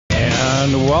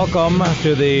And welcome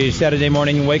to the Saturday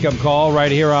morning wake-up call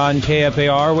right here on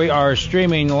KFAR. We are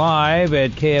streaming live at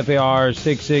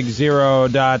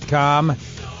KFAR660.com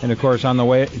and, of course, on the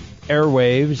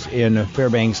airwaves in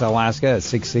Fairbanks, Alaska at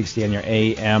 660 on your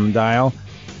AM dial.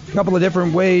 A couple of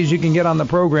different ways you can get on the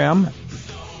program.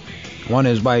 One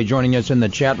is by joining us in the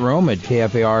chat room at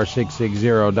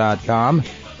KFAR660.com.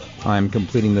 I'm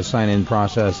completing the sign-in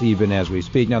process even as we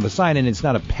speak. Now, the sign-in, it's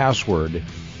not a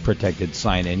password-protected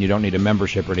sign-in. You don't need a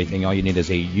membership or anything. All you need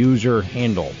is a user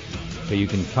handle. So you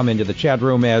can come into the chat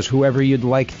room as whoever you'd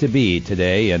like to be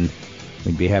today, and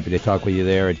we'd be happy to talk with you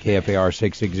there at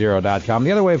KFAR660.com.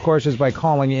 The other way, of course, is by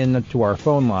calling in to our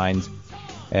phone lines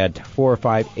at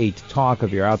 458-TALK.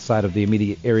 If you're outside of the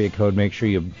immediate area code, make sure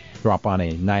you drop on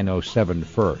a 907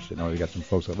 first. I know we've got some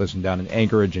folks that listen down in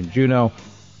Anchorage and Juneau,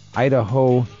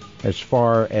 Idaho, as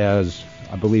far as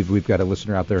I believe we've got a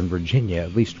listener out there in Virginia,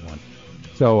 at least one.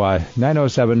 So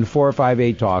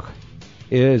 907-458-TALK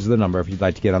is the number if you'd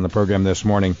like to get on the program this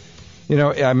morning. You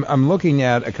know, I'm looking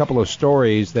at a couple of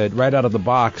stories that right out of the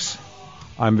box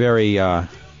I'm very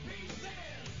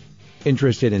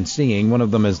interested in seeing. One of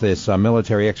them is this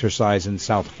military exercise in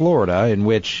South Florida in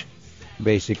which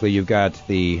basically you've got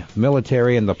the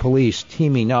military and the police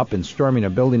teaming up and storming a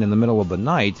building in the middle of the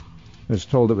night. I was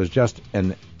told it was just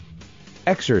an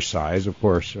exercise. Of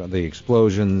course, the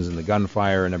explosions and the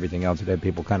gunfire and everything else that had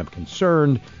people kind of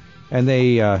concerned, and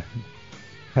they had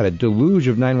a deluge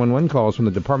of 911 calls from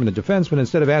the Department of Defense, but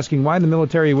instead of asking why the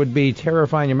military would be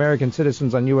terrifying American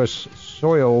citizens on U.S.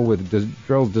 soil with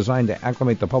drills designed to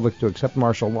acclimate the public to accept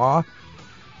martial law,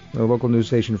 the local news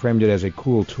station framed it as a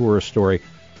cool tourist story.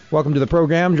 Welcome to the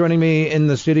program. Joining me in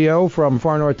the studio from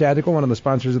Far North Tactical, one of the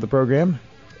sponsors of the program,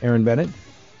 Aaron Bennett.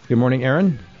 Good morning,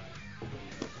 Aaron.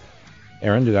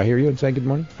 Aaron, did I hear you and say good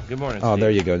morning? Good morning, Oh, Steve. there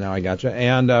you go. Now I got you.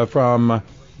 And from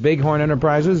Bighorn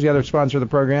Enterprises, the other sponsor of the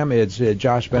program, it's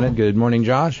Josh Bennett. Good morning,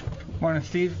 Josh. Morning,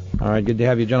 Steve. All right, good to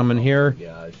have you gentlemen here.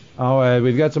 Oh,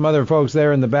 we've got some other folks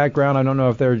there in the background. I don't know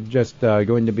if they're just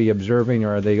going to be observing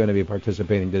or are they going to be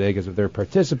participating today, because if they're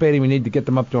participating, we need to get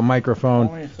them up to a microphone.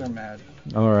 Only if they're mad.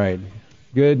 All right.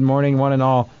 Good morning, one and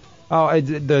all. Oh,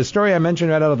 the story I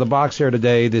mentioned right out of the box here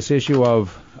today, this issue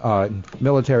of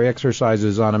military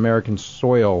exercises on American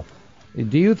soil,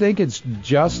 do you think it's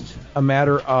just a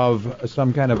matter of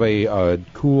some kind of a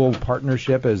cool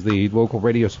partnership, as the local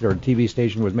radio or TV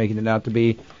station was making it out to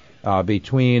be,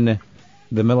 between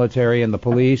the military and the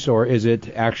police, or is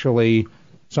it actually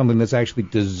something that's actually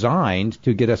designed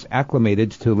to get us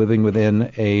acclimated to living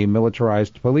within a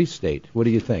militarized police state? What do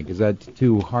you think? Is that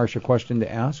too harsh a question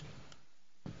to ask?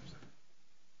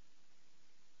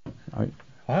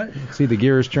 What? See the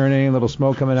gears turning, a little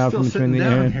smoke coming out Still from between the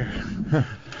sitting air. down here.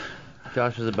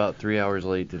 Josh is about 3 hours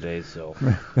late today, so.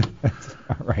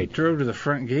 All right. Drove to the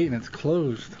front gate and it's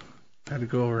closed. Had to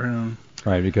go around.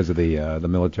 Right, because of the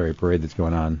military parade that's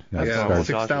going on. Yeah, Starts, six- Josh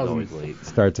is 6,000. always late.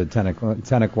 starts at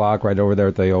 10 o'clock right over there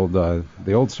at the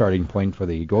old starting point for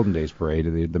the Golden Days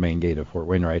parade, the main gate of Fort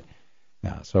Wainwright.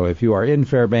 Yeah, so if you are in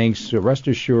Fairbanks, rest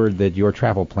assured that your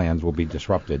travel plans will be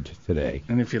disrupted today.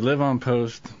 And if you live on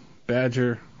post,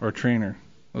 Badger or Trainer,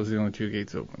 those are the only two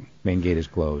gates open. Main gate is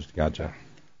closed. Gotcha.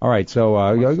 All right, so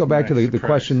I'll go back to the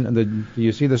question. Do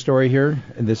you see the story here?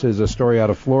 And this is a story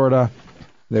out of Florida.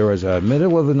 There was a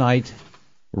middle of the night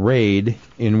raid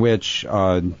in which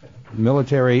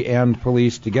military and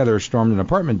police together stormed an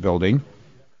apartment building,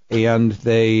 and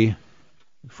they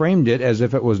framed it as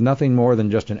if it was nothing more than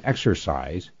just an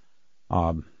exercise,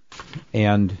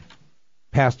 and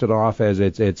passed it off as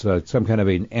it's some kind of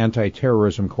an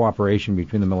anti-terrorism cooperation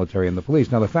between the military and the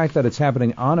police. Now, the fact that it's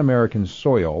happening on American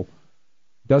soil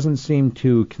doesn't seem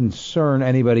to concern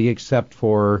anybody except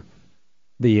for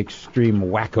the extreme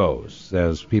wackos,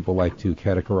 as people like to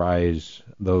categorize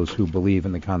those who believe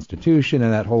in the Constitution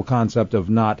and that whole concept of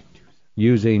not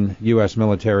using U.S.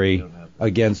 military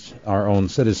against our own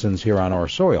citizens here on our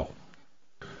soil.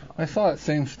 I saw that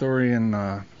same story in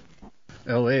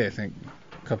L.A., I think,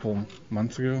 a couple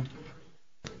months ago.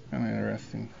 Kind of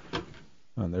interesting.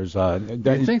 And there's I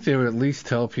think they would at least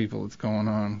tell people what's going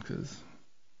on, because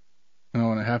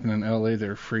when it happened in L.A., they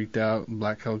were freaked out.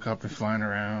 Black helicopters flying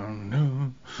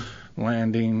around,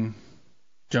 landing,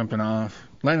 jumping off,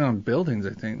 landing on buildings.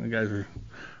 I think the guys were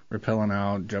rappelling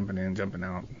out, jumping in, jumping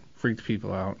out, freaked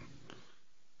people out.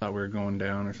 Thought we were going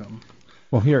down or something.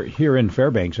 Well, here in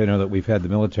Fairbanks, I know that we've had the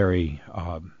military.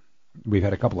 We've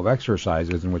had a couple of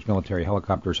exercises in which military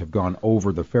helicopters have gone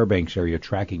over the Fairbanks area,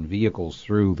 tracking vehicles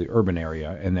through the urban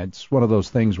area, and it's one of those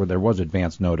things where there was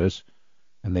advance notice,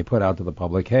 and they put out to the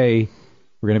public, hey,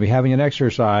 we're going to be having an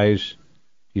exercise.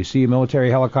 You see a military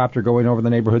helicopter going over the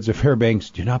neighborhoods of Fairbanks,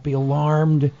 do not be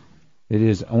alarmed. It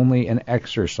is only an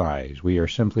exercise. We are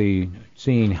simply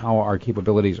seeing how our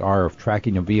capabilities are of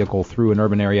tracking a vehicle through an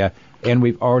urban area, and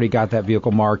we've already got that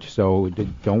vehicle marked, so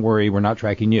don't worry, we're not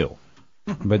tracking you.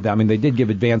 But, I mean, they did give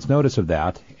advance notice of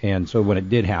that, and so when it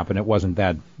did happen, it wasn't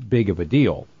that big of a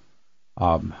deal.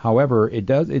 However, I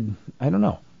don't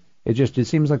know. It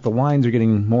seems like the lines are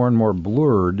getting more and more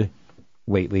blurred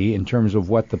lately in terms of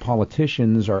what the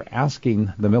politicians are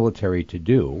asking the military to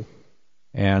do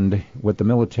and what the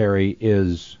military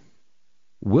is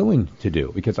willing to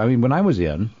do. Because, I mean, when I was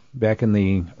back in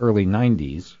the early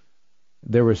 90s,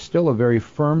 there was still a very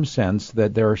firm sense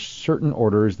that there are certain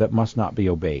orders that must not be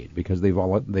obeyed because they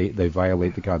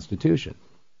violate the Constitution.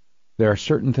 There are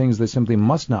certain things that simply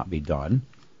must not be done,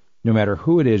 no matter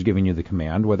who it is giving you the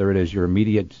command, whether it is your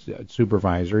immediate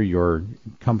supervisor, your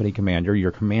company commander,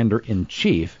 your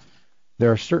commander-in-chief.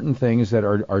 There are certain things that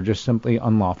are just simply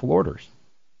unlawful orders,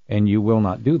 and you will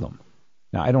not do them.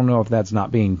 Now, I don't know if that's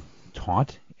not being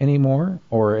taught anymore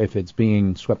or if it's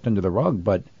being swept under the rug,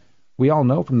 but we all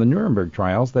know from the Nuremberg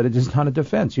trials that it is not a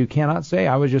defense. You cannot say,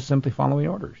 I was just simply following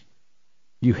orders.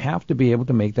 You have to be able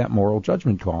to make that moral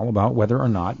judgment call about whether or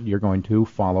not you're going to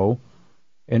follow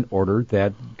an order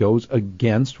that goes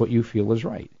against what you feel is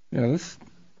right. Yeah, this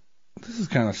is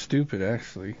kind of stupid,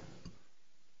 actually.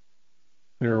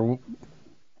 The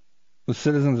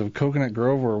citizens of Coconut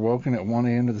Grove were awoken at 1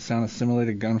 a.m. to the sound of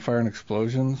simulated gunfire and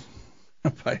explosions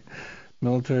by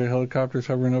military helicopters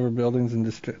hovering over buildings and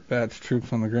dispatched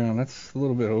troops on the ground. That's a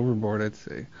little bit overboard, I'd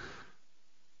say.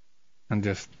 I'm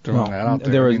just throwing that out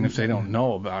there. I mean, if they don't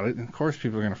know about it, of course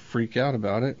people are going to freak out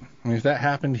about it. I mean, if that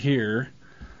happened here,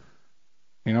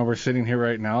 you know, we're sitting here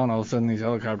right now, and all of a sudden these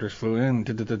helicopters flew in,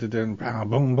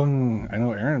 boom, boom. I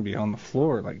know Aaron would be on the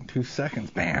floor like in 2 seconds.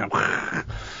 Bam.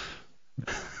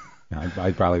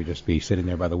 I'd probably just be sitting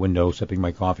there by the window, sipping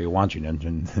my coffee, watching it,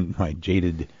 and my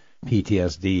jaded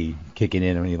PTSD kicking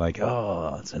in, and you're like,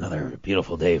 oh, it's another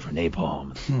beautiful day for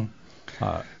napalm.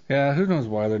 Yeah, who knows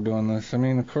why they're doing this? I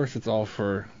mean, of course it's all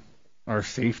for our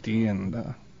safety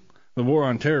and the war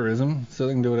on terrorism, so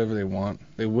they can do whatever they want.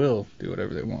 They will do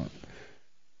whatever they want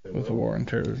with the war on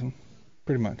terrorism,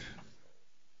 pretty much.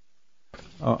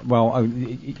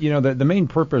 You know, the main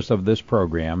purpose of this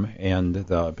program and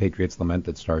the Patriots Lament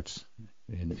that starts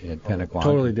at 10 o'clock.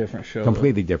 Totally different show.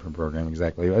 Completely different program,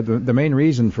 exactly. The main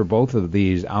reason for both of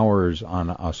these hours on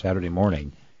a Saturday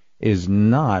morning is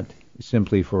not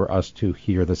simply for us to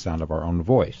hear the sound of our own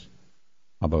voice,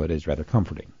 although it is rather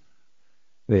comforting.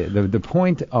 The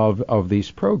point of these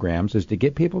programs is to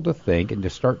get people to think and to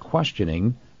start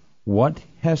questioning what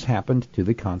has happened to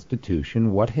the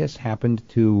Constitution, what has happened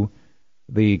to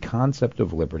the concept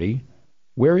of liberty.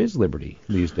 Where is liberty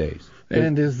these days?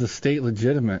 And is the state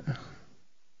legitimate?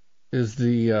 Is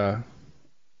the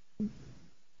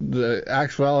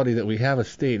actuality that we have a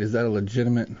state, is that a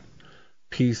legitimate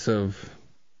piece of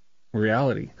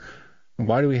reality? And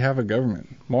why do we have a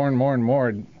government? More and more and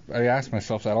more, I ask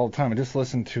myself that all the time. I just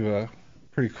listened to a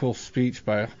pretty cool speech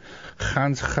by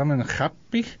Hans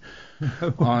Hammenhappy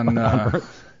on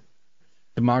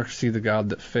Democracy, the God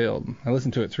That Failed. I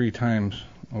listened to it 3 times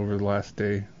over the last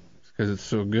day because it's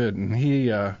so good. And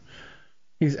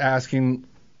he's asking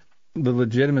the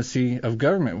legitimacy of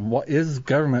government. What is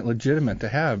government legitimate to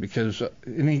have? Because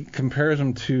he compares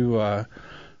them to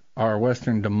our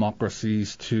Western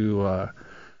democracies to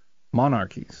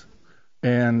monarchies.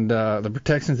 And the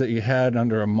protections that you had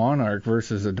under a monarch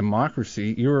versus a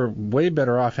democracy, you were way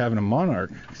better off having a monarch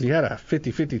because you had a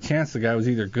 50-50 chance the guy was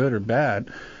either good or bad.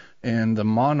 And the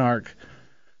monarch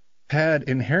had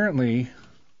inherently,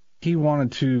 he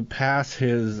wanted to pass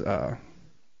his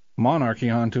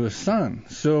monarchy on to his son.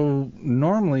 So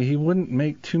normally he wouldn't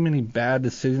make too many bad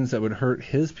decisions that would hurt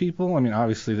his people. I mean,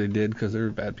 obviously they did because they were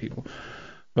bad people.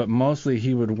 But mostly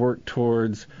he would work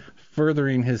towards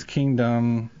furthering his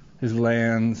kingdom, his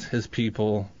lands, his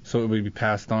people, so it would be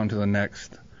passed on to the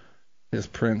next, his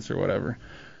prince or whatever.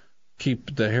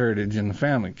 Keep the heritage in the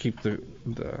family, keep the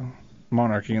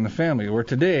monarchy in the family. Where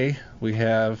today we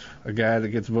have a guy that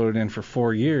gets voted in for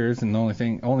 4 years, and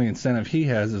the only incentive he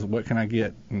has is what can I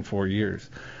get in 4 years.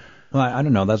 Well, I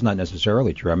don't know. That's not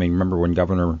necessarily true. I mean, remember when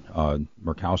Governor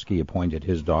Murkowski appointed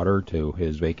his daughter to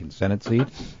his vacant Senate seat?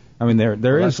 I mean,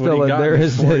 there is still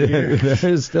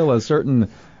a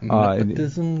certain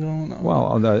nepotism going on.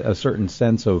 Well, a certain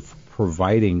sense of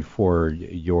providing for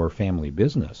your family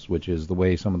business, which is the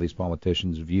way some of these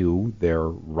politicians view their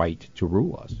right to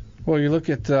rule us. Well, you look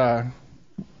at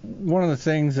one of the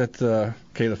things that the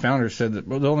founders said that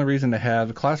the only reason to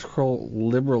have classical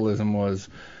liberalism was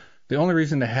The only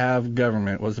reason to have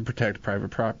government was to protect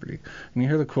private property. And you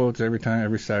hear the quotes every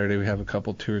Saturday. We have a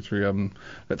couple, 2 or 3 of them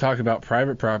that talk about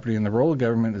private property, and the role of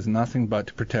government is nothing but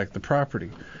to protect the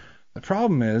property. The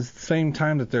problem is, at the same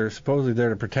time that they're supposedly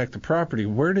there to protect the property,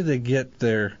 where do they get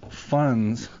their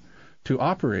funds to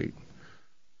operate?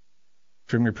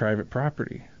 From your private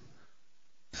property.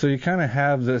 So you kind of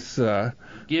have this...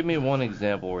 Give me one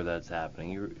example where that's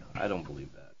happening. I don't believe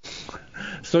that.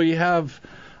 So you have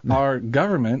our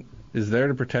government is there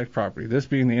to protect property. This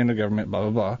being the end of government, blah, blah,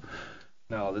 blah.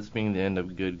 No, this being the end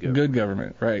of good government. Good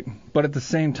government, right. But at the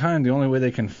same time, the only way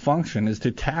they can function is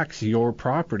to tax your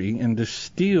property and to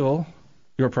steal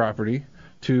your property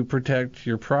to protect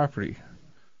your property.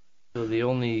 So the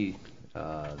only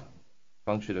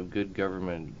function of good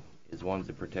government is one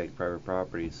to protect private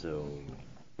property, so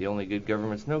the only good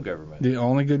government's no government. The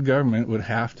only good government would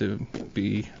have to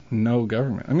be no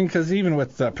government. I mean, because even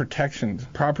with protections,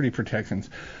 property protections,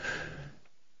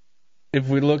 if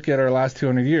we look at our last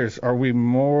 200 years, are we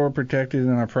more protected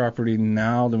in our property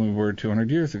now than we were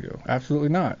 200 years ago? Absolutely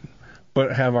not.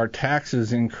 But have our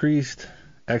taxes increased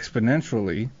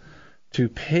exponentially to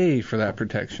pay for that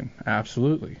protection?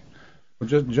 Absolutely.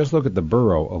 Just look at the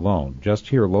borough alone. Just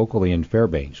here locally in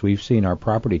Fairbanks, we've seen our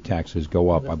property taxes go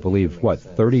up, I believe,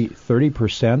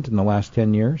 30% in the last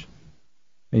 10 years?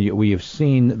 And we have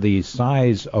seen the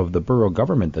size of the borough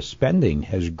government, the spending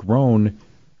has grown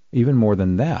even more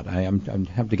than that. I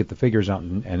have to get the figures out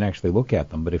and actually look at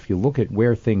them. But if you look at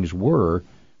where things were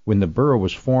when the borough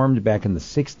was formed back in the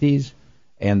 60s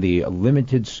and the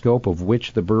limited scope of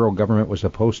which the borough government was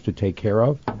supposed to take care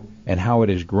of, and how it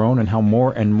has grown and how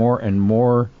more and more and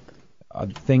more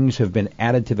things have been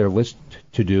added to their list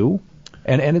to do.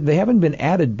 And they haven't been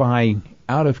added by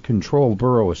out-of-control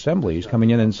borough assemblies coming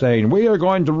in and saying, we are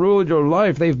going to rule your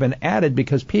life. They've been added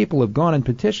because people have gone and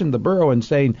petitioned the borough and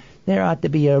saying, there ought to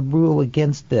be a rule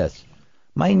against this.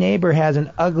 My neighbor has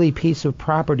an ugly piece of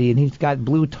property and he's got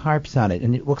blue tarps on it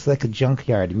and it looks like a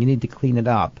junkyard and you need to clean it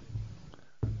up.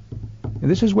 And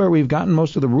this is where we've gotten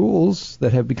most of the rules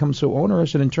that have become so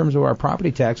onerous, and in terms of our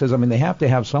property taxes, I mean, they have to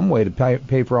have some way to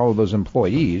pay for all of those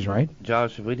employees, right?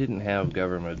 Josh, if we didn't have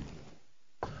government,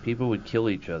 people would kill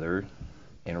each other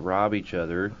and rob each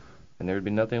other, and there would be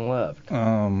nothing left.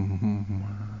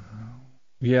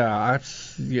 Yeah,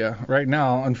 right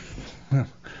now,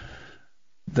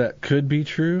 that could be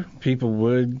true. People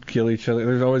would kill each other.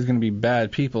 There's always going to be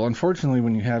bad people. Unfortunately,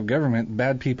 when you have government,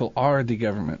 bad people are the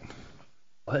government.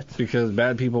 What? Because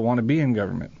bad people want to be in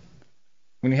government.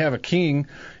 When you have a king,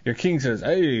 your king says,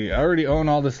 hey, I already own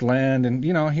all this land, and,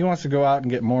 you know, he wants to go out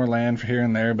and get more land for here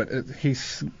and there, but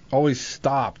he's always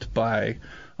stopped by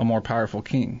a more powerful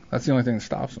king. That's the only thing that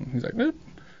stops him. He's like, okay,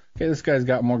 this guy's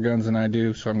got more guns than I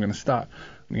do, so I'm going to stop.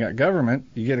 When you got government,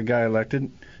 you get a guy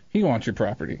elected, he wants your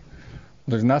property.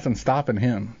 There's nothing stopping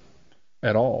him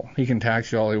at all. He can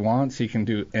tax you all he wants. He can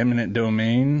do eminent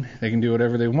domain. They can do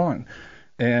whatever they want.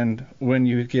 And when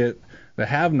you get the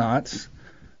have-nots,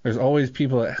 there's always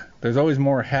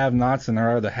more have-nots than there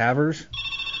are the havers.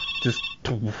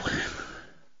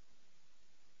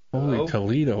 Holy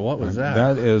Toledo, what was that?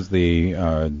 That is the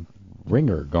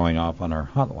ringer going off on our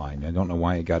hotline. I don't know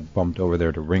why it got bumped over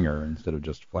there to ringer instead of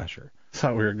just flasher. I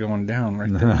thought we were going down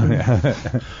right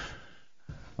there.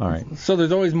 All right. So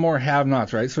there's always more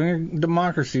have-nots, right? So in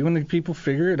democracy, when the people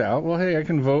figure it out, well, hey, I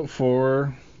can vote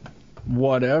for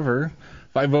whatever.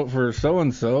 If I vote for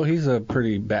so-and-so, he's a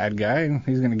pretty bad guy.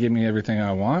 He's going to give me everything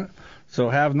I want. So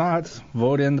have-nots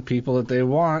vote in the people that they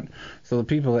want. So the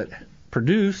people that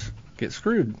produce get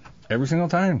screwed every single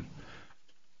time.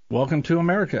 Welcome to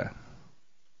America.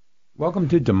 Welcome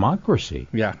to democracy.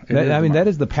 Yeah. That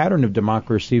is the pattern of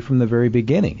democracy from the very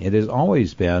beginning. It has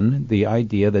always been the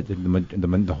idea that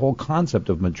the whole concept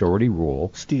of majority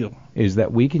rule is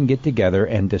that we can get together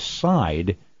and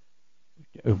decide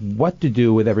what to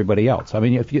do with everybody else. I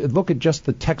mean, if you look at just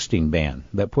the texting ban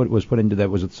that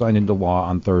was signed into law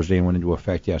on Thursday and went into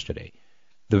effect yesterday,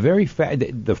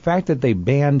 the fact that they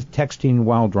banned texting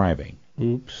while driving,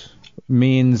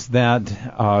 means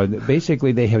that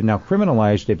basically they have now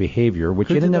criminalized a behavior which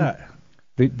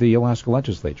the Alaska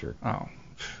legislature. Oh.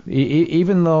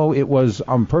 Even though it was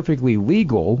perfectly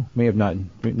legal, may have not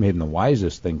been the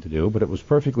wisest thing to do, but it was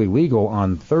perfectly legal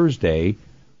on Thursday.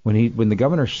 When the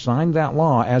governor signed that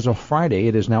law, as of Friday,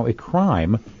 it is now a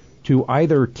crime to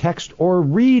either text or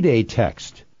read a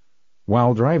text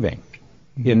while driving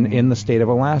in the state of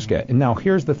Alaska. And now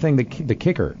here's the thing, the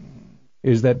kicker,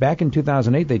 is that back in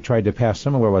 2008 they tried to pass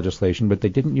similar legislation, but they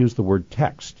didn't use the word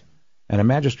text. And a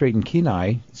magistrate in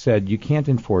Kenai said you can't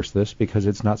enforce this because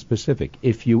it's not specific.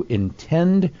 If you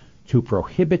intend to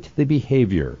prohibit the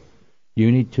behavior,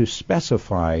 You need to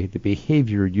specify the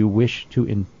behavior you wish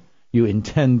to you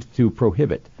intend to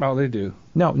prohibit. Oh, they do.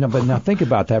 No, but now think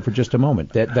about that for just a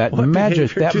moment. That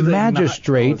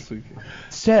magistrate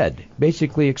said,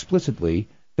 basically explicitly,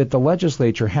 that the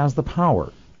legislature has the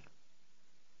power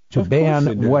to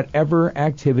ban whatever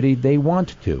activity they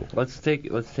want to. Let's take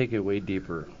it way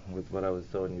deeper with what I was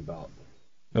telling you about.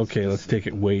 Okay, let's take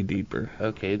it way deeper.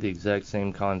 Okay, the exact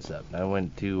same concept. I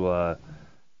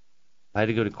had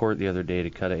to go to court the other day to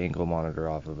cut an ankle monitor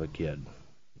off of a kid.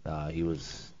 He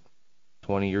was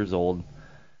 20 years old.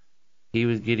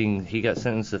 He got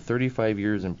sentenced to 35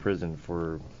 years in prison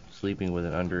for sleeping with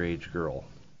an underage girl.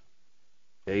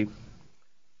 Okay?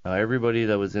 Now, everybody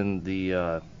that was in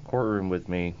the courtroom with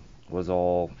me was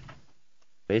all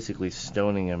basically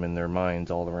stoning him in their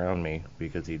minds all around me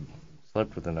because he'd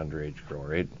slept with an underage girl,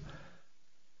 right?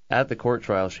 At the court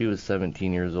trial, she was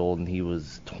 17 years old and he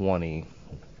was 20.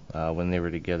 When they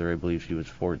were together, I believe she was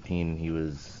 14 and he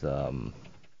was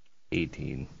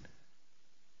 18.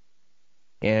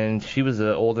 And she was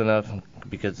old enough,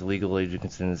 because the legal age of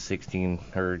consent is 16,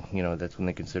 or, that's when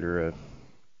they consider a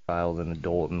child an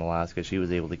adult in Alaska. She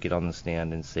was able to get on the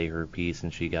stand and say her piece,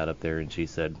 and she got up there and she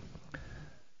said,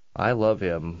 "I love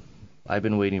him. I've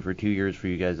been waiting for 2 years for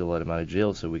you guys to let him out of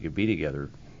jail so we could be together."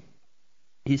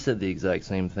 He said the exact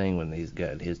same thing when he's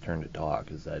got his turn to talk,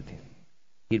 is that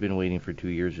he'd been waiting for 2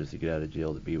 years just to get out of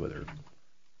jail to be with her.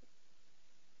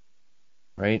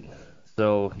 Right?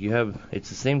 So it's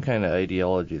the same kind of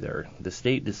ideology there. The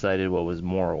state decided what was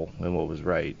moral and what was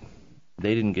right.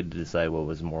 They didn't get to decide what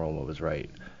was moral and what was right.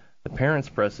 The parents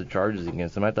pressed the charges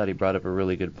against him. I thought he brought up a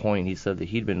really good point. He said that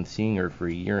he'd been seeing her for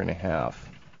a year and a half.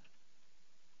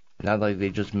 Not like they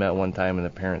just met one time and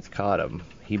the parents caught him.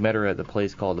 He met her at the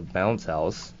place called the Bounce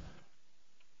House,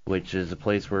 which is a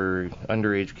place where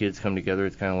underage kids come together.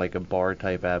 It's kind of like a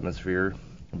bar-type atmosphere,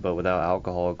 but without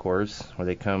alcohol, of course, where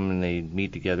they come and they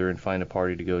meet together and find a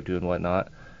party to go to and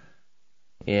whatnot.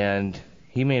 And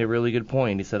he made a really good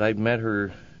point. He said, I met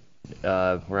her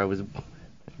where I was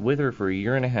with her for a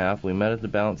year and a half. We met at the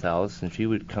Bounce House, and she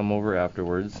would come over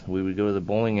afterwards. We would go to the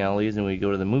bowling alleys, and we'd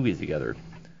go to the movies together.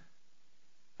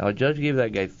 Now, a judge gave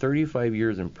that guy 35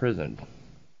 years in prison,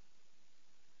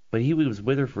 but he was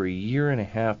with her for a year and a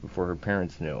half before her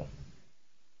parents knew.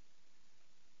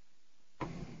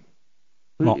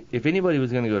 If anybody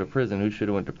was going to go to prison, who should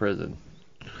have went to prison?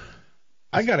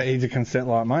 I got an age of consent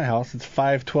law at my house. It's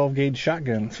 5 12-gauge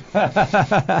shotguns.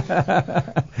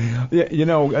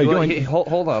 Yeah,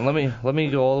 hold on. Let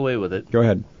me go all the way with it. Go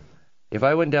ahead. If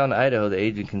I went down to Idaho, the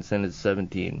age of consent is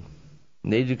 17.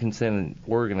 The age of consent in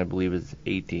Oregon, I believe, is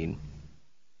 18.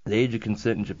 The age of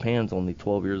consent in Japan is only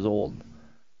 12 years old.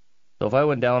 So if I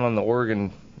went down on the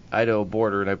Oregon-Idaho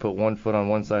border and I put one foot on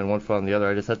one side and one foot on the other,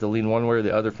 I just have to lean one way or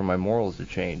the other for my morals to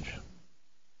change.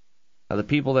 Now, the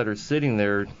people that are sitting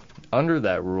there under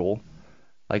that rule,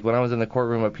 like when I was in the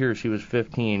courtroom up here, she was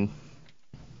 15,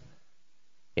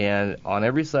 and on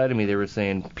every side of me they were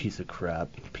saying, piece of crap,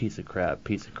 piece of crap,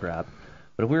 piece of crap.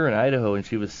 But if we were in Idaho and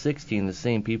she was 16, the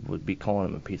same people would be calling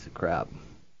him a piece of crap.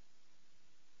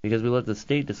 Because we let the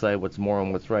state decide what's moral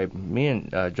and what's right. Me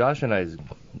and Josh and I's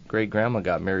great-grandma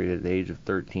got married at the age of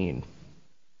 13.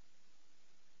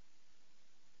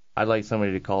 I'd like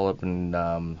somebody to call up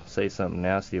and say something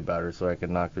nasty about her so I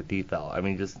could knock their teeth out. I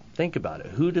mean, just think about it.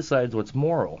 Who decides what's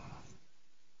moral?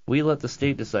 We let the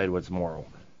state decide what's moral.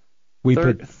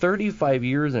 35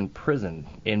 years in prison,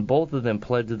 and both of them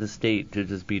pled to the state to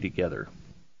just be together.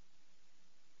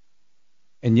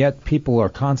 And yet people are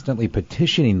constantly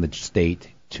petitioning the state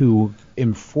to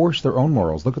enforce their own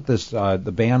morals. Look at this,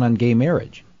 the ban on gay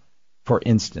marriage, for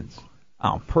instance.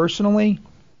 Personally,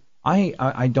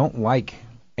 I don't like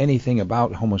anything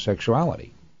about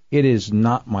homosexuality. It is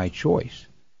not my choice.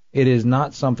 It is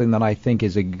not something that I think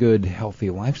is a good, healthy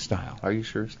lifestyle. Are you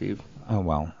sure, Steve?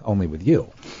 Well, only with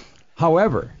you.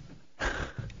 However,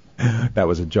 that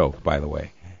was a joke, by the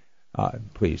way.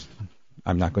 Please,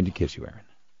 I'm not going to kiss you,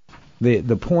 Aaron.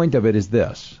 The point of it is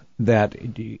this, that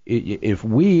if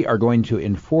we are going to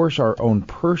enforce our own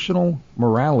personal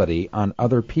morality on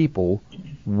other people,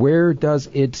 where does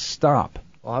it stop?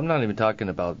 Well, I'm not even talking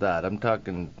about that. I'm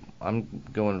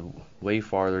going way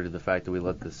farther to the fact that we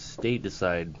let the state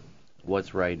decide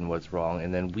what's right and what's wrong,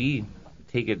 and then we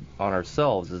take it on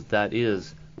ourselves as that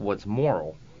is what's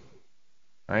moral,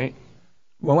 right?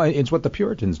 Well, it's what the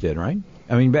Puritans did, right?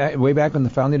 I mean, way back in the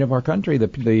founding of our country, the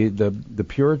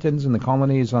Puritans in the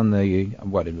colonies on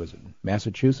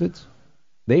Massachusetts,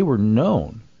 they were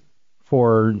known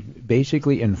for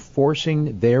basically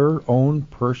enforcing their own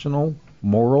personal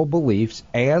moral beliefs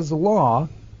as law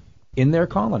in their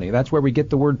colony. That's where we get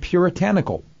the word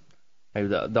puritanical.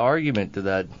 The argument to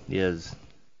that is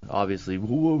obviously,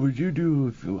 well, what would you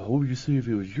do what would you say if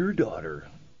it was your daughter?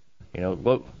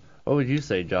 What would you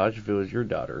say, Josh, if it was your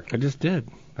daughter? I just did.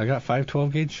 I got 5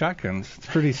 12-gauge shotguns. It's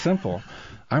pretty simple.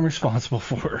 I'm responsible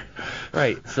for it.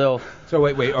 Right. So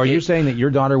wait. Are you saying that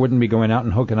your daughter wouldn't be going out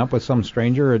and hooking up with some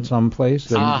stranger at some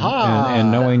place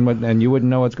and knowing and you wouldn't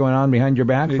know what's going on behind your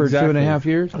back for 2.5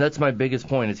 years? That's my biggest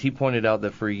point. Is he pointed out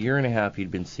that for a year and a half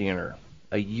he'd been seeing her.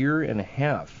 A year and a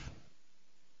half.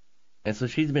 And so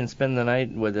she's been spending the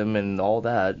night with him and all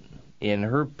that. And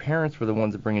her parents were the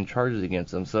ones that bringing charges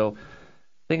against him. So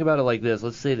think about it like this.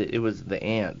 Let's say that it was the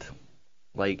aunt.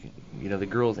 Like, the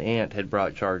girl's aunt had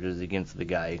brought charges against the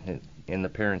guy, and the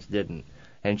parents didn't.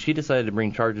 And she decided to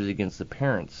bring charges against the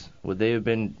parents. Would they have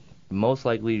been most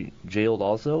likely jailed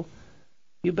also?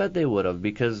 You bet they would have,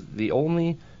 because the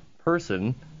only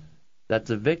person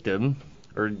that's a victim,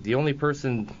 or the only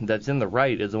person that's in the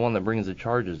right, is the one that brings the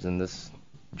charges in this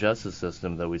justice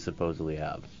system that we supposedly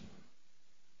have.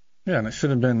 Yeah, and it should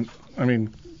have been,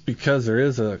 because there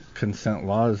is a consent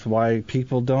law is why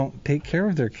people don't take care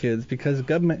of their kids, because the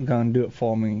government gonna do it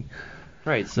for me.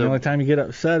 Right. So the only time you get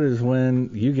upset is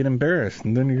when you get embarrassed,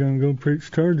 and then you're gonna go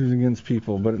preach charges against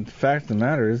people. But the fact of the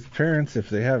matter is, the parents, if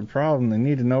they have a problem, they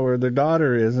need to know where their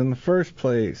daughter is in the first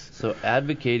place. So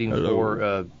advocating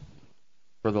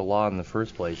for the law in the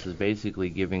first place is basically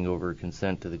giving over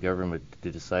consent to the government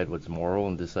to decide what's moral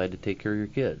and decide to take care of your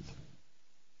kids.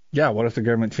 Yeah. What if the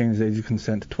government changed the age of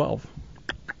consent to 12?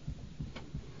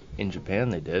 In Japan,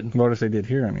 they did. What if they did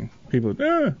here? People.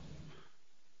 Well,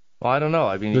 I don't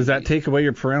know. Does that take away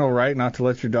your parental right not to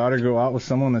let your daughter go out with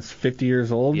someone that's 50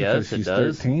 years old because she's it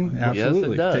does. 13? Absolutely.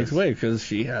 Yes, it does. It takes away because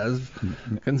she has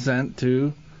consent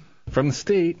from the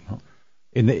state.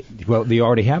 They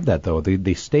already have that, though.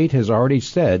 The state has already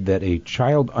said that a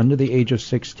child under the age of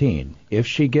 16, if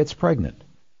she gets pregnant,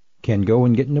 can go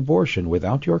and get an abortion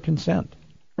without your consent,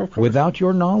 without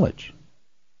your knowledge.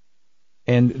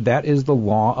 And that is the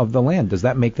law of the land. Does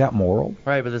that make that moral?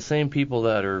 Right, but the same people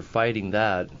that are fighting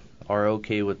that are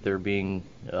okay with there being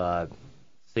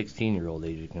 16-year-old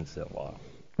age of consent law.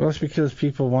 Well, it's because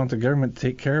people want the government to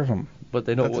take care of them. But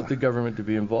they don't want the government to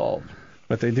be involved.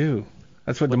 But they do.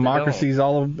 That's what democracy's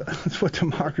all about. That's what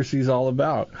democracy's all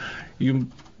about. You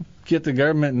get the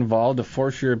government involved to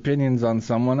force your opinions on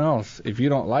someone else. If you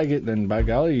don't like it, then by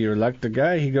golly, you elect a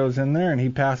guy. He goes in there and he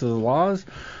passes laws.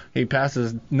 He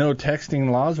passes no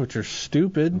texting laws, which are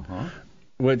stupid,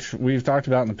 which we've talked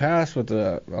about in the past with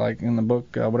like in the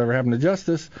book, Whatever Happened to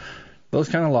Justice. Those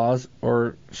kind of laws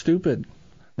are stupid.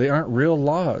 They aren't real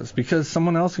laws because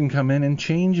someone else can come in and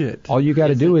change it. All you got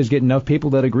to do is get enough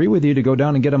people that agree with you to go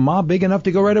down and get a mob big enough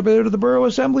to go right over there to the borough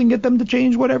assembly and get them to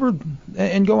change whatever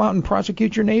and go out and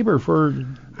prosecute your neighbor for...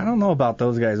 I don't know about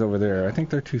those guys over there. I think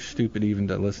they're too stupid even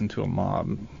to listen to a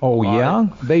mob. Oh, yeah?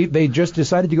 They just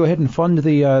decided to go ahead and fund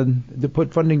to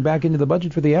put funding back into the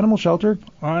budget for the animal shelter.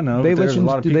 I know. There's a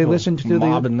lot of people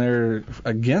mobbing there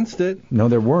against it. No,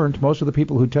 there weren't. Most of the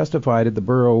people who testified at the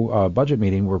borough budget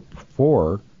meeting were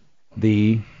for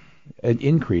the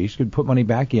increase, could put money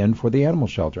back in for the animal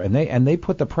shelter, and they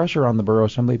put the pressure on the borough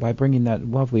assembly by bringing that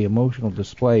lovely emotional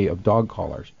display of dog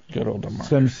collars. Good old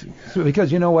democracy. So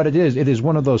because you know what it is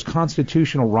one of those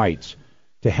constitutional rights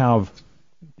to have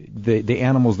the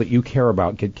animals that you care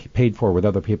about get paid for with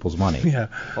other people's money. Yeah.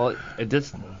 Well,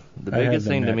 the biggest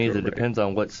thing to me is it depends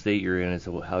on what state you're in as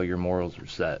to how your morals are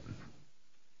set.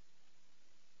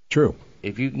 True.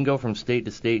 If you can go from state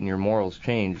to state and your morals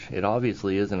change, it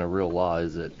obviously isn't a real law,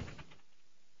 is it?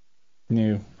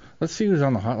 No. Let's see who's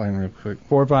on the hotline real quick.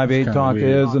 458-TALK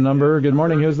is the number. Good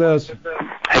morning. Who's this?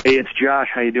 Hey, it's Josh.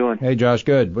 How you doing? Hey, Josh.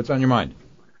 Good. What's on your mind?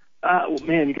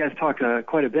 Man, you guys talk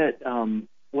quite a bit.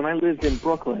 When I lived in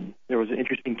Brooklyn, there was an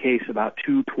interesting case about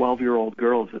two 12-year-old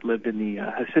girls that lived in the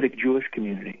Hasidic Jewish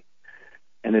community,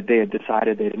 and that they had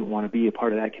decided they didn't want to be a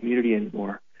part of that community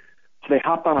anymore. So they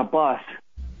hopped on a bus,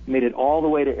 made it all the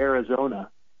way to Arizona,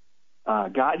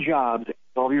 got jobs at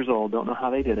 12 years old, don't know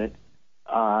how they did it,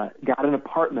 got an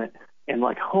apartment, and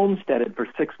homesteaded for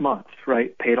 6 months,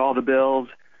 right? Paid all the bills,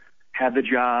 had the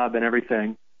job and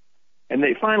everything. And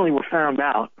they finally were found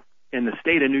out, and the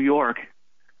state of New York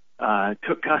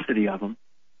took custody of them.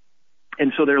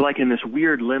 And so they're in this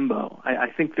weird limbo. I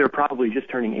think they're probably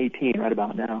just turning 18 right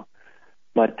about now.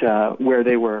 But where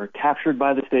they were captured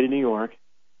by the state of New York,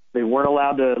 they weren't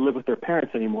allowed to live with their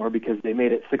parents anymore because they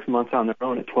made it 6 months on their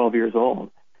own at 12 years old.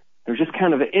 It was just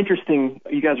kind of an interesting,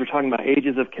 you guys were talking about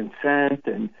ages of consent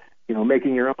and,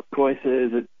 making your own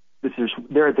choices.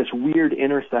 They're at this weird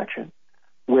intersection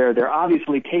where they're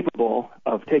obviously capable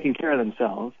of taking care of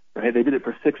themselves, right? They did it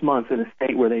for 6 months in a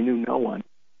state where they knew no one.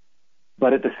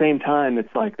 But at the same time,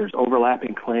 it's like there's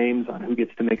overlapping claims on who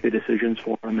gets to make the decisions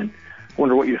for them, and I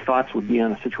wonder what your thoughts would be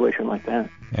on a situation like that.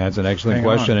 Yeah, that's an excellent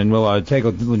question, and we'll take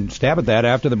a stab at that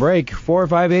after the break.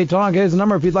 458-TALK is the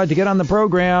number if you'd like to get on the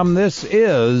program. This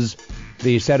is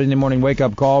the Saturday morning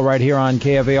wake-up call right here on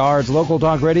KFAR. It's local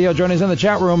talk radio. Join us in the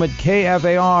chat room at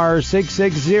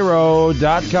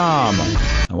KFAR660.com.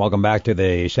 And welcome back to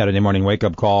the Saturday morning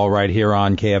wake-up call right here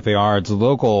on KFAR. It's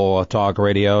local talk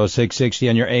radio, 660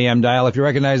 on your AM dial. If you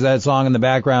recognize that song in the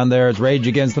background there, it's Rage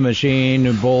Against the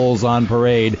Machine, Bulls on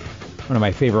Parade. One of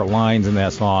my favorite lines in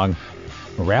that song.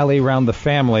 Rally around the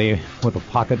family with a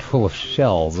pocket full of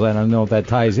shells. I don't know if that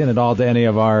ties in at all to any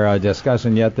of our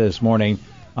discussion yet this morning.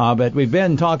 But we've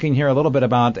been talking here a little bit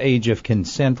about age of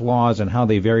consent laws and how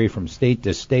they vary from state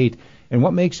to state and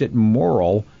what makes it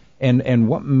moral and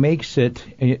what makes it,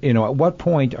 at what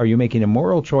point are you making a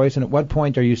moral choice and at what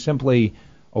point are you simply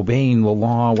obeying the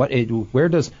law? Where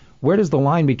does the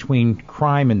line between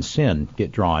crime and sin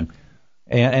get drawn?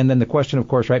 And then the question, of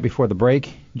course, right before the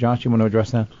break. Josh, you want to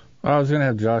address that? I was going to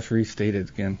have Josh restate it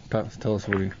again. Tell us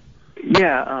what he...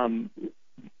 Yeah,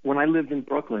 when I lived in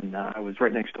Brooklyn, I was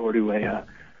right next door to a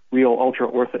real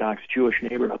ultra-Orthodox Jewish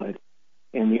neighborhood,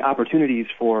 and the opportunities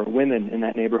for women in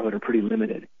that neighborhood are pretty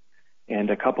limited. And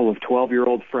a couple of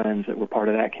 12-year-old friends that were part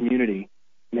of that community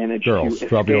managed to escape.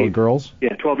 12-year-old girls?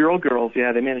 Yeah, 12-year-old girls,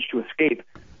 yeah. They managed to escape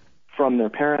from their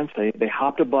parents. They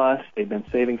hopped a bus. They'd been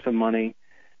saving some money.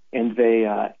 And they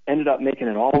ended up making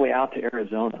it all the way out to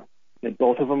Arizona. And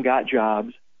both of them got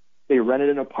jobs. They rented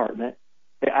an apartment.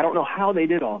 I don't know how they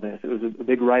did all this. It was a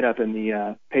big write-up in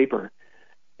the paper.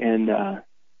 And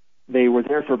they were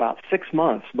there for about 6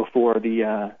 months before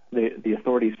the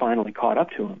authorities finally caught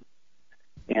up to them.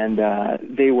 And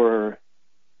they were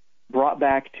brought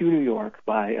back to New York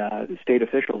by the state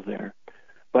officials there.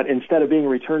 But instead of being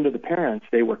returned to the parents,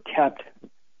 they were kept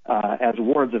as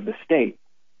wards of the state.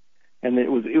 And they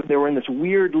were in this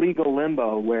weird legal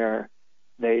limbo where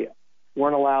they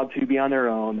weren't allowed to be on their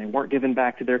own. They weren't given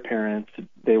back to their parents.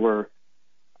 They were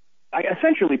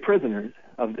essentially prisoners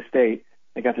of the state.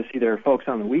 They got to see their folks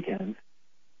on the weekends.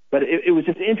 But it was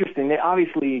just interesting. They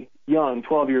obviously young,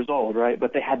 12 years old, right?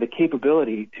 But they had the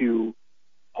capability to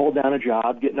hold down a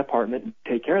job, get an apartment, and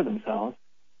take care of themselves.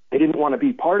 They didn't want to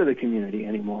be part of the community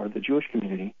anymore, the Jewish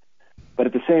community. But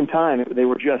at the same time, they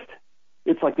were just...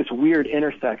 It's like this weird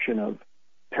intersection of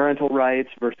parental rights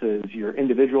versus your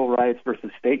individual rights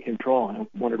versus state control. And I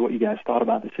wondered what you guys thought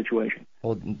about the situation.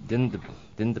 Well, didn't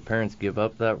the parents give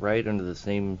up that right under the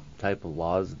same type of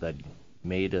laws that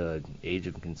made age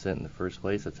of consent in the first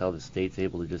place? That's how the state's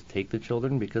able to just take the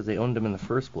children because they owned them in the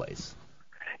first place.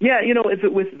 Yeah,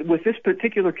 with this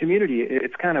particular community,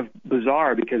 it's kind of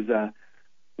bizarre because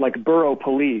like borough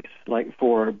police, like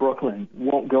for Brooklyn,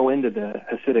 won't go into the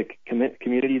Hasidic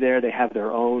community there. They have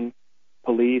their own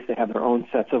police. They have their own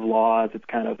sets of laws. It's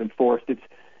kind of enforced.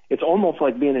 It's almost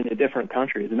like being in a different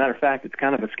country. As a matter of fact, it's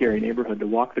kind of a scary neighborhood to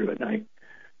walk through at night.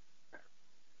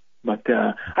 But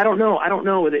I don't know.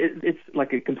 It's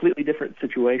like a completely different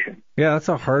situation. Yeah, that's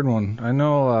a hard one. I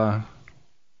know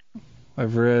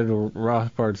I've read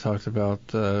Rothbard talks about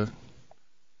the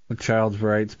child's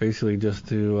rights, basically just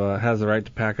to has the right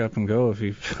to pack up and go if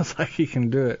he feels like he can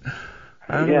do it.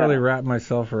 I haven't really wrapped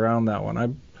myself around that one.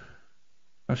 I'm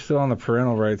still on the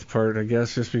parental rights part, I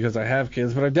guess, just because I have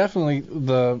kids. But I definitely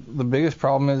the biggest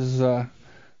problem is the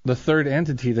third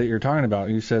entity that you're talking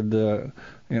about. You said the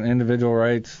individual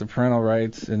rights, the parental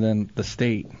rights, and then the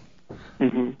state,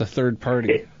 the third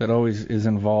party that always is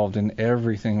involved in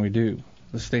everything we do,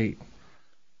 the state.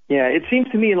 Yeah, it seems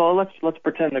to me, let's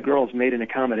pretend the girls made an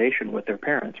accommodation with their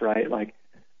parents, right? Like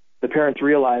the parents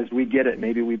realized, we get it,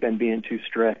 maybe we've been being too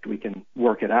strict, we can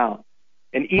work it out.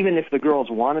 And even if the girls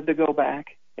wanted to go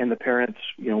back and the parents,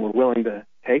 were willing to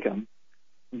take them,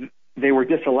 they were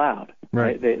disallowed.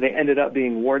 Right? They ended up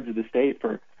being wards of the state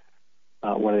for,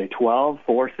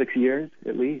 6 years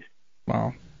at least.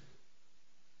 Wow.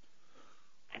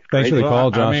 Thanks for the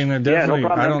call, Josh. I mean, definitely,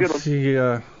 I don't see...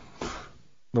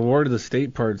 the ward of the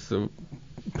state part's the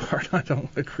part I don't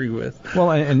agree with.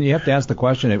 Well, and you have to ask the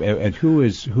question: and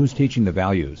who's teaching the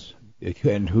values,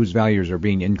 and whose values are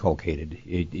being inculcated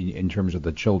in terms of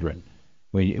the children?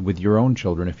 With your own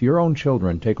children, if your own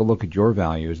children take a look at your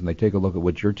values and they take a look at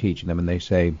what you're teaching them, and they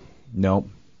say, "No,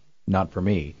 not for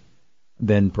me,"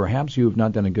 then perhaps you have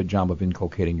not done a good job of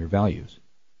inculcating your values.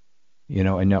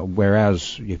 And now,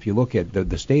 whereas if you look at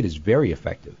the state is very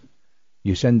effective.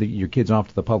 You send your kids off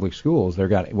to the public schools. They've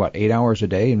got 8 hours a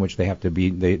day in which they have to be.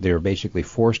 They're basically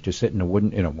forced to sit in a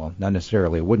wooden, well, not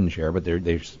necessarily a wooden chair, but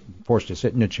they're forced to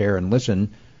sit in a chair and listen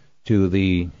to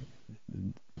the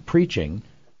preaching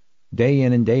day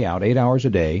in and day out, 8 hours a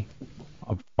day,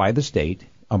 by the state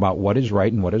about what is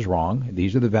right and what is wrong.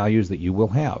 These are the values that you will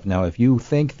have. Now, if you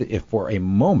think that if for a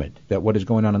moment that what is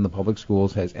going on in the public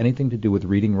schools has anything to do with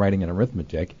reading, writing, and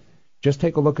arithmetic, just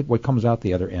take a look at what comes out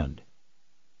the other end.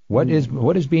 What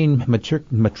is being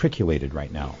matriculated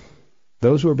right now?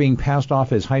 Those who are being passed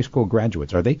off as high school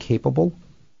graduates, are they capable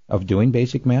of doing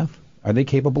basic math? Are they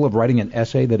capable of writing an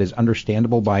essay that is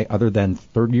understandable by other than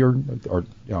third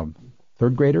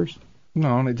graders?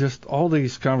 No, and it just all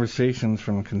these conversations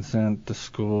from consent to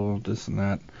school, this and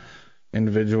that,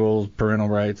 individuals, parental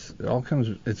rights, it all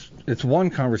comes. It's one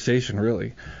conversation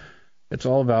really. It's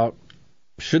all about,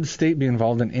 should the state be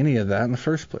involved in any of that in the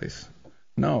first place?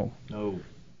 No.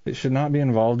 It should not be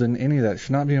involved in any of that. It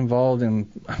should not be involved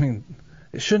in.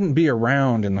 It shouldn't be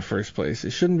around in the first place. It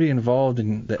shouldn't be involved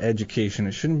in the education.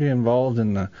 It shouldn't be involved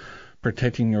in the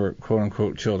protecting your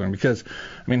quote-unquote children. Because,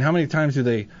 how many times do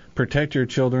they protect your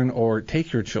children or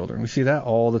take your children? We see that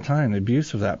all the time, the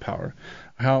abuse of that power.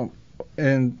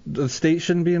 And the state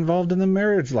shouldn't be involved in the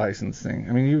marriage license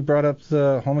thing. You brought up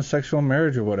the homosexual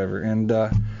marriage or whatever, and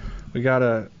we got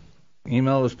a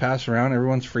email that was passed around.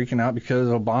 Everyone's freaking out because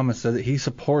Obama said that he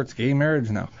supports gay marriage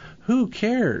now. Who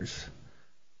cares?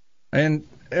 And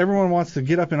everyone wants to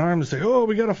get up in arms and say, oh,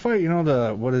 we got to fight.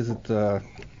 The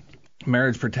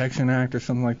Marriage Protection Act or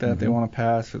something like that they want to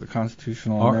pass, or the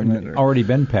constitutional amendment. Already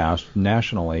been passed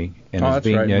nationally. And that's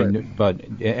right. But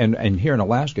here in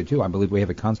Alaska, too, I believe we have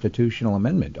a constitutional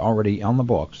amendment already on the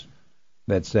books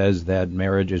that says that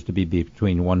marriage is to be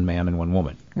between one man and one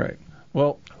woman. Right.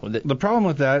 Well, the problem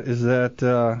with that is that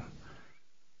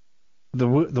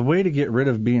the way to get rid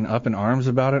of being up in arms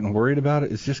about it and worried about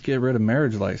it is just get rid of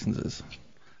marriage licenses.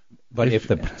 But if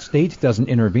the state doesn't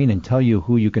intervene and tell you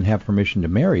who you can have permission to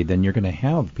marry, then you're going to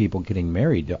have people getting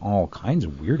married to all kinds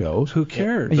of weirdos. Who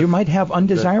cares? You might have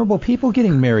undesirable people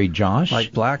getting married, Josh.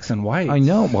 Like blacks and whites. I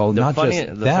know. Well, not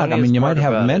just that. You might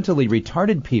have mentally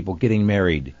retarded people getting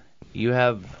married. You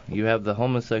have the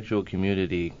homosexual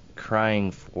community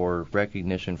crying for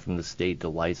recognition from the state to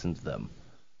license them.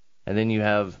 And then you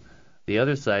have the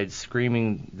other side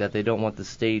screaming that they don't want the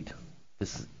state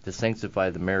to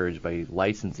sanctify the marriage by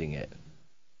licensing it.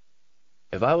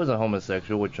 If I was a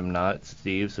homosexual, which I'm not,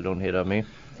 Steve, so don't hit on me.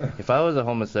 If I was a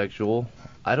homosexual,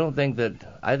 I think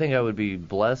I would be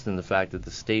blessed in the fact that the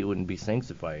state wouldn't be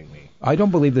sanctifying me. I don't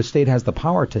believe the state has the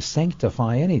power to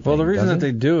sanctify anything. Well, the reason that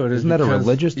they do it is Isn't that a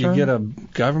religious term? You get a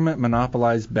government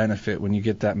monopolized benefit when you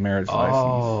get that marriage license.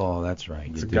 Oh, that's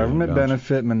right. It's a government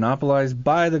benefit monopolized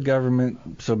by the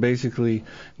government. So basically,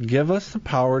 give us the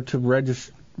power to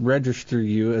register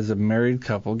you as a married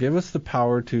couple. Give us the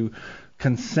power to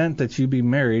consent that you be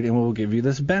married, and we'll give you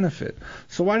this benefit.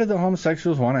 So why do the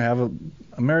homosexuals want to have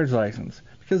a marriage license?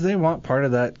 Because they want part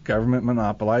of that government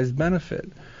monopolized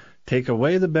benefit. Take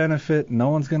away the benefit, no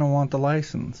one's going to want the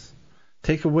license.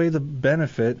 Take away the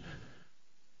benefit,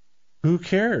 who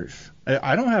cares?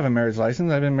 I don't have a marriage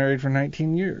license. I've been married for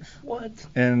 19 years. What?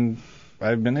 And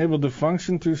I've been able to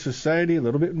function through society, a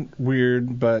little bit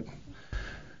weird, but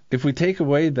if we take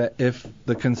away that, if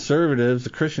the conservatives, the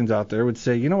Christians out there would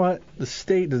say, you know what, the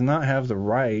state does not have the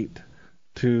right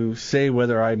to say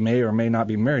whether I may or may not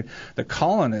be married. The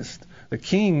colonists, the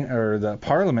king or the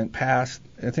parliament passed,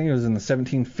 I think it was in the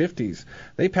 1750s,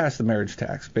 they passed the marriage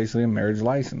tax, basically a marriage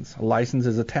license. A license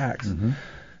is a tax. Mm-hmm.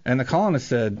 And the colonists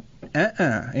said,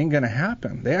 ain't going to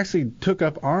happen. They actually took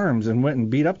up arms and went and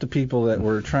beat up the people that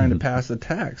were trying to pass the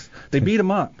tax. They beat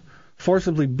them up,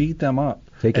 forcibly beat them up.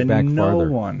 Take it back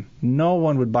farther. No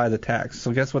one would buy the tax.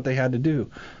 So guess what they had to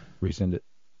do? Rescind it.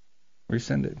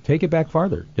 Rescind it. Take it back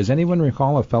farther. Does anyone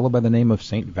recall a fellow by the name of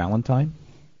Saint Valentine?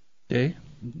 Day?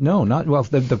 No, not well.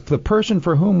 The person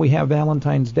for whom we have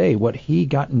Valentine's Day, what he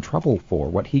got in trouble for,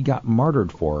 what he got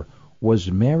martyred for,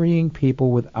 was marrying people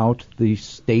without the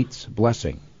state's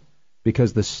blessing,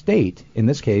 because the state, in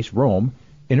this case Rome,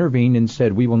 intervened and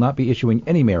said we will not be issuing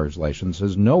any marriage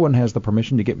licenses. No one has the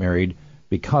permission to get married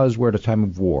because we're at a time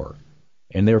of war,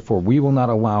 and therefore we will not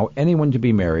allow anyone to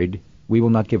be married. We will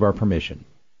not give our permission.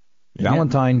 Yeah.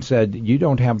 Valentine said you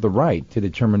don't have the right to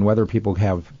determine whether people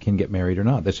can get married or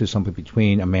not. This is something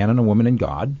between a man and a woman and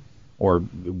God, or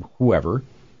whoever.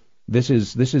 This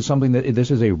is something that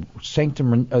this is a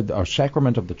sacrament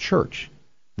of the church.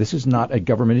 This is not a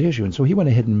government issue. And so he went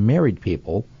ahead and married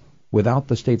people without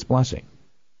the state's blessing.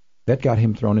 That got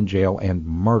him thrown in jail and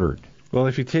murdered. Well,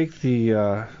 if you take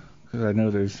the because I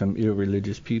know there's some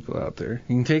irreligious people out there.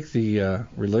 You can take the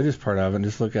religious part of it and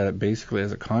just look at it basically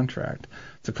as a contract.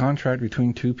 It's a contract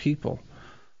between two people.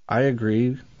 I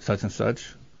agree, such and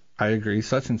such. I agree,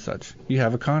 such and such. You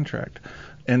have a contract.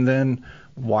 And then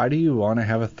why do you want to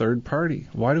have a third party?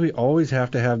 Why do we always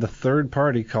have to have the third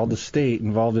party called the state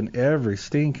involved in every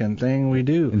stinking thing we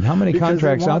do? And how many Because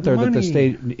contracts they out want there that the money.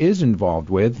 state is involved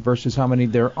with versus how many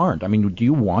there aren't? I mean, do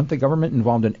you want the government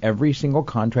involved in every single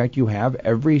contract you have?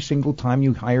 Every single time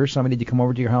you hire somebody to come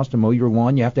over to your house to mow your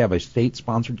lawn, you have to have a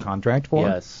state-sponsored contract for?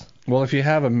 Yes. Well, if you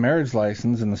have a marriage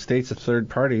license and the state's a third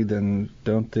party, then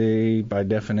don't they, by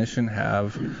definition,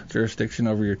 have jurisdiction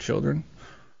over your children?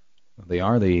 They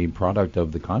are the product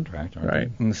of the contract, aren't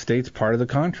Right. And the state's part of the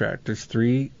contract. There's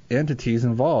 3 entities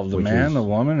involved, the Which man, is- the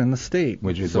woman, and the state.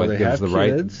 Which is so what they gives have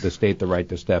the state the right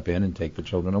to step in and take the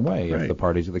children away if Right. the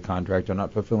parties of the contract are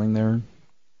not fulfilling their...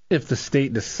 If the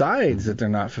state decides that they're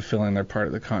not fulfilling their part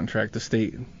of the contract, the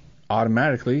state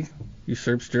automatically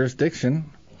usurps jurisdiction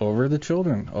over the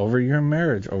children, over your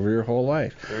marriage, over your whole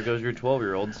life. There goes your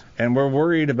 12-year-olds. And we're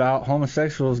worried about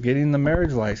homosexuals getting the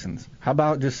marriage license. How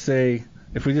about just say,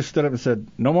 if we just stood up and said,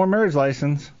 no more marriage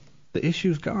license, the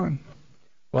issue's gone.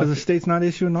 Because the state's not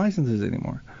issuing licenses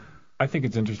anymore. I think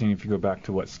it's interesting if you go back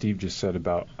to what Steve just said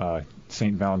about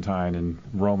St. Valentine and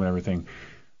Rome and everything.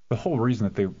 The whole reason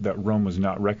that Rome was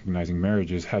not recognizing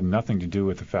marriages had nothing to do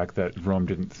with the fact that Rome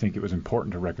didn't think it was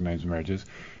important to recognize marriages.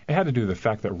 It had to do with the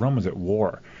fact that Rome was at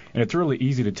war. And it's really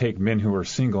easy to take men who are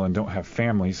single and don't have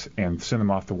families and send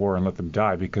them off to war and let them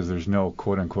die because there's no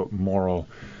quote-unquote moral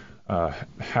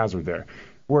hazard there.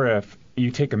 Where if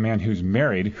you take a man who's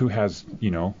married, who has,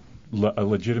 a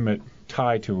legitimate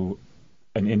tie to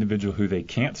an individual who they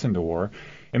can't send to war,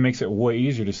 it makes it way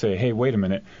easier to say, hey, wait a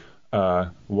minute,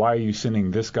 why are you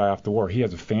sending this guy off to war? He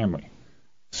has a family.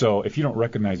 So if you don't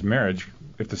recognize marriage,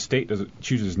 if the state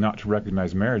chooses not to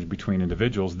recognize marriage between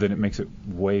individuals, then it makes it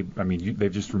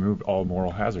they've just removed all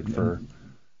moral hazard for...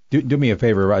 Do me a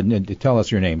favor, tell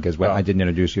us your name, because I didn't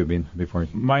introduce you before.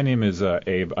 My name is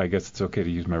Abe. I guess it's okay to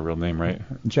use my real name, right?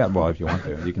 Chat, well, if you want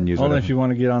to. You can use it. Only if you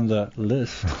want to get on the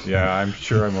list. Yeah, I'm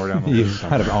sure I'm already on the You list.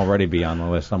 kind of already be on the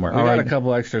list somewhere. We All got right. a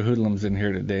couple extra hoodlums in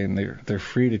here today, and they're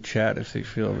free to chat if they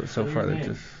feel, but so far they're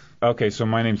just... Okay, so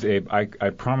my name's Abe. I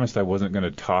promised I wasn't going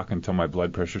to talk until my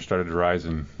blood pressure started to rise,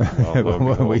 and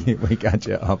well, we got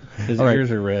you up. His All right.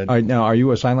 ears are red. All right, now, are you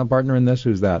a silent partner in this?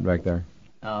 Who's that back there?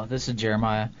 Oh, this is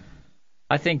Jeremiah.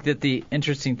 I think that the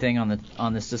interesting thing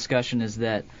on this discussion is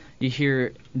that you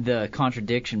hear the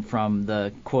contradiction from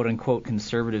the quote-unquote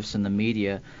conservatives in the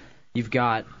media. You've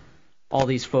got all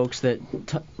these folks that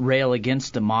rail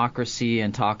against democracy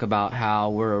and talk about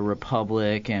how we're a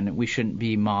republic and we shouldn't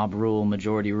be mob rule,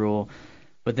 majority rule.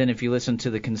 But then if you listen to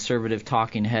the conservative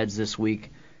talking heads this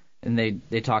week, and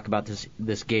they talk about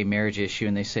this gay marriage issue,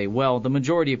 and they say, well, the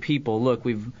majority of people, look,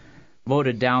 we've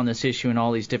voted down this issue in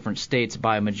all these different states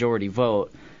by a majority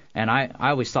vote. And I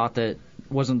always thought that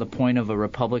wasn't the point of a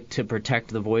republic to protect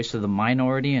the voice of the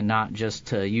minority and not just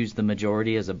to use the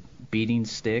majority as a beating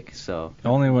stick. So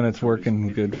Only when it's working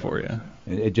good for you.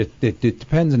 It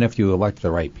depends on if you elect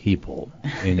the right people.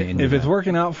 If it's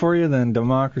working out for you, then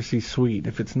democracy's sweet.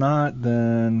 If it's not,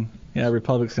 then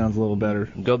republic sounds a little better.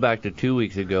 Go back to 2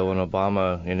 weeks ago when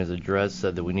Obama in his address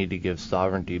said that we need to give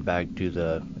sovereignty back to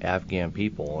the Afghan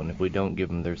people, and if we don't give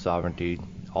them their sovereignty,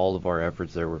 all of our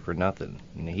efforts there were for nothing.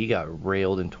 And he got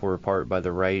railed and tore apart by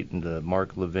the right and the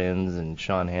Mark Levins and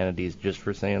Sean Hannity's just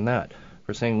for saying that.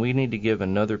 For saying we need to give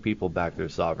another people back their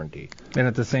sovereignty. And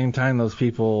at the same time, those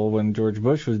people, when George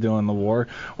Bush was doing the war,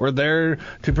 were there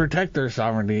to protect their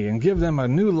sovereignty and give them a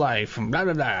new life and blah,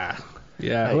 blah, blah.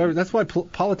 Yeah, that's why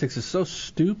politics is so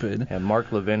stupid. And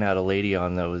Mark Levin had a lady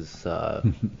on that was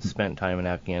spent time in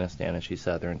Afghanistan, and she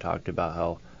sat there and talked about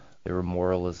how they were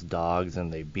moralist dogs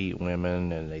and they beat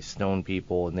women and they stone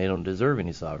people and they don't deserve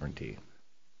any sovereignty.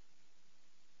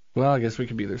 Well, I guess we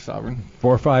could be their sovereign.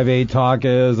 458-TALK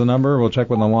is the number. We'll check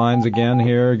with the lines again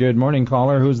here. Good morning,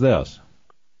 caller. Who's this?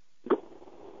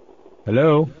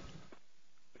 Hello?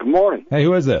 Good morning. Hey,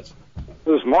 who is this?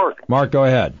 This is Mark. Mark, go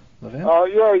ahead.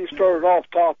 You started off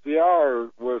top of the hour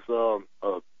with a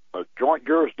joint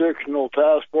jurisdictional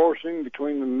task forcing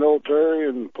between the military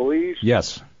and police.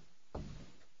 Yes.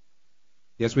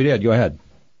 Yes, we did. Go ahead.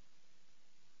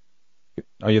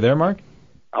 Are you there, Mark?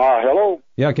 Hello?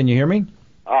 Yeah, can you hear me?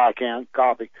 I can.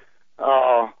 Copy.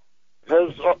 Has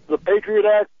the Patriot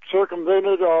Act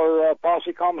circumvented our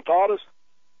posse comitatus?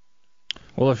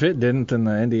 Well, if it didn't, then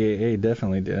the NDAA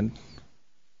definitely did.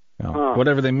 No.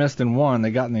 Whatever they missed in one,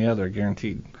 they got in the other,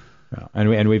 guaranteed. Yeah.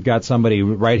 And we've got somebody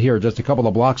right here just a couple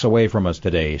of blocks away from us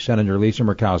today. Senator Lisa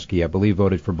Murkowski, I believe,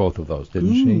 voted for both of those,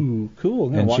 didn't she? Ooh,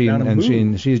 cool.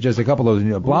 And she's just a couple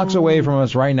of blocks away from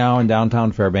us right now in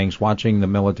downtown Fairbanks watching the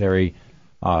military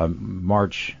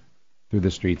march through the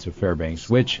streets of Fairbanks,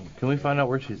 which... Can we find out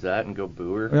where she's at and go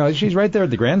boo her? Well, she's right there at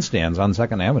the grandstands on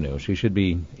 2nd Avenue. She should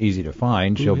be easy to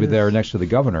find. She'll be there next to the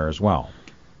governor as well.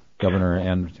 Governor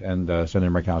and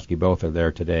Senator Murkowski both are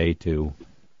there today to...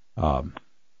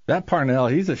 That Parental,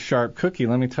 he's a sharp cookie,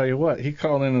 let me tell you what. He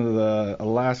called into the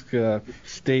Alaska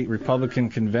State Republican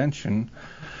Convention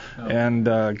and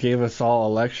gave us all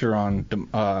a lecture on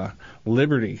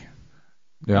liberty.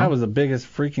 Yeah. That was the biggest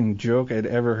freaking joke I'd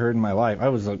ever heard in my life. I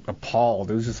was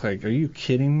appalled. It was just like, are you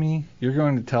kidding me? You're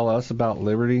going to tell us about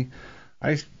liberty?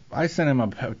 I sent him a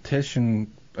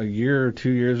petition a year or 2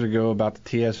 years ago about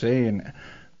the TSA and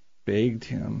begged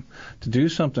him to do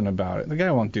something about it. The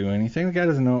guy won't do anything. The guy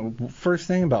doesn't know first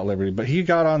thing about liberty. But he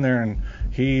got on there and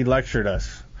he lectured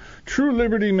us. True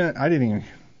liberty meant... I didn't even...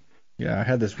 Yeah, I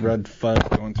had this red fuzz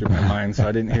going through my mind, so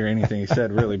I didn't hear anything he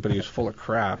said, really, but he was full of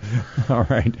crap. All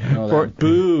right.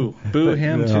 Boo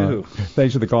him, too.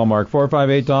 Thanks for the call, Mark.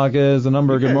 458-TALK is the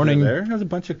number. Good morning. There's a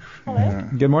bunch of...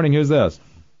 Good morning. Who's this?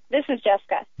 This is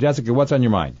Jessica. Jessica, what's on your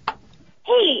mind?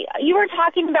 Hey, you were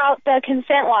talking about the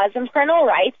consent laws and parental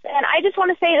rights, and I just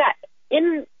want to say that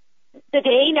in the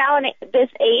day now, in this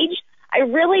age, I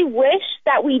really wish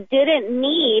that we didn't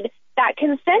need that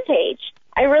consent age.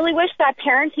 I really wish that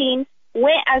parenting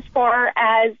went as far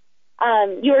as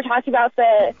you were talking about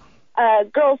the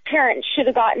girl's parents should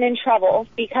have gotten in trouble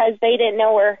because they didn't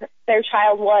know where their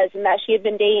child was and that she had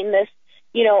been dating this,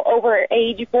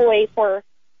 overage boy for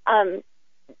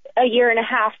a year and a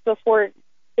half before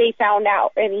they found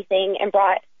out anything and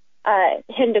brought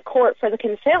him to court for the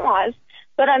consent laws.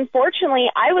 But unfortunately,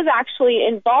 I was actually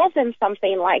involved in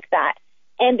something like that.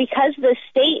 And because the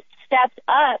state stepped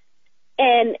up,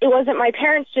 and it wasn't my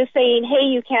parents just saying, hey,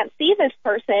 you can't see this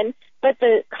person, but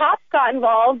the cops got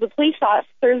involved, the police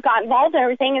officers got involved and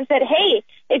everything and said, hey,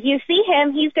 if you see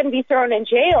him, he's going to be thrown in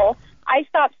jail. I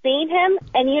stopped seeing him,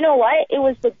 and you know what? It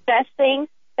was the best thing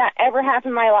that ever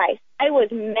happened in my life. I was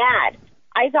mad.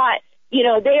 I thought,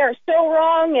 they are so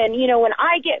wrong, and, when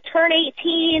I turn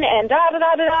 18 and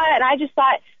da-da-da-da-da, and I just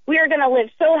thought we are going to live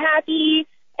so happy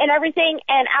and everything.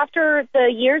 And after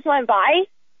the years went by,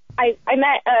 I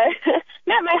met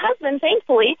met my husband,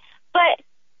 thankfully, but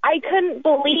I couldn't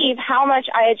believe how much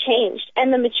I had changed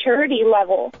and the maturity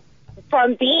level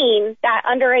from being that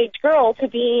underage girl to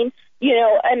being,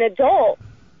 an adult.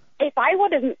 If I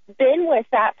would have been with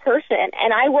that person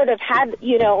and I would have had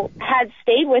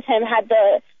stayed with him, had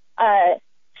the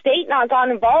state not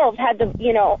gotten involved, had the,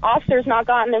 officers not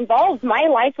gotten involved, my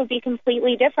life would be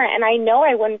completely different. And I know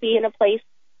I wouldn't be in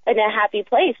a happy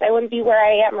place. I wouldn't be where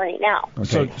I am right now.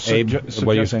 Okay. Abe,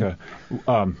 what are you saying?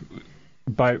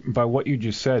 By what you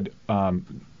just said,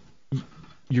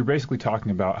 you're basically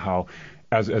talking about how,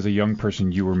 as a young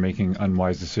person, you were making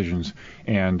unwise decisions,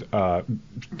 and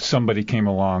somebody came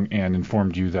along and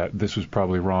informed you that this was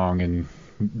probably wrong and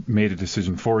made a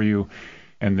decision for you,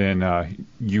 and then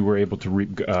you were able to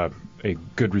reap a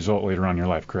good result later on in your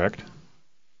life, correct?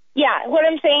 Yeah, what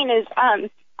I'm saying is,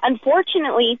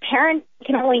 unfortunately, parents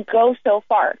can only go so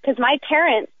far, because my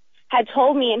parents had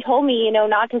told me,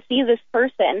 not to see this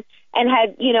person, and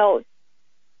had,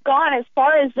 gone as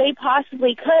far as they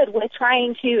possibly could with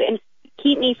trying to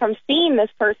keep me from seeing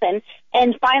this person,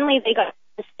 and finally they got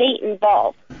the state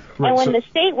involved. Right, and when the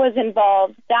state was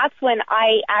involved, that's when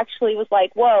I actually was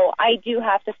like, whoa, I do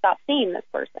have to stop seeing this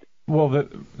person. Well,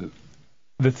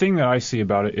 the thing that I see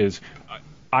about it is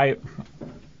I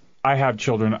have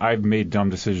children. I've made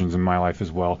dumb decisions in my life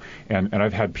as well, and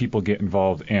I've had people get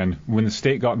involved. And when the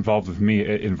state got involved with me,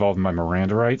 it involved my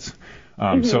Miranda rights.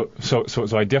 So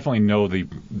I definitely know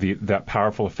that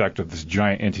powerful effect of this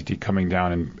giant entity coming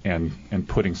down and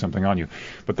putting something on you.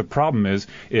 But the problem is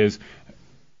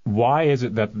why is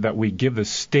it that we give the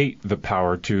state the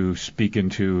power to speak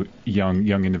into young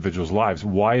individuals' lives?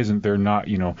 Why isn't there not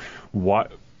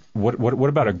what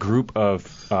about a group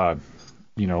of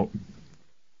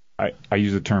I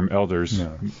use the term elders,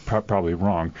 probably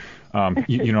wrong.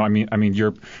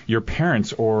 Your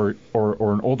parents or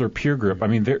an older peer group. I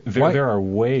mean, there are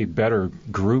way better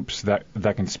groups that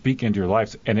can speak into your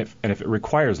lives. And if it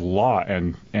requires law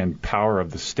and power of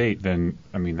the state, then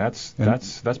that's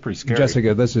pretty scary.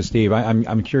 Jessica, this is Steve.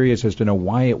 I'm curious as to know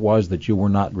why it was that you were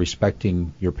not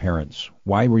respecting your parents.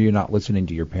 Why were you not listening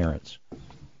to your parents?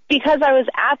 Because I was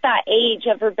at that age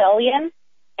of rebellion.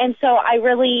 And so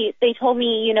they told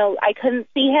me, I couldn't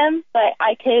see him, but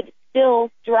I could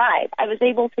still drive. I was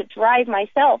able to drive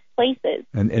myself places.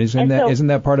 And isn't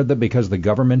that part of because the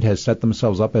government has set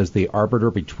themselves up as the arbiter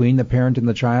between the parent and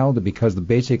the child? Because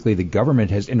basically the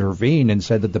government has intervened and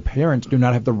said that the parents do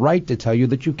not have the right to tell you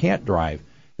that you can't drive,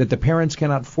 that the parents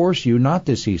cannot force you not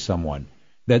to see someone.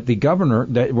 that the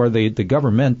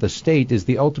government, the state, is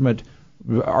the ultimate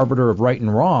arbiter of right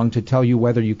and wrong to tell you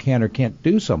whether you can or can't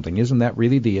do something. Isn't that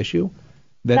really the issue?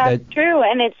 That's true,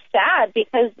 and it's sad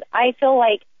because I feel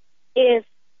like if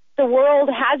the world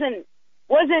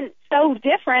wasn't so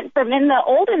different from in the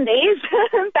olden days,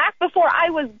 back before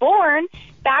I was born,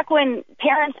 back when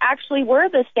parents actually were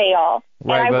the say-all.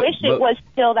 Right, and I wish it was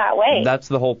still that way. That's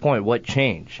the whole point. What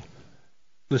changed?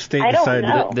 The state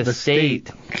decided. The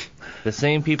state. The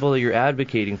same people that you're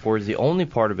advocating for is the only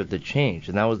part of it that changed,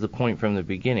 and that was the point from the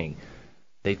beginning.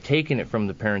 They've taken it from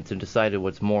the parents and decided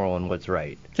what's moral and what's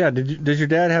right. Yeah, did your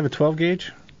dad have a 12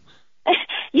 gauge?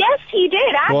 Yes, he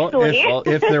did, actually. Well,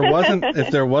 if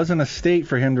there wasn't a state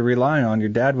for him to rely on, your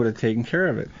dad would have taken care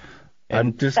of it.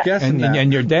 I'm just guessing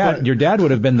and your dad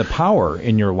would have been the power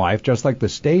in your life, just like the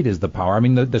state is the power. I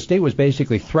mean, the state was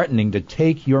basically threatening to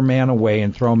take your man away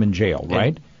and throw him in jail,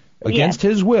 right? Against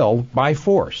his will, by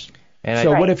force.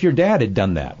 So what if your dad had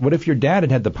done that? What if your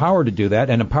dad had the power to do that,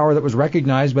 and a power that was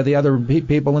recognized by the other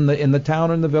people in the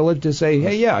town or in the village to say,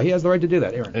 hey, yeah, he has the right to do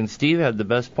that, Aaron? And Steve had the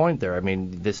best point there. I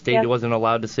mean, the state wasn't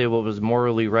allowed to say what was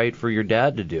morally right for your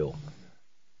dad to do.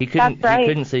 He couldn't. He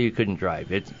couldn't say you couldn't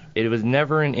drive. It was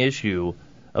never an issue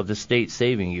of the state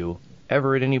saving you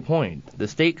ever at any point. The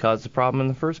state caused the problem in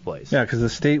the first place. Yeah, because the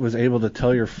state was able to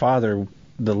tell your father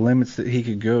the limits that he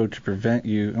could go to prevent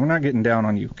you. And we're not getting down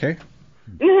on you, okay?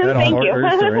 Thank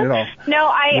you. No,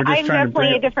 I'm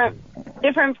definitely a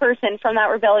different person from that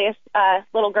rebellious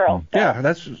little girl. So. Yeah,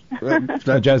 that's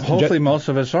hopefully most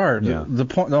of us are. Yeah.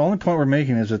 The only point we're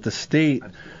making is that the state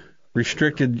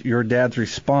restricted your dad's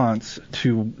response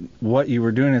to what you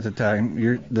were doing at the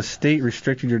time. The state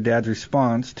restricted your dad's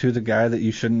response to the guy that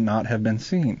you should not have been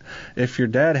seeing. If your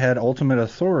dad had ultimate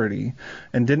authority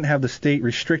and didn't have the state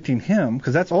restricting him,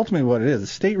 because that's ultimately what it is. The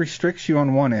state restricts you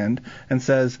on one end and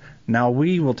says, now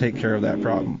we will take care of that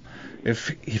problem. If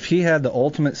he had the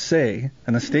ultimate say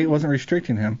and the state wasn't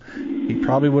restricting him, he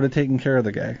probably would have taken care of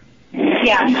the guy.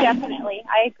 Yeah, definitely.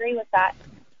 I agree with that.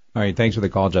 All right, thanks for the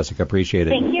call, Jessica. Appreciate it.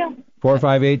 Thank you.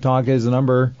 458-TALK is the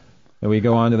number. And we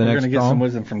go on to the next call. We're going to get some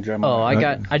wisdom from Gemma.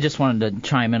 I just wanted to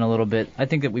chime in a little bit. I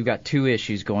think that we've got two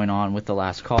issues going on with the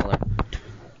last caller.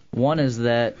 One is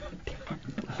that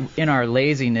in our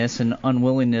laziness and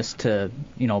unwillingness to,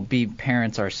 be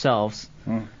parents ourselves,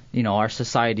 our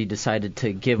society decided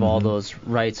to give all those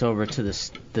rights over to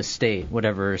the state,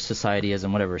 whatever society is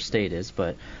and whatever state is.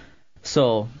 But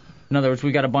so, in other words,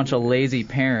 we got a bunch of lazy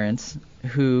parents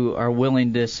who are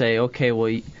willing to say, okay,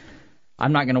 well,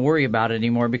 I'm not going to worry about it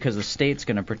anymore because the state's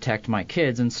going to protect my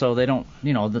kids, and so they don't,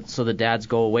 so the dads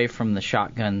go away from the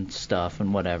shotgun stuff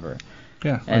and whatever.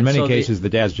 Yeah. In many cases, the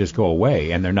dads just go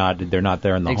away, and they're not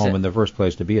there in the home in the first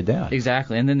place to be a dad.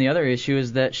 Exactly. And then the other issue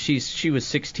is that she was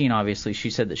 16. Obviously,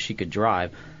 she said that she could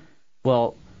drive.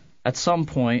 Well, at some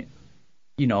point,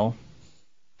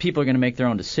 people are going to make their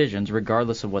own decisions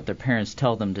regardless of what their parents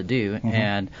tell them to do,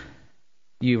 and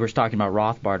you were talking about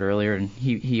Rothbard earlier, and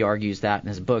he argues that in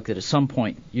his book, that at some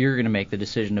point you're going to make the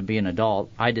decision to be an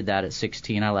adult. I did that at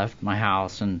 16. I left my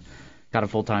house and got a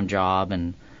full-time job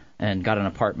and got an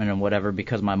apartment and whatever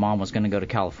because my mom was going to go to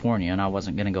California and I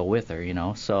wasn't going to go with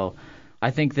her, So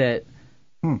I think that,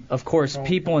 of course,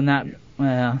 people in that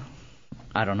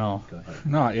I don't know.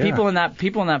 No, yeah. People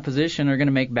in that position are going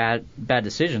to make bad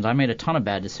decisions. I made a ton of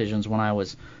bad decisions when I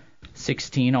was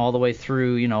 16 all the way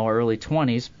through, early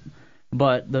 20s.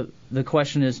 But the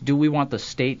question is, do we want the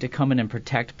state to come in and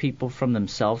protect people from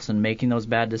themselves and making those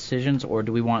bad decisions, or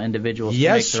do we want individuals to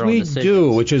make their own decisions? Yes, we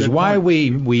do, which is why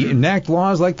we enact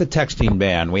laws like the texting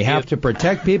ban. We have to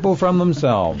protect people from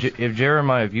themselves.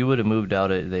 If you would have moved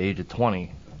out at the age of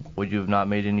 20, would you have not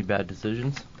made any bad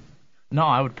decisions? No,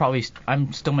 I would probably.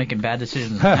 I'm still making bad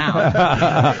decisions now.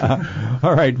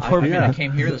 All right. I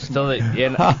came here this morning.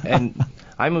 And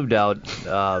I moved out.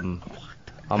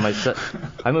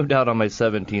 I moved out on my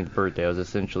 17th birthday. I was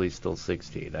essentially still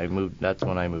 16. That's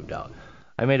when I moved out.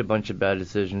 I made a bunch of bad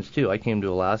decisions too. I came to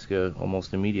Alaska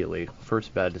almost immediately.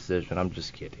 First bad decision. I'm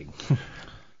just kidding.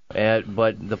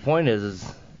 But the point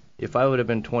is, if I would have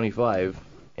been 25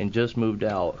 and just moved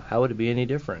out, how would it be any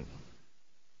different?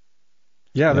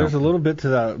 Yeah, there's a little bit to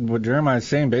that. What Jeremiah's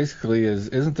saying basically is,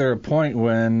 isn't there a point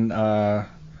when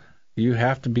you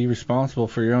have to be responsible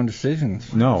for your own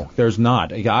decisions? No, there's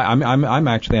not. I'm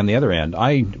actually on the other end.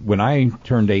 When I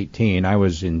turned 18, I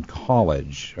was in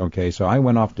college. Okay, so I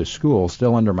went off to school,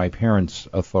 still under my parents'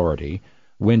 authority.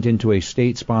 Went into a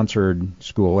state-sponsored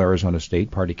school, Arizona State,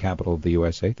 party capital of the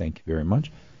USA. Thank you very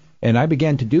much. And I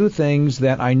began to do things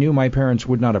that I knew my parents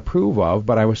would not approve of,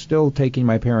 but I was still taking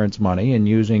my parents' money and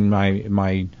using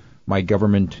my my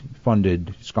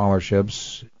government-funded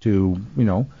scholarships to,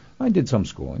 I did some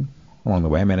schooling along the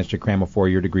way. I managed to cram a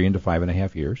 4-year degree into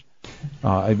 5.5 years.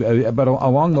 But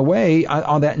along the way,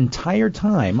 on that entire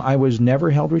time, I was never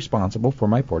held responsible for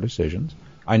my poor decisions.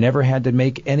 I never had to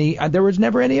make any, there was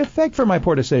never any effect for my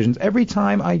poor decisions. Every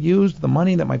time I used the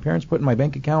money that my parents put in my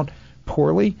bank account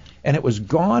poorly and it was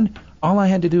gone, all I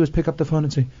had to do was pick up the phone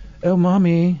and say, "Oh,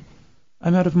 Mommy,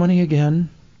 I'm out of money again."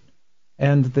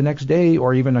 And the next day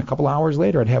or even a couple hours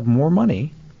later, I'd have more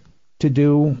money to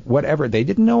do whatever. They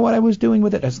didn't know what I was doing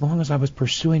with it as long as I was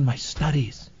pursuing my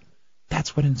studies.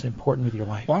 That's what is important with your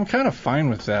life. Well, I'm kind of fine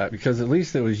with that because at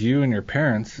least it was you and your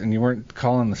parents, and you weren't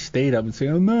calling the state up and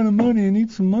saying, "I'm out of money, I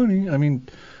need some money." I mean,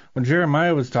 what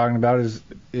Jeremiah was talking about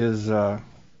is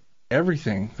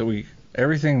everything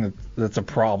that's a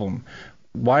problem.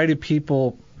 Why do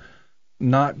people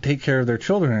not take care of their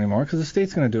children anymore? Because the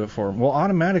state's going to do it for them. Well,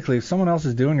 automatically, if someone else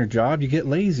is doing your job, you get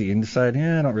lazy and decide,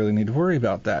 I don't really need to worry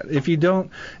about that. If you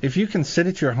can sit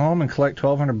at your home and collect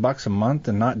 $1,200 a month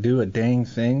and not do a dang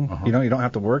thing, you don't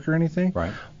have to work or anything.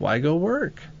 Right. Why go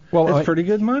work? Well, it's pretty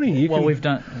good money. We've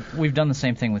done the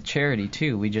same thing with charity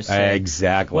too. We just say,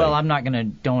 exactly. Well, I'm not going to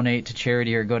donate to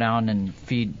charity or go down and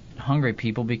feed hungry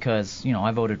people because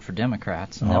I voted for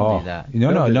Democrats and they'll do that.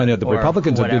 No. The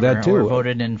Republicans will do that too. Or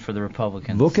voted in for the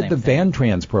Republicans. Look at the Van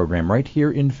Trans program right here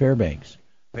in Fairbanks.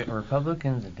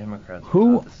 Republicans and Democrats are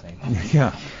not the same.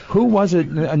 Yeah. Who was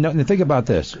it? No, think about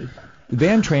this.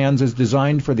 Van Trans is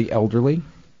designed for the elderly,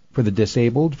 for the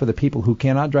disabled, for the people who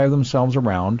cannot drive themselves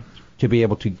around, to be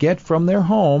able to get from their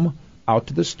home out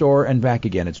to the store and back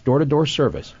again. It's door-to-door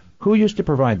service. Who used to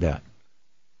provide that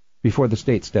before the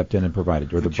state stepped in and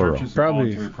provided, or the borough?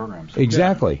 Probably programs.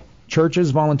 Exactly. Yeah. Churches,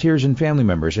 volunteers, and family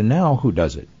members. And now who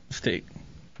does it? State.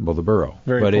 Well, the borough.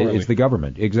 But it's the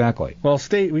government. Exactly. Well,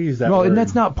 state, we use that word. Well, and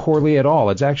that's not poorly at all.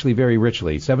 It's actually very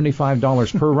richly.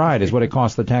 $75 per ride is what it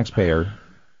costs the taxpayer.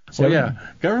 Well, yeah.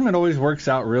 Government always works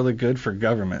out really good for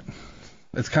government.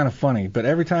 It's kind of funny, but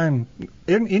every time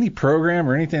any program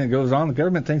or anything that goes on, the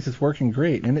government thinks it's working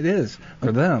great, and it is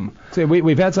for them. See,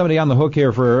 we've had somebody on the hook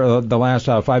here for the last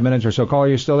 5 minutes or so. Caller,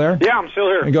 you still there? Yeah, I'm still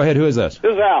here. Go ahead. Who is this?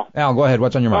 This is Al. Al, go ahead.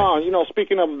 What's on your mind?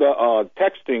 Speaking of the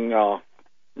texting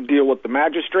deal with the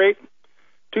magistrate,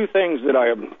 two things that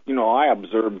I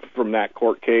observed from that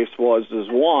court case is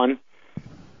one,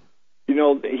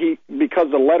 because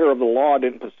the letter of the law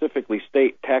didn't specifically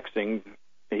state texting,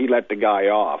 he let the guy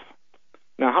off.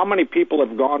 Now, how many people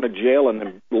have gone to jail and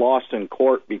then lost in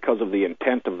court because of the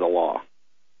intent of the law?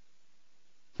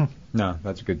 No,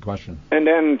 that's a good question. And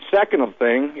then second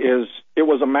thing is it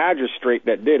was a magistrate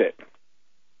that did it.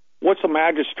 What's a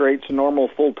magistrate's normal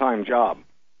full-time job?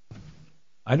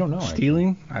 I don't know.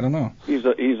 Stealing? I don't know. He's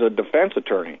a defense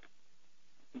attorney.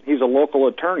 He's a local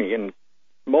attorney, and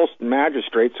most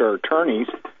magistrates are attorneys,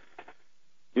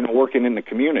 working in the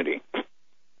community.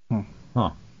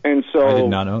 Huh. And so I did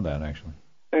not know that, actually.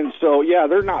 And so, yeah,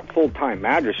 they're not full-time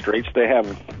magistrates.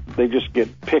 They just get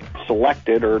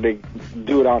selected, or they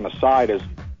do it on the side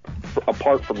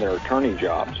apart from their attorney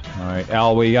jobs. All right,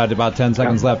 Al, we got about 10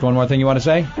 seconds left. One more thing you want to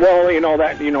say? Well,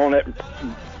 that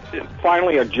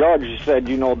finally a judge said,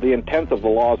 the intent of the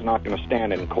law is not going to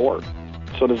stand in court.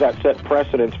 So does that set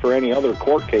precedence for any other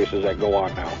court cases that go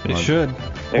on now? It should.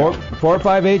 Yeah.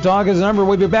 458-TALK is the number.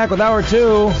 We'll be back with Hour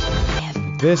 2.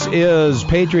 This is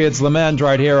Patriot's Lament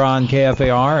right here on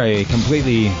KFAR, a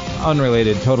completely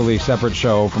unrelated, totally separate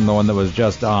show from the one that was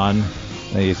just on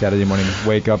the Saturday morning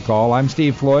wake-up call. I'm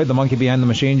Steve Floyd, the monkey behind the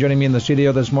machine. Joining me in the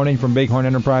studio this morning from Bighorn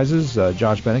Enterprises,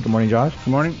 Josh Bennett. Good morning, Josh. Good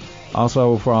morning.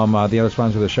 Also from the other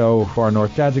sponsor of the show, Far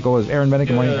North Tactical, is Aaron Bennett.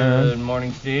 Good morning, Aaron. Good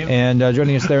morning, Steve. And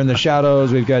joining us there in the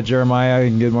shadows, we've got Jeremiah.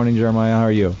 Good morning, Jeremiah. How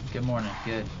are you? Good morning.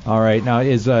 Good. All right. Now,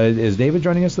 is David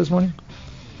joining us this morning?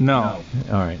 No.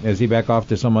 All right. Is he back off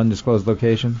to some undisclosed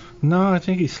location? No, I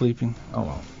think he's sleeping. Oh,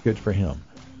 well, good for him.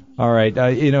 All right.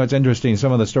 It's interesting.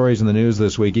 Some of the stories in the news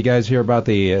this week. You guys hear about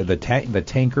the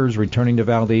tankers returning to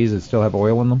Valdez that still have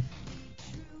oil in them?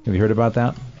 Have you heard about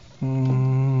that?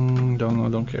 Don't know.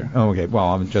 Don't care. Oh, okay. Well,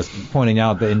 I'm just pointing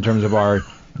out that in terms of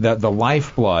the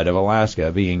lifeblood of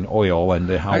Alaska being oil, and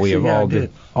how we have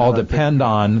all depend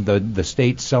on the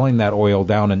state selling that oil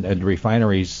down at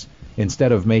refineries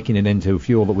instead of making it into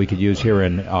fuel that we could use here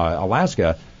in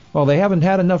Alaska. Well, they haven't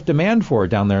had enough demand for it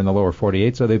down there in the lower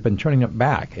 48, so they've been turning it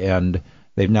back. And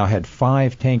they've now had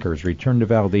 5 tankers return to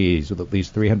Valdez with at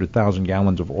least 300,000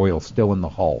 gallons of oil still in the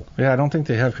hull. Yeah, I don't think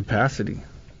they have capacity.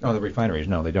 Oh, the refineries,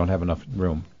 no, they don't have enough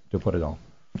room to put it all.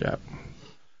 Yeah.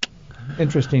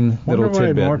 Interesting little tidbit.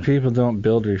 Wonder why more people don't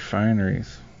build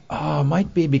refineries.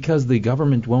 Might be because the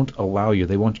government won't allow you.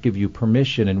 They won't give you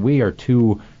permission, and we are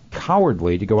too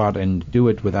cowardly to go out and do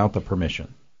it without the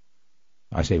permission.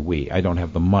 I say we. I don't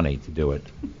have the money to do it.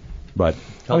 But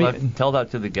tell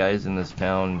that to the guys in this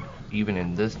town, even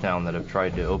in this town, that have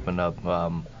tried to open up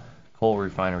coal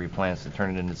refinery plants to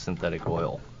turn it into synthetic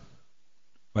oil.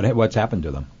 But what's happened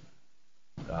to them?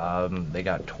 They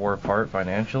got tore apart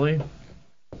financially.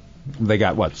 They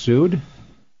got what, sued?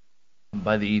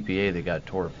 By the EPA, they got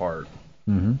tore apart.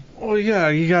 Mm-hmm. Well, yeah,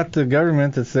 you got the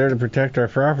government that's there to protect our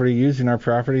property, using our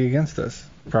property against us.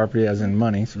 Property as in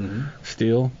money.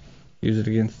 Steal, use it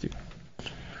against you.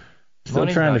 Still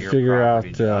Money's trying not to your figure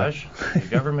property, out. Josh. The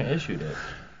government issued it.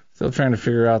 Still trying to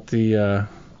figure out the.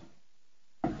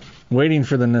 Waiting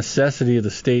for the necessity of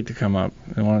the state to come up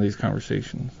in one of these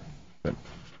conversations. But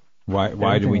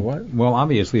why do we? Well,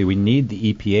 obviously we need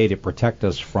the EPA to protect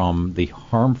us from the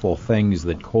harmful things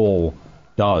that coal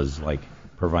does, like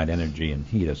provide energy and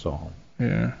heat us all.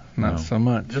 Yeah, not so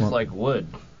much. Just like wood.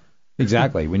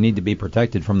 Exactly. We need to be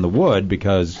protected from the wood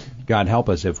because, God help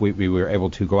us, if we were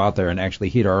able to go out there and actually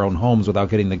heat our own homes without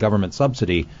getting the government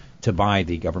subsidy to buy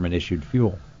the government-issued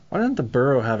fuel. Why doesn't the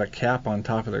borough have a cap on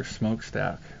top of their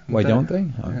smokestack? Why don't they?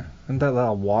 Yeah. Isn't that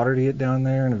allow water to get down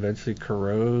there and eventually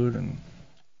corrode? And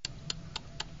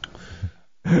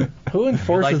who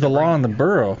enforces the law in the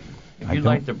borough? If you'd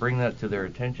like to bring that to their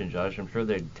attention, Josh, I'm sure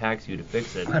they'd tax you to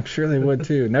fix it. I'm sure they would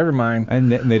too. Never mind.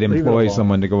 And they'd employ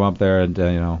someone to go up there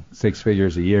and, 6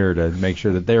 figures a year to make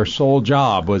sure that their sole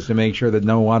job was to make sure that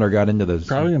no water got into this.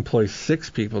 Probably employ 6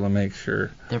 people to make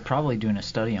sure. They're probably doing a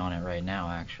study on it right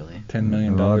now, actually. $10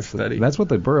 million study. That's what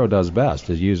the borough does best,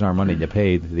 is use our money to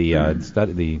pay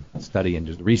the study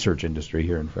and research industry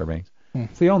here in Fairbanks.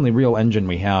 It's the only real engine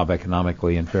we have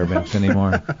economically in Fairbanks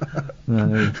anymore.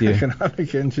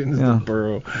 Economic engine is the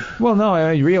borough. Well, no,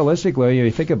 realistically, you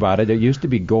think about it. It used to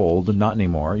be gold, not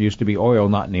anymore. It used to be oil,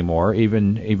 not anymore.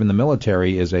 Even the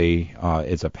military is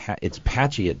it's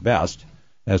patchy at best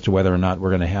as to whether or not we're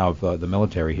going to have the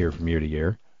military here from year to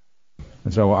year.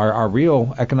 And so our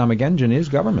real economic engine is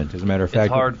government. As a matter of fact,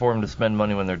 it's hard for them to spend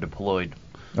money when they're deployed.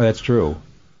 That's true.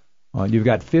 You've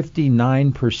got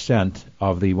 59%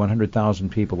 of the 100,000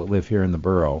 people that live here in the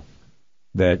borough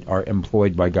that are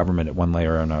employed by government at one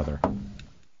layer or another.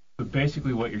 So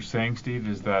basically what you're saying, Steve,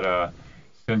 is that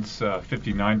since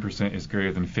 59% is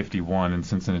greater than 51, and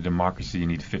since in a democracy you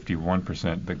need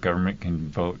 51%, the government can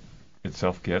vote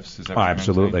itself gifts? Is that what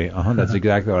absolutely. That's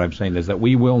exactly what I'm saying, is that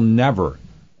we will never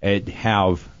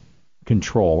have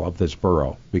control of this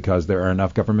borough because there are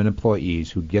enough government employees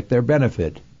who get their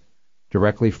benefit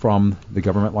directly from the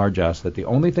government largesse, that the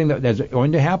only thing that's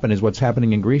going to happen is what's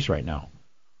happening in Greece right now,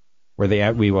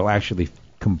 where we will actually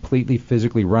completely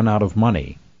physically run out of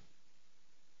money,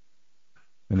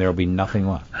 and there will be nothing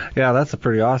left. Yeah, that's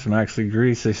pretty awesome, actually.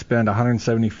 Greece, they spend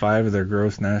 175 of their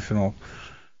gross national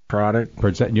product.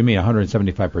 You mean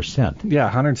 175%? Yeah,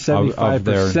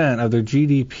 175% of their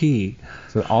GDP.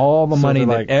 So all the money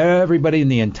that everybody in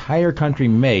the entire country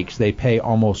makes, they pay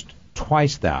almost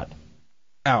twice that.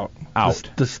 Out.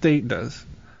 The state does.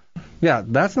 Yeah,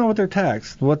 that's not what they're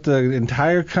taxed. What the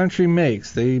entire country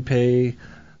makes, they pay.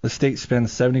 The state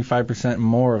spends 75%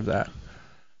 more of that.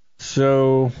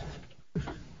 So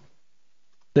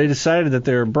they decided that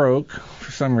they were broke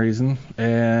for some reason,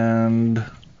 and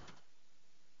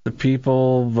the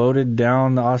people voted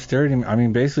down the austerity. I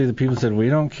mean, basically the people said, we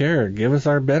don't care. Give us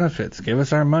our benefits. Give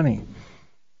us our money.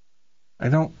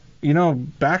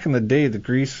 Back in the day, the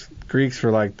Greeks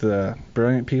were like the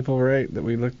brilliant people, right, that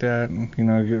we looked at, and,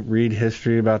 you read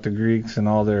history about the Greeks and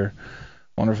all their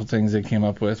wonderful things they came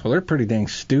up with. Well, they're pretty dang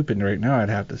stupid right now, I'd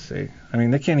have to say. I mean,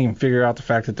 they can't even figure out the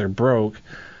fact that they're broke,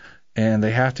 and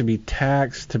they have to be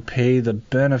taxed to pay the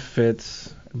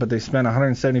benefits, but they spend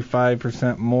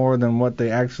 175% more than what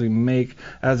they actually make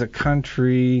as a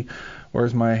country.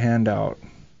 Where's my handout?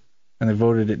 And they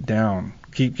voted it down.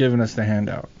 Keep giving us the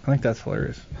handout. I think that's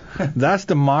hilarious. That's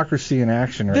democracy in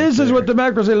action right This there. is what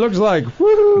democracy looks like.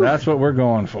 Woo-hoo. That's what we're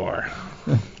going for.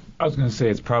 I was going to say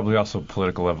it's probably also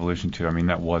political evolution, too. I mean,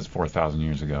 that was 4,000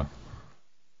 years ago.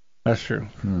 That's true.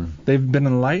 They've been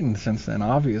enlightened since then,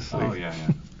 obviously. Oh, yeah.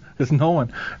 There's no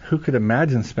one who could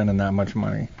imagine spending that much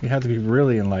money. You have to be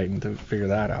really enlightened to figure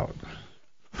that out.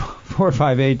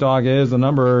 458-DOG is the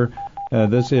number.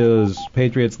 This is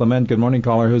Patriot's Lament. Good morning,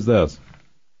 caller. Who's this?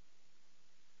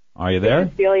 Are you there?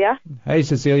 Cecilia. Hey,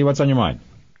 Cecilia, what's on your mind?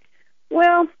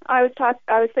 Well, I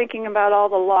was thinking about all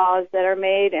the laws that are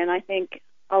made, and I think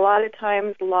a lot of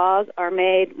times laws are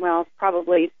made, well,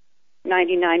 probably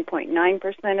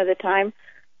 99.9% of the time,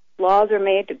 laws are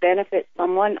made to benefit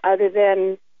someone other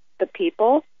than the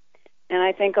people. And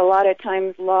I think a lot of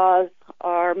times laws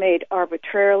are made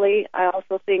arbitrarily. I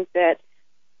also think that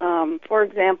For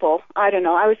example, I don't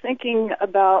know, I was thinking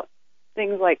about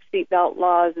things like seatbelt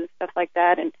laws and stuff like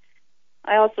that, and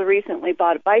I also recently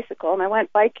bought a bicycle, and I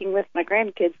went biking with my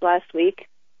grandkids last week,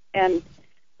 and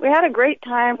we had a great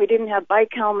time. We didn't have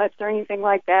bike helmets or anything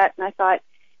like that, and I thought,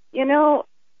 you know,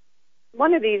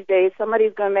 one of these days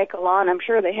somebody's going to make a law, and I'm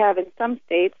sure they have in some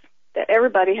states, that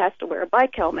everybody has to wear a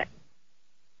bike helmet.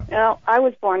 Now, I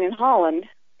was born in Holland,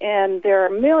 and there are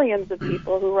millions of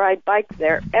people who ride bikes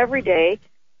there every day,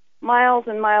 miles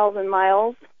and miles and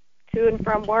miles, to and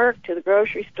from work, to the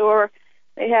grocery store.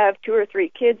 They have 2 or 3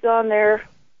 kids on there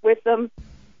with them,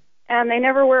 and they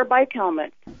never wear bike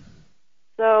helmets.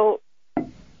 So,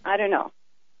 I don't know.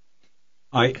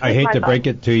 I hate to break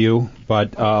it to you,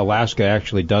 but Alaska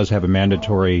actually does have a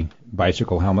mandatory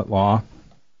bicycle helmet law.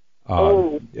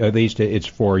 At least it's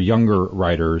for younger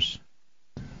riders.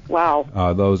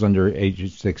 Wow. Those under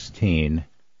age 16.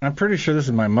 I'm pretty sure this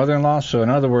is my mother-in-law, so in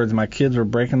other words, my kids were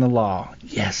breaking the law.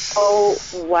 Yes. Oh,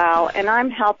 wow. And I'm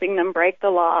helping them break the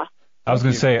law. I was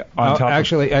going to say,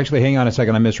 actually, hang on a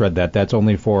second. I misread that. That's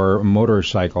only for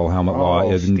motorcycle helmet law.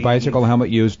 In bicycle helmet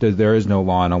use, there is no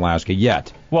law in Alaska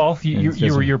yet. Well,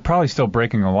 you're probably still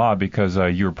breaking the law because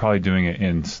you were probably doing it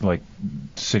in like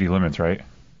city limits, right?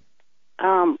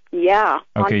 Yeah,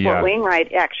 okay, on Fort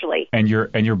Wainwright, actually. And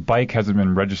your bike hasn't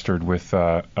been registered with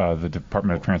the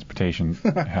Department of Transportation,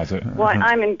 has it? Well,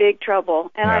 I'm in big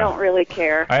trouble, and I don't really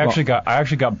care. I actually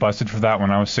got busted for that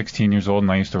when I was 16 years old,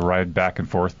 and I used to ride back and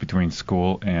forth between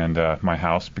school and my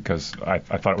house because I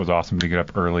thought it was awesome to get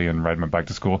up early and ride my bike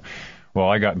to school. Well,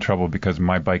 I got in trouble because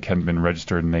my bike hadn't been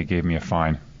registered, and they gave me a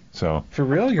fine. So for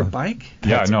real, your bike?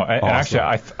 Yeah, no. Actually,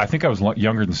 I think I was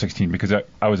younger than 16 because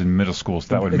I was in middle school,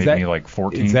 so that would make me like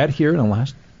 14. Is that here in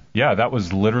Alaska? Yeah, that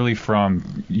was literally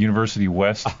from University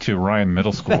West to Ryan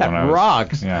Middle School. That when I was,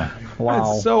 rocks. Yeah.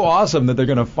 Wow. It's so awesome that they're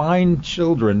going to fine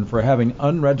children for having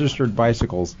unregistered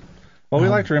bicycles. Well, we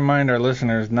like to remind our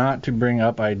listeners not to bring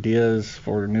up ideas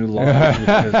for new laws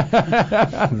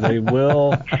because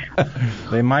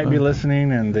they might be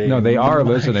listening and they... No, they are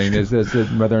listening. Is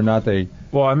whether or not they...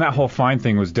 Well, and that whole fine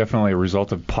thing was definitely a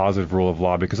result of positive rule of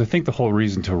law because I think the whole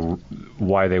reason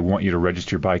why they want you to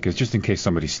register your bike is just in case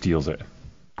somebody steals it.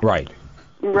 Right.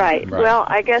 Right. Well,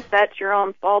 I guess that's your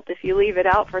own fault if you leave it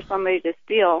out for somebody to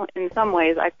steal. In some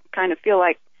ways, I kind of feel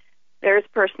like there's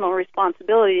personal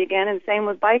responsibility again, and same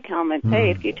with bike helmets. Hey,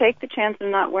 if you take the chance of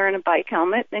not wearing a bike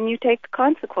helmet, then you take the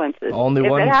consequences if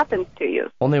it happens to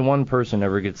you. Only one person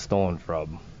ever gets stolen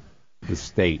from. The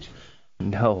state.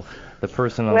 No, the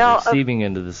person on the receiving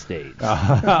end of the state.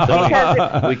 Because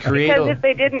if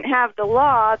they didn't have the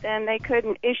law, then they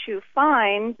couldn't issue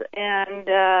fines, and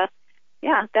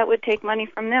that would take money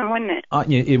from them, wouldn't it?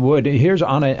 It would. Here's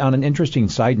on an interesting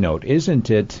side note, isn't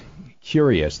it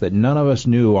curious that none of us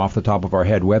knew off the top of our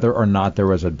head whether or not there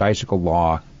was a bicycle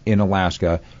law in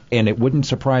Alaska, and it wouldn't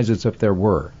surprise us if there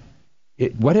were.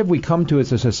 What have we come to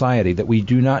as a society that we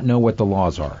do not know what the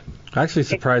laws are? Actually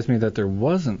surprised me that there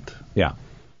wasn't a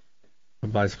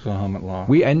bicycle helmet law.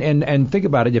 And think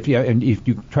about it, if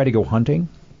you try to go hunting,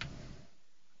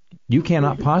 you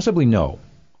cannot possibly know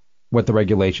what the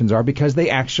regulations are because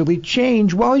they actually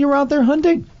change while you're out there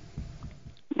hunting.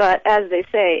 But as they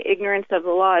say, ignorance of the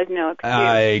law is no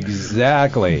excuse.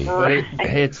 Exactly. But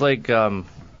it's like,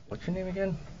 what's your name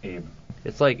again? Abe.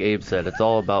 It's like Abe said, it's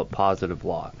all about positive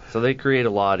law. So they create a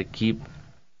law to keep,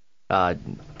 to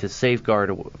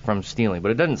safeguard from stealing.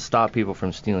 But it doesn't stop people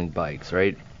from stealing bikes,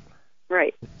 right?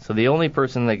 Right. So the only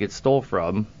person that gets stole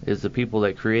from is the people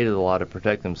that created the law to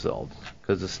protect themselves.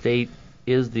 Because the state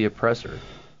is the oppressor.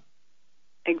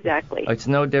 Exactly. It's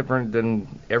no different than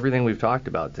everything we've talked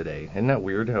about today. Isn't that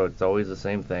weird how it's always the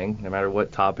same thing, no matter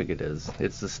what topic it is?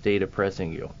 It's the state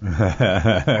oppressing you.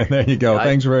 There you go.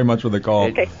 Thanks very much for the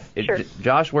call. Sure.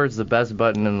 Josh wears the best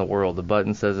button in the world. The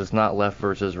button says it's not left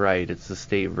versus right. It's the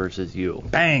state versus you.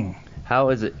 Bang! How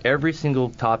is it every single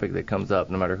topic that comes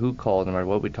up, no matter who calls, no matter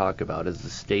what we talk about, is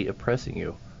the state oppressing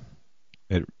you?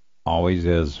 It always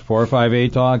is.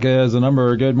 458-TALK is the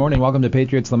number. Good morning. Welcome to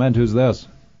Patriots Lament. Who's this?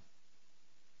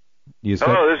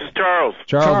 Hello, this is Charles.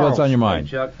 Charles, what's on your mind?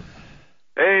 Hey, Chuck.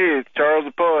 Hey, it's Charles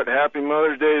the Poet. Happy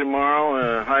Mother's Day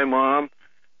tomorrow. Hi, Mom.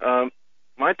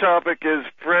 My topic is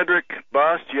Frederick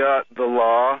Bastiat, the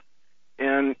law,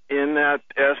 and in that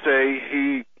essay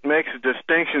he makes a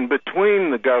distinction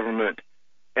between the government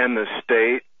and the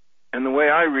state, and the way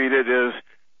I read it is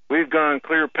we've gone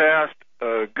clear past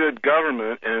good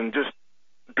government and just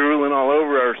drooling all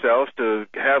over ourselves to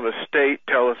have a state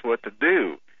tell us what to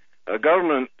do. A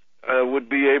government would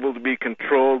be able to be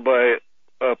controlled by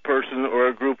a person or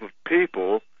a group of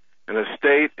people, and a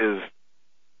state is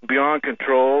beyond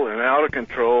control and out of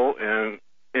control and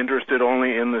it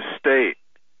only in the state.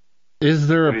 Is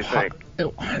there What do you think?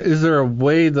 Is there a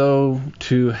way though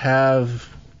to have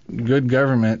good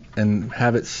government and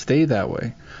have it stay that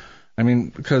way? I mean,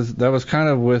 because that was kind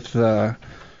of with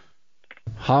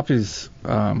Hoppy's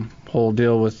whole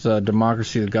deal with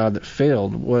democracy, the God that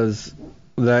failed, was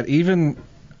that even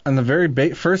on the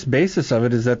very first basis of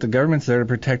it is that the government's there to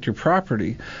protect your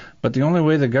property. But the only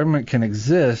way the government can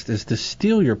exist is to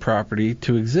steal your property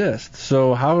to exist.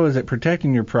 So how is it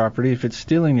protecting your property if it's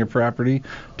stealing your property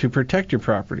to protect your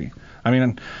property? I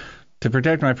mean, to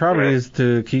protect my property is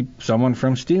to keep someone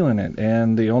from stealing it,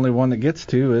 and the only one that gets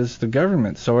to is the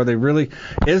government. So are they really?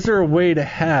 Is there a way to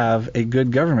have a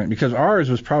good government? Because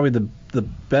ours was probably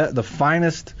the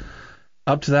finest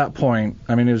up to that point.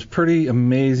 I mean, it was pretty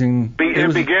amazing.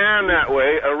 It began that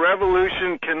way. A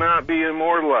revolution cannot be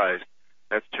immortalized.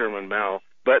 That's Chairman Mao.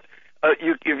 But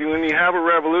when you have a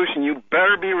revolution, you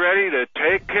better be ready to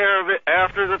take care of it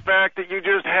after the fact that you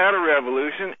just had a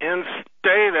revolution and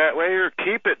stay that way or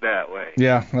keep it that way.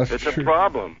 Yeah, that's It's true. a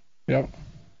problem. Yep.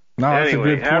 No, that's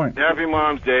Anyway, a good point. Happy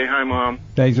Mom's Day. Hi, Mom.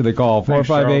 Thanks for the call. Thanks,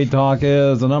 458-TALK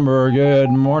is the number. Good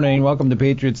morning. Welcome to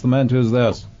Patriots Lament. Who's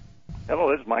this?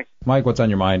 Hello, this is Mike. Mike, what's on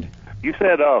your mind? You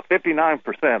said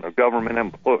 59% of government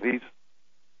employees.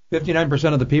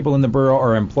 59% of the people in the borough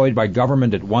are employed by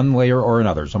government at one layer or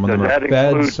another. Some of them are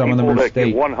feds, some of them are state. Does that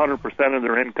include people that get 100% of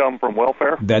their income from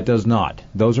welfare? That does not.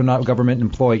 Those are not government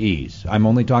employees. I'm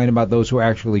only talking about those who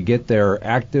actually get their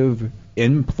active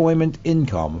employment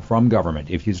income from government.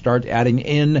 If you start adding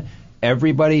in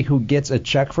everybody who gets a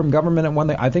check from government at one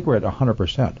thing, I think we're at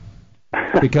 100%.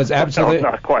 Because absolutely,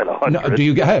 No, not quite 100. No, do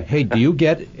you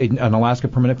get an Alaska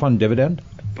Permanent Fund dividend?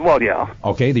 Well, yeah,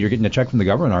 Okay, you're getting a check from the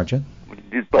government, aren't you?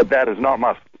 but that is not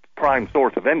my prime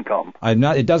source of income.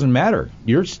 It doesn't matter.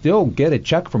 You still get a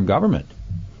check from government.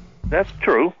 That's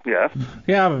true, yes.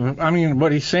 Yeah, I mean,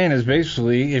 what he's saying is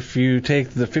basically if you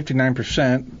take the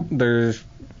 59%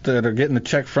 that are getting the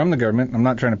check from the government, I'm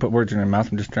not trying to put words in your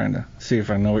mouth, I'm just trying to see if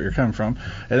I know what you're coming from,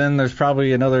 and then there's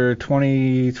probably another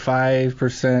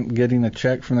 25% getting a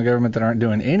check from the government that aren't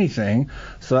doing anything,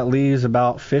 so that leaves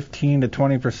about 15 to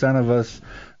 20% of us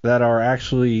that are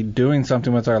actually doing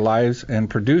something with our lives, and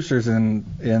producers in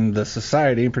the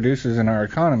society, producers in our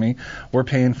economy, we're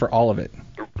paying for all of it.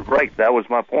 Right, that was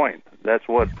my point. That's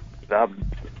why I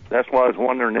was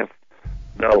wondering if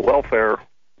the welfare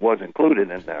was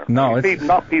included in there. No, it's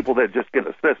not people that just get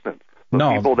assistance, but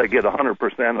No. people that get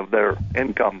 100% of their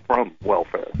income from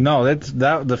welfare. No,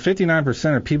 the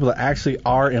 59% are people that actually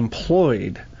are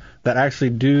employed, that actually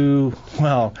do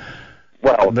well.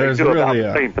 Well, there's they do really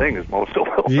about the same thing as most of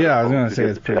welfare. Yeah, I was going to folks say get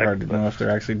it's the pretty check, hard to but- know if they're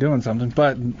actually doing something,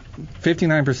 but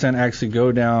 59% actually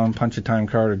go down, punch a time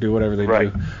card, or do whatever they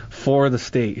do for the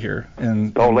state here.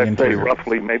 So let's say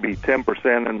roughly maybe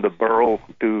 10% in the borough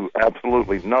do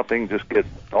absolutely nothing, just get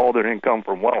all their income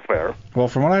from welfare. Well,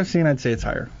 from what I've seen, I'd say it's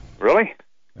higher. Really?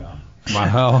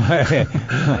 Wow.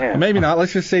 Maybe not.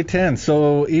 Let's just say 10.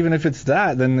 So even if it's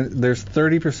that, then there's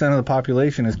 30% of the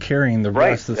population is carrying the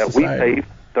rest of that society. we pay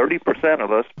 30%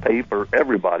 of us pay for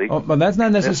everybody. Oh, but that's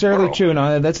not necessarily true.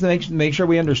 Now, let's make sure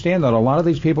we understand that a lot of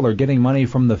these people are getting money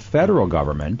from the federal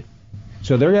government.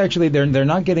 So they're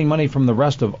not getting money from the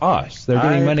rest of us. They're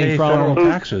getting money from federal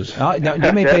taxes. Now,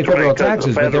 you may pay federal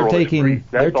taxes, but they're taking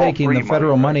the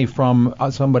federal money from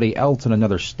somebody else in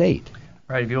another state.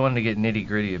 Right. If you wanted to get nitty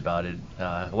gritty about it,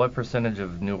 what percentage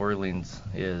of New Orleans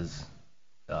is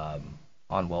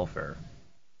on welfare?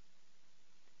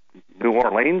 New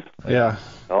Orleans? Yeah.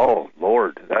 Oh,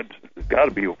 Lord. That's got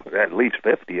to be at least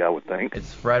 50, I would think.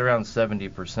 It's right around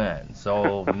 70%.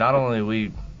 So not only are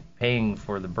we paying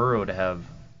for the borough to have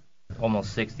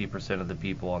almost 60% of the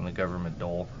people on the government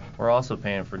dole, we're also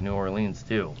paying for New Orleans,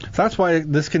 too. That's why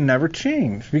this can never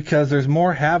change, because there's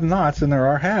more have-nots than there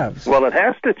are haves. Well, it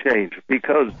has to change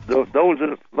because those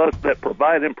of us that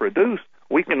provide and produce,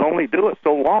 we can only do it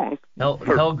so long.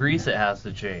 Tell Greece it has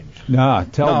to change.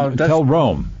 Tell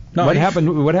Rome. No, What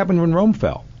happened when Rome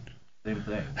fell? Same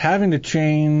thing. Having to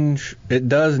change, it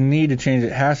does need to change,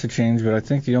 it has to change, but I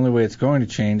think the only way it's going to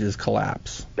change is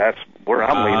collapse. That's where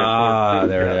I'm leaning.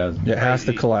 There it is. It has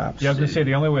to collapse. Yeah, I was going to say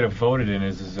the only way to vote it in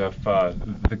is if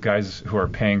the guys who are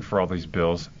paying for all these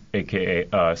bills, a.k.a.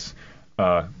 us,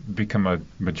 become a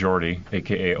majority,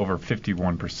 a.k.a. over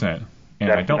 51%. And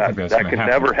I don't think that's going to happen. That can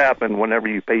never happen whenever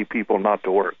you pay people not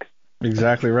to work.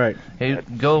 Exactly right. Hey,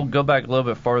 go back a little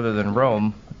bit farther than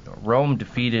Rome. Rome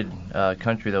defeated a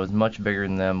country that was much bigger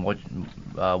than them,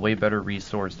 way better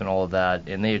resourced and all of that,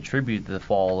 and they attribute the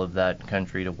fall of that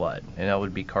country to what? And that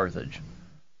would be Carthage.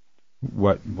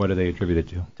 What do they attribute it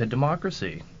to? To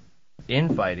democracy.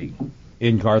 Infighting.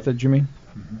 In Carthage, you mean?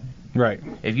 Right.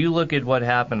 If you look at what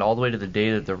happened all the way to the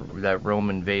day that Rome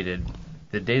invaded,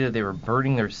 the day that they were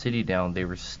burning their city down, they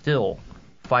were still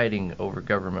fighting over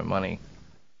government money.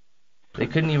 They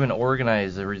couldn't even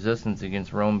organize a resistance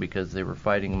against Rome because they were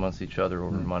fighting amongst each other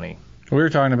over money. We were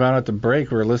talking about at the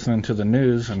break, we were listening to the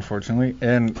news, unfortunately,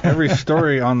 and every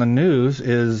story on the news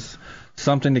is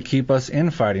something to keep us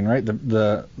infighting, right?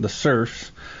 The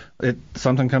serfs,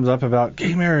 something comes up about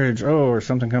gay marriage, or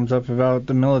something comes up about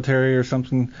the military or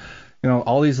something,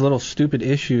 all these little stupid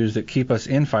issues that keep us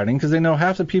infighting because they know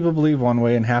half the people believe one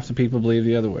way and half the people believe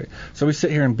the other way. So we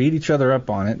sit here and beat each other up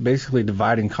on it, basically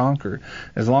divide and conquer.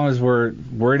 As long as we're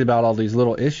worried about all these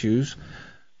little issues,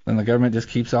 then the government just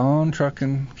keeps on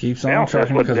trucking because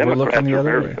we're looking the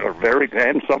other way.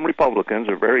 And some Republicans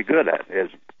are very good at is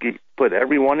put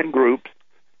everyone in groups,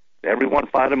 everyone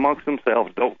fight amongst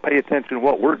themselves, don't pay attention to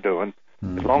what we're doing.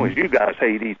 As long as you guys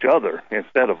hate each other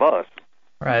instead of us,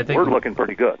 right, I think we're looking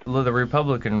pretty good. The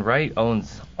Republican right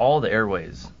owns all the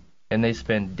airways, and they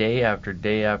spend day after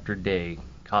day after day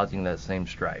causing that same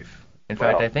strife. In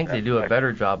fact, I think they do a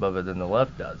better job of it than the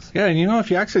left does. Yeah, and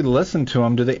if you actually listen to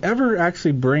them, do they ever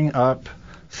actually bring up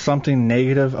something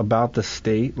negative about the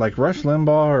state? Like Rush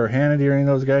Limbaugh or Hannity or any of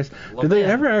those guys, do they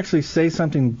ever actually say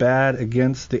something bad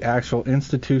against the actual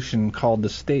institution called the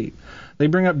state? They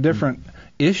bring up different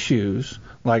issues,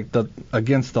 like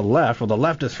against the left. Well, the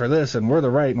left is for this, and we're the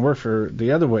right, and we're for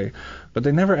the other way. But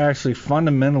they never actually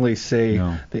fundamentally say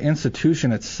the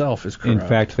institution itself is corrupt. In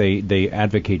fact, they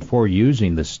advocate for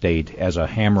using the state as a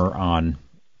hammer on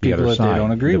the people other side. They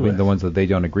don't agree with. The ones that they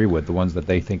don't agree with, the ones that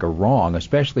they think are wrong,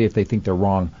 especially if they think they're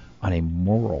wrong on a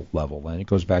moral level. And it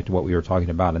goes back to what we were talking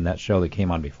about in that show that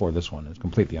came on before this one. It's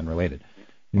completely unrelated.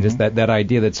 And just that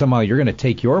idea that somehow you're going to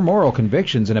take your moral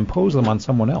convictions and impose them on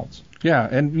someone else. Yeah,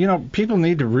 and people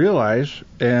need to realize,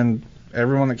 and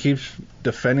everyone that keeps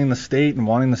defending the state and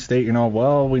wanting the state,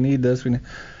 well, we need this.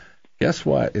 Guess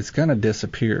what? It's going to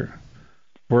disappear.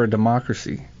 We're a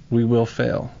democracy. We will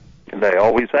fail. They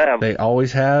always have. They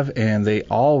always have, and they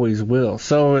always will.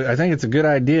 So I think it's a good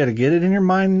idea to get it in your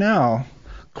mind now.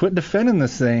 Quit defending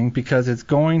this thing because it's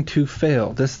going to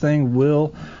fail. This thing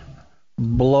will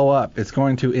blow up. It's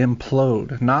going to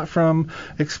implode. Not from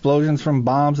explosions from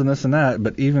bombs and this and that,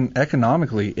 but even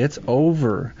economically, it's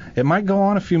over. It might go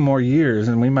on a few more years,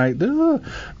 and we might,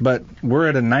 but we're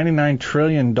at a $99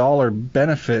 trillion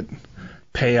benefit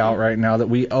payout right now that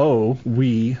we owe,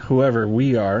 whoever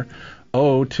we are,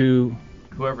 owe to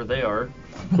whoever they are.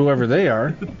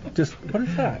 Just what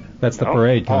is that? That's the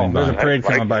parade coming by. There's a parade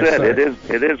coming by. It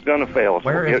is going to fail.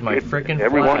 Where is my freaking flag?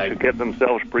 Everyone should get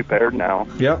themselves prepared now.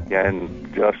 Yep.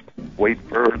 And just wait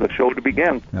for the show to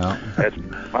begin. Yeah. That's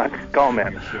my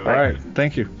comment. All right.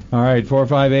 Thank you. All right.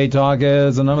 458 Talk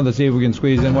is the number. Let's see if we can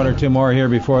squeeze in one or two more here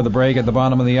before the break at the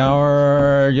bottom of the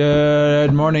hour.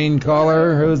 Good morning,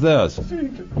 caller. Who's this?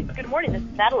 Good morning. This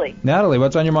is Natalie. Natalie,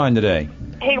 what's on your mind today?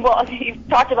 Hey, well, you've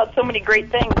talked about so many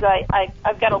great things.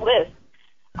 I've got a list.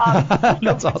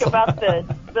 That's awesome. About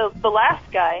the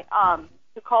last guy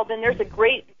who called in. There's a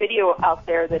great video out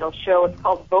there that'll show. It's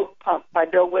called Vote Pump by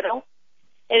Bill Whittle,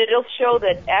 and it'll show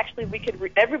that actually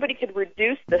everybody could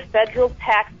reduce the federal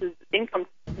taxes, income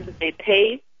taxes that they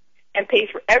pay, and pay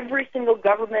for every single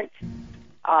government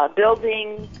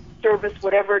building, service,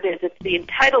 whatever it is. It's the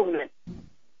entitlements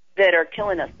that are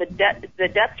killing us. The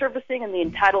debt servicing and the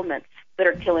entitlements that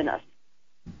are killing us.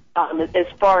 As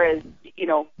far as,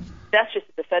 that's just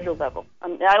at the federal level.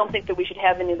 I don't think that we should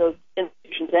have any of those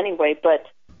institutions anyway, but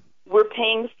we're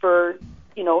paying for,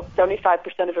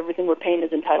 75% of everything we're paying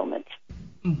is entitlements.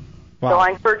 Wow. So I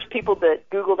encourage people to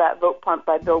Google that Vote Pump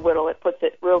by Bill Whittle. It puts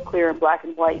it real clear in black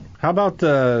and white. How about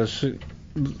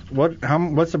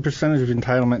what's the percentage of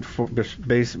entitlement for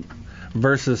base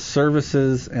versus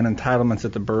services and entitlements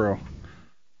at the borough?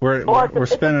 We're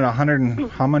spending 100 and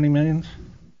how many millions?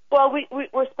 Well,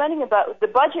 we're spending about, the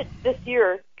budget this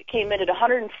year came in at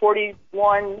 $142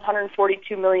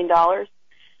 million.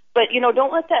 But,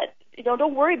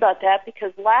 don't worry about that,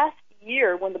 because last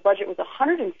year when the budget was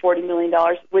 $140 million,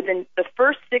 within the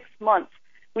first 6 months,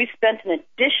 we spent an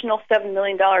additional $7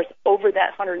 million over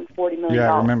that $140 million.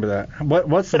 Yeah, I remember that.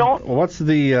 What's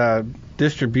the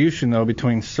distribution, though,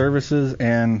 between services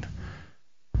and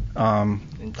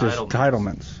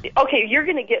entitlements? Okay, you're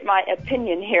going to get my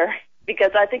opinion here,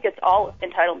 because I think it's all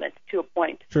entitlements to a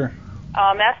point. Sure.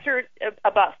 After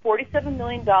about $47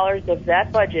 million of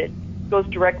that budget goes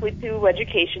directly to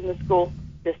education, the school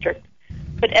district.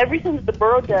 But everything that the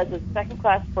borough does as a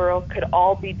second-class borough could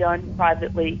all be done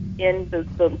privately in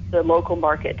the local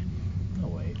market. Oh,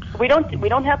 wait. We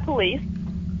don't have police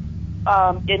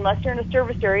unless you're in a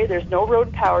service area. There's no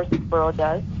road powers that the borough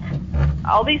does.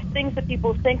 all these things that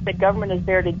people think that government is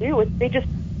there to do,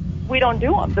 we don't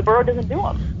do them. The borough doesn't do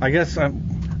them. I guess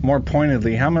more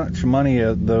pointedly, how much money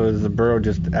does the borough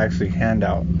just actually hand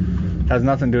out? It has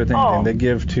nothing to do with anything. They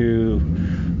give to,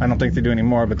 I don't think they do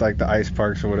anymore, but like the ice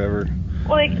parks or whatever.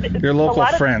 Well, your local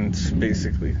friends,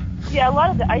 basically. Yeah, a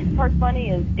lot of the ice park money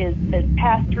is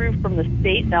passed through from the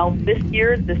state. Now, this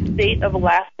year, the state of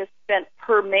Alaska spent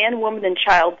per man, woman, and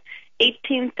child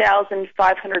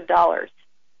 $18,500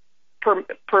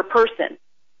 per person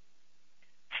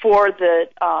for the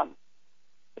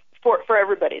for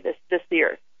everybody this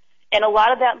year, and a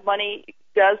lot of that money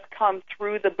does come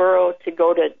through the borough to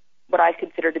go to what I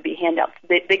consider to be handouts.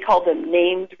 They call them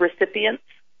named recipients.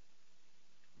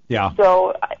 Yeah.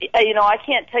 So I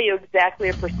can't tell you exactly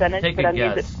a percentage, Take but a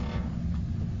guess.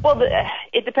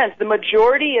 It depends. The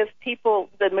majority of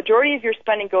your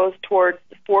spending goes towards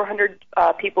 400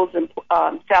 people's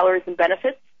salaries and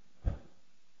benefits.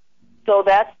 So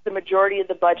that's the majority of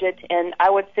the budget, and I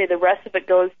would say the rest of it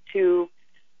goes to,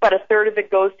 about a third of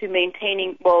it goes to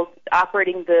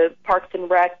operating the Parks and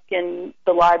Rec and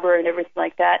the library and everything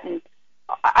like that. And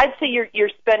I'd say you're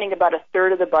spending about a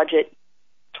third of the budget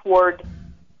toward,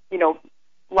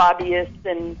 lobbyists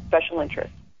and special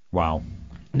interests. Wow.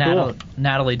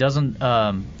 Natalie, doesn't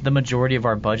the majority of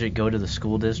our budget go to the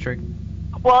school district?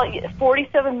 Well,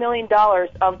 $47 million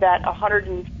of that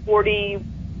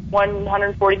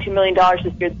 $142 million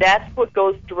this year, that's what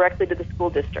goes directly to the school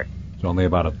district. It's only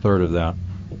about a third of that.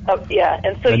 Yeah,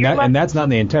 and so and that's not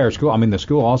the entire school. I mean, the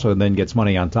school also then gets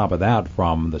money on top of that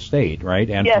from the state, right,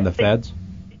 and from the feds.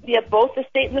 Yeah, both the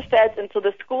state and the feds, and so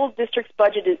the school district's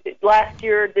budget is this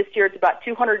year it's about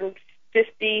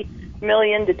 $250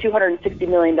 million to $260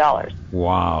 million.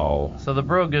 Wow. So the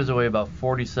borough gives away about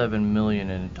 $47 million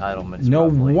in entitlements. No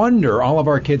roughly. wonder all of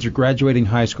our kids are graduating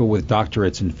high school with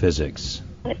doctorates in physics.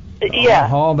 Yeah.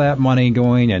 All that money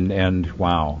going, and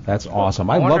wow, that's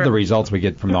awesome. I love the results we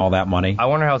get from all that money. I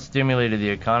wonder how stimulated the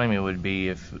economy would be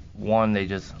if, one, they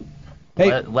just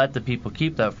let the people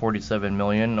keep that $47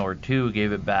 million, or two,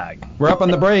 gave it back. We're up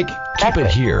on the break. Keep it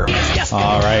here.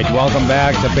 All right, welcome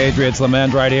back to Patriots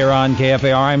Lament right here on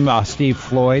KFAR. I'm Steve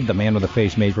Floyd, the man with a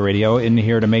face made for radio, in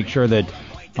here to make sure that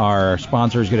our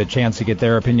sponsors get a chance to get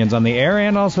their opinions on the air,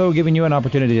 and also giving you an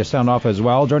opportunity to sound off as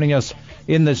well. Joining us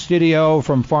in the studio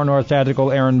from Far North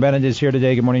Tactical, Aaron Bennett is here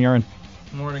today. Good morning, Aaron.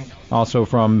 Good morning. Also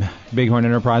from Bighorn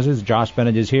Enterprises, Josh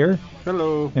Bennett is here.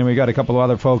 Hello. And we got a couple of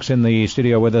other folks in the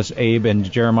studio with us, Abe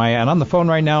and Jeremiah. And on the phone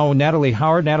right now, Natalie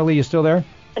Howard. Natalie, you still there?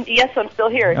 Yes, I'm still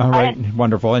here. All right,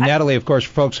 wonderful. And Natalie, of course,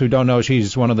 folks who don't know,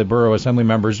 she's one of the Borough Assembly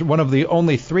members, one of the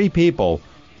only 3 people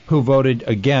who voted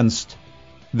against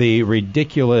the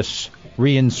ridiculous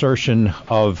reinsertion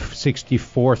of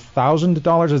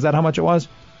 $64,000, is that how much it was,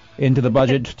 into the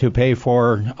budget to pay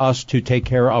for us to take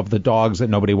care of the dogs that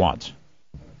nobody wants.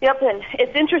 Yep, and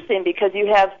it's interesting because you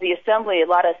have the assembly, a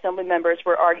lot of assembly members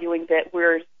were arguing that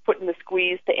we're putting the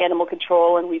squeeze to animal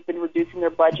control and we've been reducing their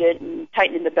budget and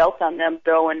tightening the belt on them,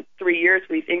 though in 3 years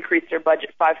we've increased their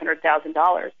budget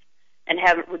 $500,000 and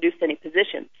haven't reduced any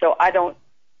positions. So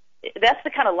that's the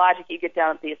kind of logic you get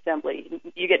down at the assembly.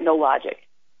 You get no logic.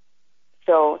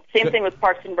 So same thing with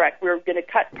Parks and Rec. We're going to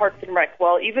cut Parks and Rec.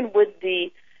 Well, even with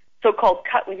the so-called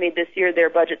cut we made this year,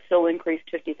 their budget still increased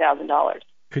 $50,000.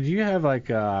 Could you have like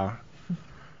a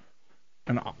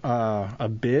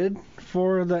bid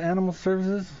for the animal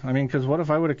services? I mean, because what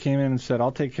if I would have came in and said,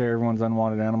 I'll take care of everyone's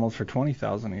unwanted animals for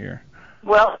 $20,000 a year?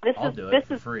 Well, I'll do it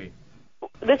for free.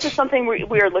 This is something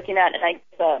we are looking at, and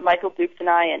Michael Dukes and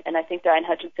I, and I think Diane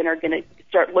Hutchinson are going to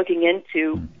start looking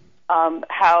into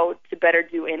how to better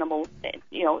do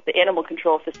the animal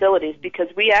control facilities, because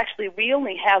we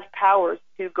only have powers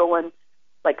to go in,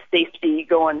 like safety,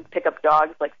 go and pick up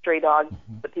dogs, like stray dogs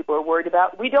that people are worried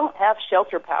about. We don't have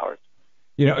shelter powers.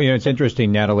 You know, it's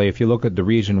interesting, Natalie, if you look at the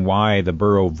reason why the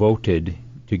borough voted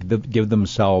to give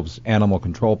themselves animal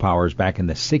control powers back in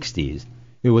the 60s,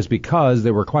 it was because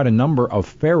there were quite a number of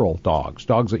feral dogs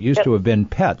that used to have been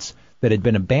pets that had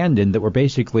been abandoned, that were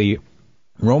basically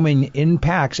roaming in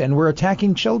packs and were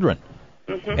attacking children.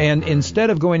 Mm-hmm. And instead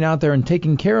of going out there and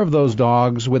taking care of those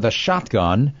dogs with a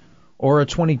shotgun or a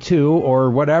 .22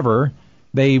 or whatever,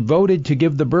 they voted to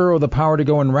give the borough the power to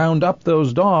go and round up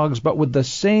those dogs, but with the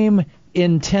same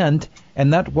intent,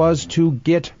 and that was to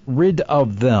get rid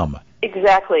of them.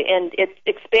 Exactly, and it's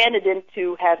expanded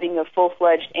into having a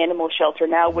full-fledged animal shelter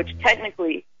now, which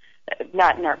technically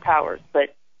not in our powers,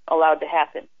 but allowed to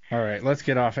happen. All right, let's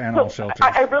get off animal shelters.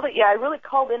 I really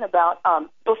called in about.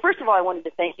 Well, first of all, I wanted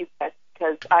to thank you guys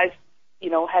because I've,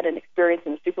 had an experience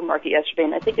in the supermarket yesterday,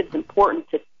 and I think it's important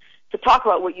to talk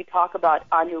about what you talk about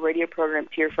on your radio program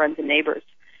to your friends and neighbors.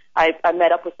 I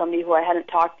met up with somebody who I hadn't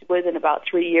talked with in about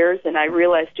 3 years, and I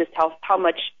realized just how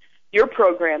much your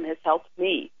program has helped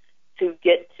me to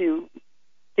get to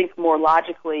think more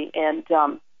logically. And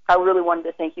I really wanted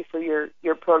to thank you for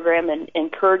your program and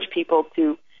encourage people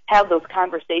to have those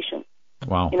conversations.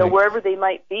 Wow. Wherever they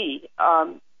might be,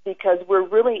 because we're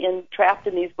really trapped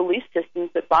in these belief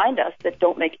systems that bind us that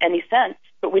don't make any sense,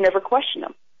 but we never question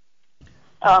them.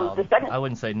 I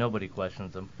wouldn't say nobody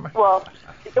questions them. Well,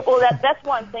 that's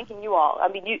why I'm thanking you all. I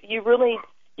mean, you really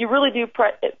do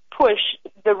push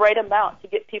the right amount to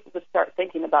get people to start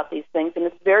thinking about these things, and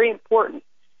it's very important.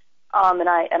 And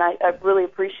I really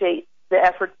appreciate the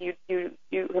effort you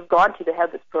have gone to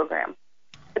have this program.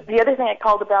 The other thing I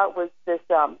called about was this.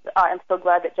 I'm so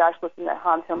glad that Josh listened to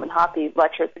Hans Hillman Hoppe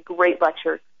lecture. It's a great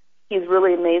lecture. He's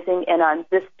really amazing. And on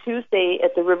this Tuesday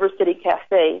at the River City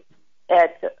Cafe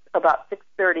at about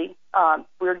 6:30,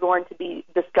 we're going to be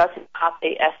discussing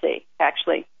Hoppe essay.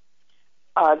 Actually,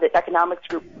 the economics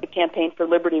group, the Campaign for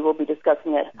Liberty, will be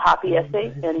discussing a Hoppe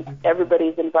essay, and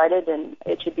everybody's invited, and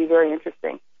it should be very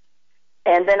interesting.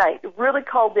 And then I really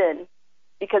called in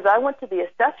because I went to the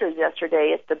assessors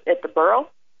yesterday at the borough.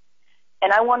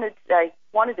 And I wanted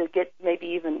to get maybe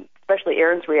even especially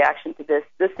Aaron's reaction to this.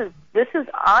 This is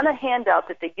on a handout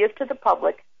that they give to the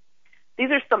public. These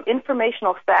are some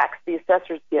informational facts the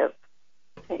assessors give.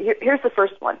 Here's the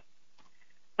first one.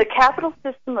 The capital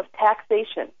system of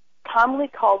taxation, commonly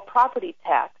called property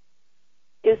tax,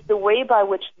 is the way by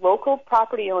which local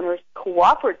property owners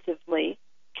cooperatively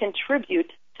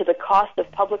contribute to the cost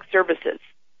of public services.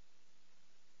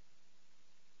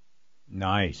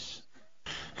 Nice.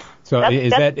 So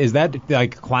is that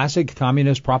like classic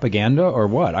communist propaganda or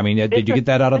what? I mean, did you get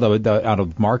that out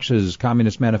of Marx's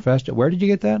Communist Manifesto? Where did you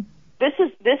get that? This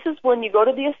is when you go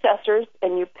to the assessors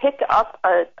and you pick up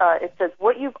it says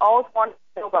what you've always wanted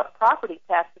to know about property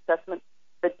tax assessment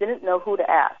but didn't know who to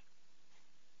ask.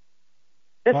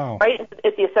 This is right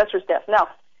at the assessor's desk.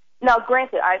 Now,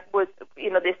 granted,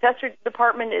 the assessor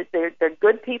department they're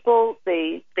good people.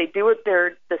 They do what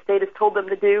the state has told them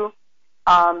to do.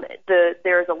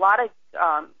 There's a lot of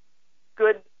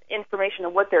good information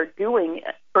on what they're doing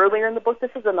earlier in the book.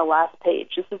 This is on the last page.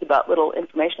 This is about little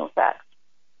informational facts.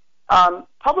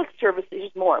 Public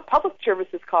services, more. Public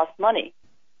services cost money.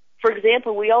 For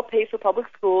example, we all pay for public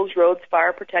schools, roads,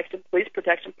 fire protection, police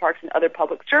protection, parks, and other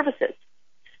public services.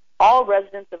 All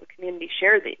residents of a community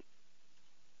share these.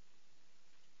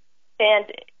 And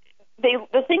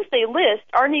the things they list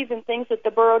aren't even things that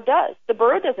the borough does. The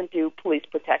borough doesn't do police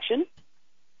protection.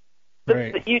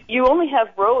 Right. You only have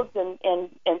roads and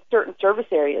certain service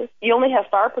areas. You only have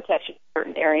fire protection in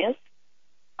certain areas.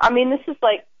 I mean, this is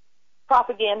like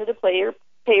propaganda to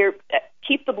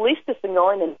keep the belief system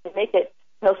going and make it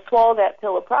swallow that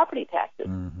pill of property taxes.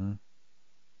 Mm-hmm.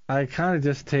 I kind of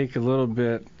just take a little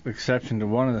bit exception to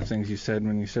one of the things you said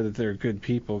when you said that they're good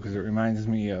people, because it reminds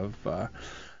me of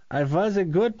I was a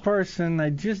good person.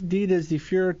 I just did as the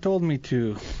Fuhrer told me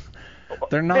to.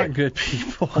 They're not good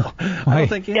people. I don't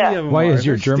think any of them Why are. is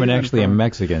your German actually a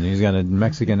Mexican? He's got a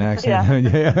Mexican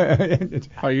accent. Yeah.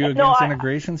 Are you against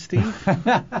integration, Steve?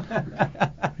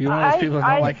 You one of those people that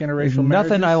don't like interracial marriages?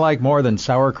 Nothing I like more than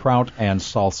sauerkraut and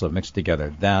salsa mixed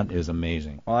together. That is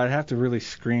amazing. Well, I'd have to really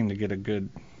scream to get a good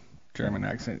German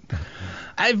accent.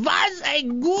 I was a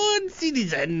good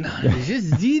citizen. I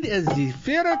just did as the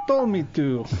Führer told me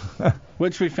to.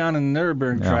 Which we found in the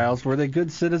Nuremberg trials. Were they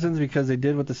good citizens because they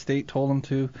did what the state told them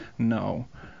to? No.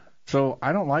 So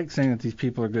I don't like saying that these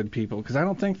people are good people, because I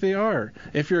don't think they are.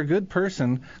 If you're a good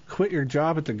person, quit your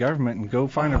job at the government and go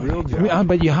find a real job.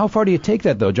 But how far do you take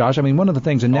that, though, Josh? I mean, one of the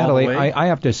things, and Natalie, I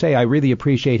have to say, I really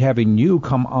appreciate having you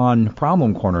come on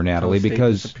Problem Corner, Natalie,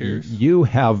 because you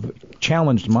have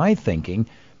challenged my thinking.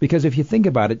 Because if you think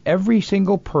about it, every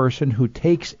single person who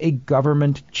takes a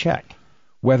government check,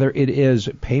 whether it is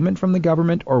payment from the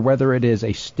government or whether it is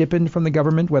a stipend from the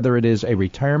government, whether it is a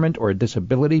retirement or a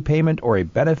disability payment or a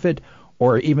benefit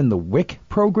or even the WIC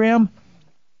program,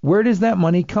 where does that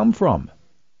money come from?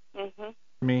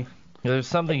 Mm-hmm. Me. There's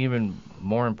something even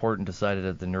more important decided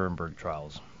at the Nuremberg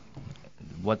trials.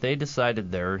 What they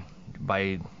decided there,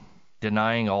 by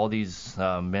denying all these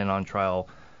men on trial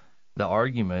the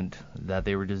argument that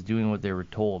they were just doing what they were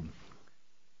told,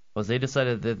 was they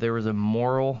decided that there was a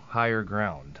moral higher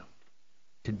ground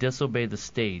to disobey the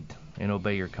state and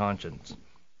obey your conscience.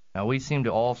 Now, we seem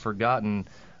to all forgotten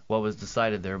what was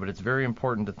decided there, but it's very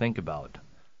important to think about.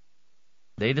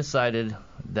 They decided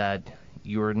that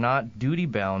you are not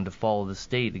duty-bound to follow the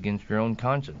state against your own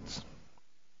conscience.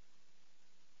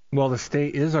 Well, the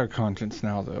state is our conscience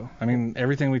now, though. I mean,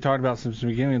 everything we talked about since the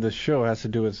beginning of the show has to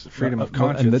do with freedom of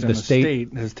conscience, and the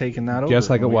state has taken that over. Just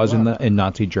like it was in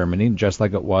Nazi Germany, just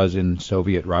like it was in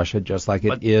Soviet Russia, just like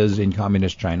it is in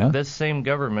Communist China. This same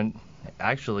government,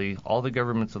 actually, all the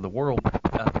governments of the world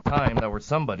at the time that were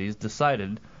somebody's,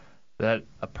 decided that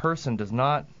a person does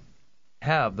not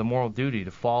have the moral duty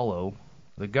to follow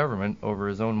the government over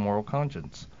his own moral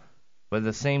conscience. But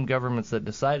the same governments that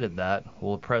decided that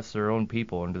will oppress their own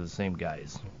people under the same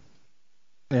guise.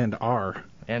 And are.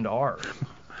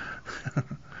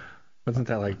 Wasn't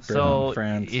that like Britain,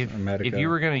 France, America? If you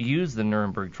were going to use the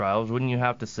Nuremberg trials, wouldn't you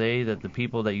have to say that the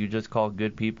people that you just called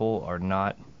good people are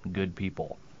not good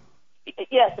people?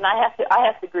 Yes, and I have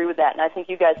to agree with that, and I think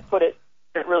you guys put it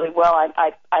really well.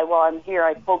 While I'm here,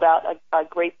 I pulled out a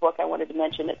great book I wanted to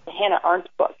mention. It's the Hannah Arendt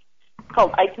book. It's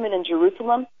called Eichmann in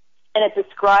Jerusalem. And it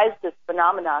describes this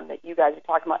phenomenon that you guys are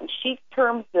talking about. And she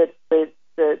termed the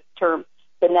term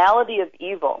banality of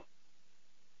evil,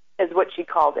 is what she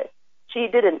called it. She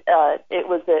didn't.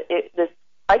 This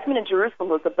Eichmann in Jerusalem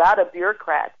was about a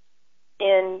bureaucrat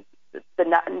in the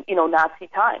Nazi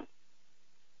times,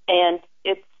 and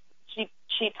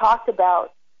she talked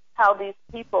about how these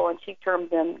people, and she termed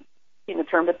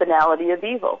it banality of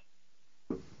evil.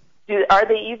 Are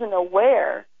they even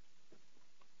aware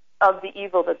of the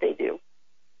evil that they do?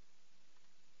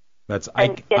 That's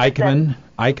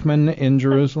Eichmann in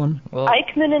Jerusalem? Well,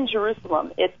 Eichmann in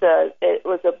Jerusalem. It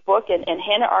was a book, and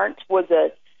Hannah Arendt was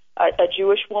a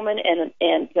Jewish woman, and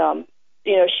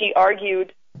she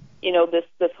argued,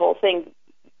 this whole thing,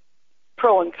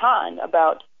 pro and con,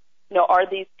 about, are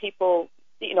these people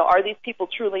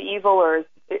truly evil, or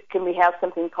can we have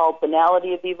something called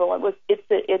banality of evil?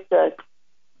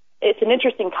 It's an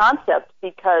interesting concept,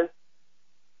 because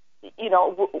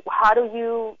how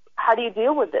do you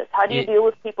deal with this? How do you deal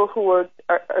with people who are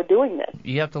doing this?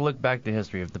 You have to look back to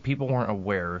history. If the people weren't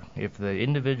aware, if the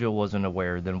individual wasn't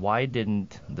aware, then why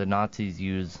didn't the Nazis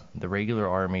use the regular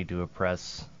army to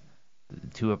oppress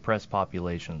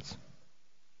populations?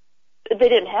 They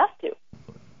didn't have to.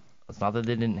 It's not that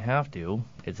they didn't have to.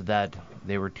 It's that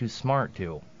they were too smart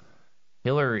to.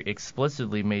 Hitler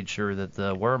explicitly made sure that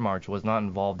the Wehrmacht was not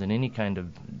involved in any kind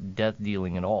of death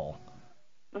dealing at all.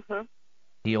 Mm-hmm.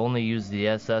 He only used the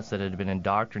SS that had been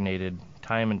indoctrinated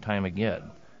time and time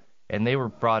again. And they were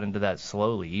brought into that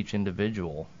slowly, each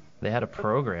individual. They had a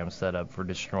program set up for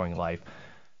destroying life.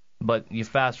 But you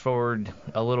fast forward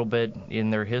a little bit in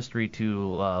their history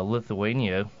to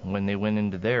Lithuania, when they went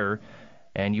into there,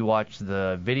 and you watch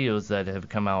the videos that have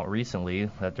come out recently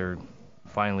that they're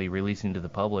finally releasing to the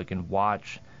public, and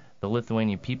watch the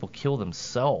Lithuanian people kill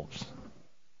themselves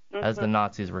as the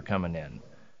Nazis were coming in.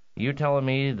 You're telling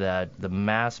me that the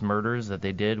mass murders that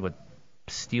they did with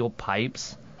steel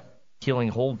pipes, killing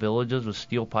whole villages with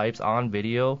steel pipes on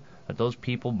video, that those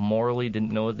people morally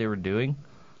didn't know what they were doing?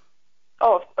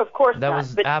 Oh, of course not. That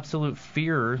was absolute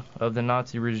fear of the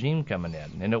Nazi regime coming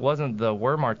in. And it wasn't the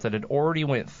Wehrmacht that had already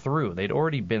went through. They'd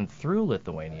already been through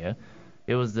Lithuania.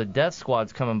 It was the death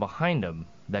squads coming behind them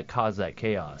that caused that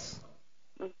chaos.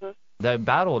 Mm-hmm. That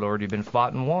battle had already been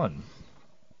fought and won.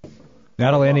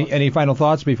 Natalie, any final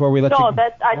thoughts before we let you? No,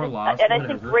 I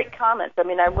think great comments. I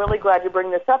mean, I'm really glad you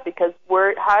bring this up, because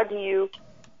how do you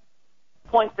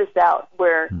point this out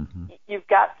where you've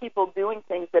got people doing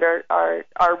things that are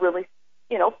really,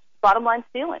 bottom line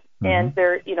stealing, and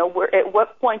they're, at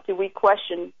what point do we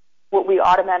question what we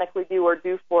automatically do or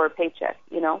do for a paycheck?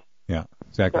 Yeah,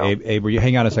 exactly. So. Abe,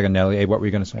 hang on a second, Natalie. Abe, what were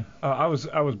you going to say? I was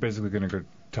basically going to go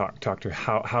talk to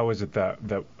how is it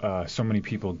that so many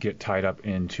people get tied up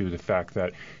into the fact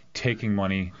that taking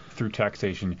money through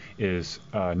taxation is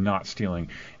not stealing,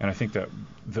 and I think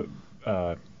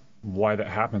that why that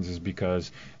happens is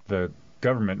because the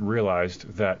government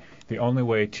realized that the only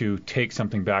way to take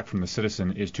something back from the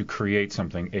citizen is to create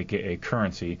something, aka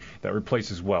currency, that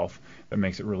replaces wealth. That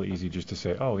makes it really easy just to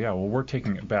say, oh yeah, well, we're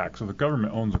taking it back. So the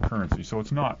government owns the currency, so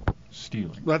it's not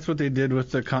stealing. That's what they did with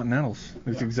the Continentals.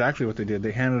 That's exactly what they did.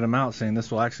 They handed them out saying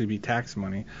this will actually be tax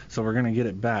money, so we're going to get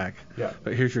it back. Yeah.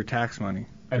 But here's your tax money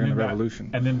during the revolution.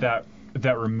 And then that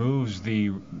removes the,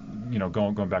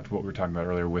 going back to what we were talking about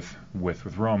earlier with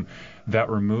Rome, that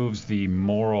removes the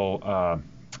moral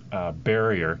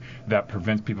barrier that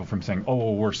prevents people from saying, oh,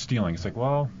 well, we're stealing. It's like,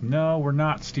 well, no, we're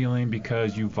not stealing,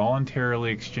 because you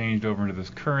voluntarily exchanged over into this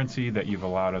currency that you've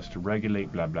allowed us to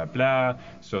regulate, blah, blah, blah,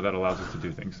 so that allows us to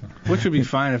do things. Which would be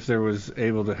fine if there was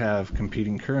able to have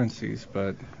competing currencies,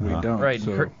 but we don't. Right,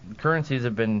 so. Currencies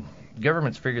have been...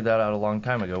 Governments figured that out a long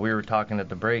time ago. We were talking at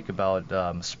the break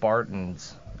about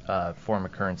Spartans' form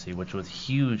of currency, which was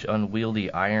huge, unwieldy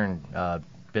iron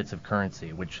bits of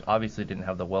currency, which obviously didn't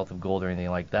have the wealth of gold or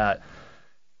anything like that.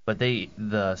 But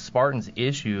the Spartans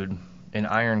issued an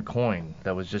iron coin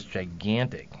that was just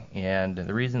gigantic. And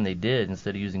the reason they did,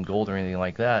 instead of using gold or anything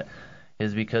like that,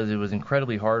 is because it was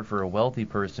incredibly hard for a wealthy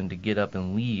person to get up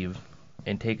and leave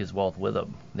and take his wealth with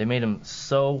them. They made him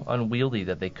so unwieldy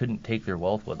that they couldn't take their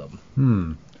wealth with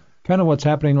them. Kind of what's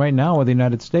happening right now with the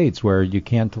United States, where you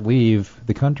can't leave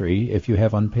the country if you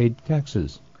have unpaid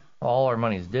taxes. All our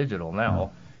money is digital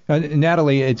now.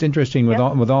 Natalie, it's interesting with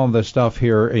all of this stuff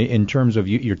here in terms of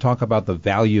you talk about the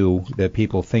value that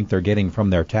people think they're getting from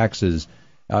their taxes.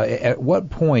 At what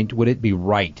point would it be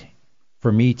right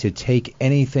for me to take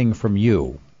anything from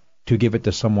you to give it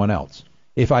to someone else?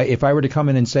 If I were to come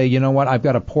in and say, you know what, I've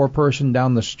got a poor person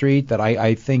down the street that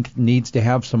I think needs to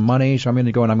have some money, so I'm going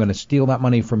to go and I'm going to steal that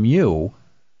money from you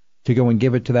to go and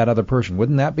give it to that other person.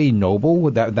 Wouldn't that be noble?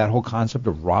 Would that whole concept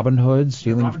of Robin Hood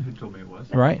stealing? Robin Hood told me it was.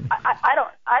 Right.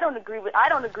 I don't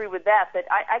agree with that. But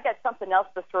I got something else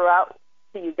to throw out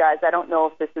to you guys. I don't know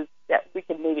if this is that we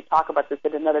can maybe talk about this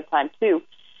at another time too.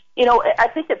 You know, I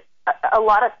think it's a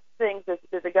lot of things is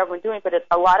the government doing, but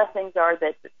a lot of things are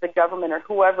that the government or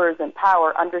whoever is in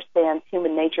power understands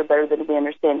human nature better than we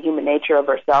understand human nature of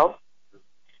ourselves.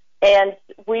 And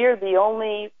we are the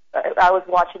only. I was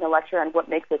watching a lecture on what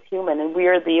makes us human, and we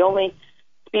are the only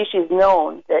species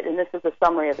known that, and this is a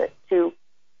summary of it,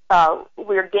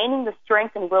 we are gaining the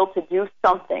strength and will to do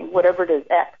something, whatever it is,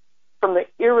 X, from the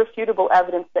irrefutable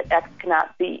evidence that X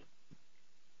cannot be.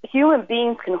 Human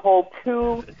beings can hold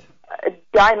two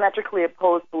diametrically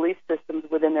opposed belief systems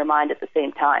within their mind at the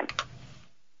same time.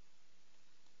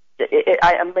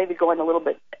 I'm maybe going a little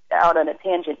bit out on a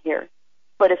tangent here,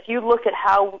 but if you look at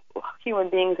how human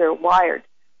beings are wired,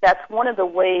 that's one of the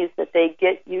ways that they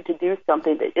get you to do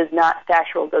something that is not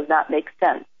factual, does not make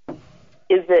sense,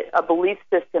 is that a belief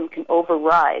system can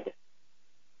override,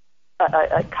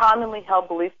 a commonly held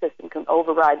belief system can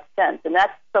override sense, and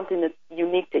that's something that's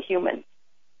unique to humans.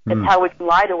 It's how we can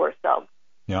lie to ourselves.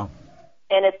 Yeah.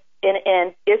 And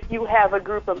if you have a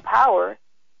group in power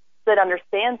that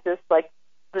understands this, like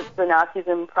the Nazis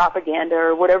in propaganda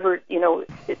or whatever, you know,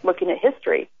 looking at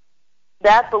history,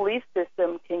 that belief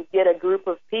system can get a group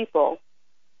of people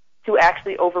to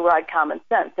actually override common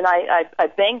sense. And I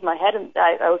banged my head, and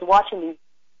I was watching these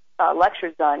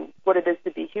lectures on what it is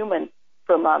to be human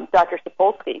from Dr.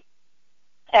 Sapolsky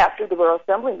after the Borough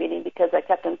Assembly meeting, because I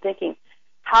kept on thinking,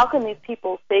 how can these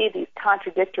people say these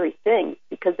contradictory things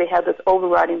because they have this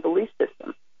overriding belief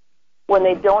system when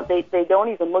they don't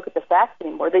even look at the facts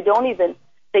anymore. They don't even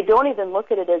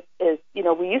look at it as you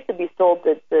know, we used to be sold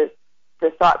the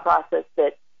thought process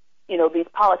that, you know, these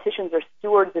politicians are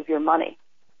stewards of your money.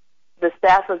 The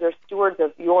staffers are stewards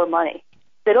of your money.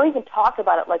 They don't even talk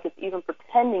about it like it's even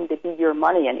pretending to be your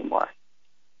money anymore.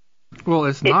 Well,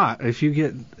 it's not.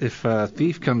 If a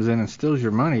thief comes in and steals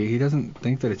your money, he doesn't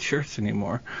think that it's yours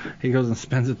anymore. He goes and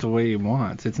spends it the way he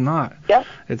wants. It's not. Yep.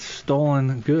 It's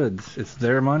stolen goods. It's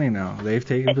their money now. They've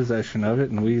taken possession of it,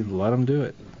 and we let them do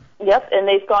it. Yep, and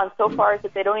they've gone so far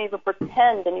that they don't even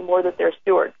pretend anymore that they're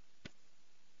stewards.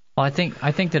 Well, I think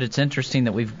that it's interesting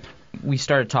that we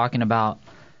started talking about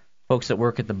folks that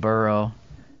work at the borough,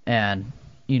 and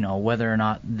you know whether or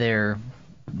not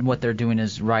what they're doing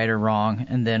is right or wrong,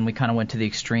 and then we kind of went to the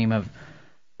extreme of,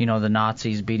 you know, the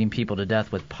Nazis beating people to death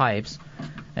with pipes,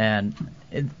 and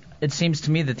it seems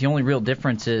to me that the only real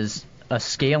difference is a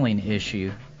scaling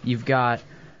issue. You've got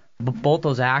both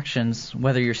those actions,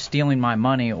 whether you're stealing my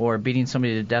money or beating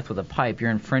somebody to death with a pipe, you're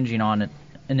infringing on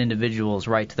an individual's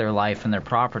right to their life and their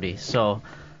property. So,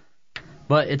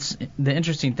 but the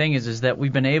interesting thing is that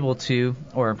we've been able to,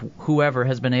 or whoever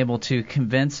has been able to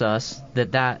convince us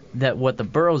that what the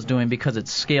borough's doing, because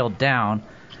it's scaled down,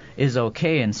 is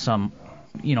okay in some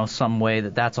way,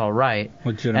 that's all right.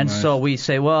 Legitimized. And so we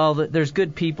say, well, there's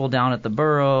good people down at the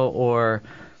borough, or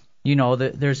you know,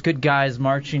 there's good guys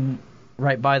marching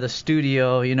right by the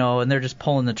studio, you know, and they're just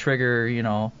pulling the trigger, you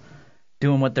know,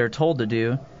 doing what they're told to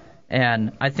do.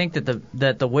 And I think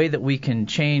that the way that we can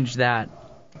change that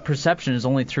perception is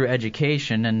only through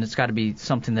education, and it's got to be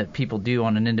something that people do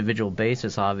on an individual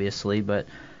basis, obviously. But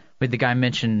the guy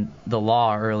mentioned the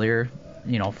law earlier,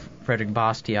 you know, Frederick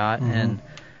Bastiat, and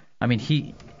I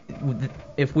mean,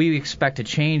 if we expect to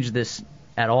change this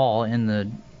at all in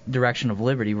the direction of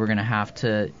liberty, we're going to have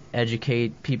to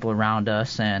educate people around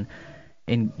us and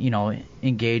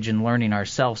engage in learning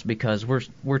ourselves, because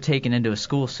we're taken into a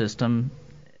school system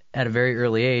at a very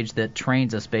early age that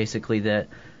trains us basically that,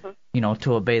 you know,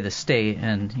 to obey the state,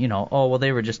 and, you know, oh, well,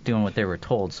 they were just doing what they were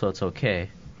told, so it's okay.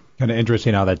 Kind of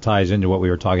interesting how that ties into what we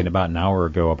were talking about an hour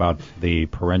ago about the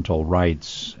parental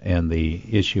rights and the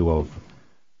issue of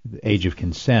age of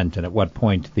consent and at what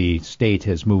point the state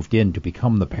has moved in to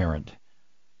become the parent,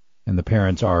 and the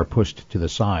parents are pushed to the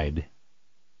side.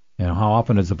 You know, how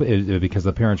often is it because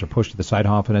the parents are pushed to the side?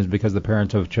 How often is it because the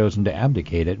parents have chosen to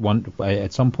abdicate?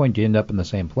 At some point, you end up in the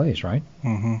same place, right?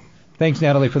 Mm-hmm. Thanks,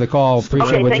 Natalie, for the call.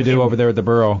 Appreciate what you do over there at the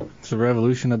borough. It's a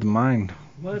revolution of the mind.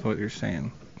 That's what you're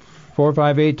saying.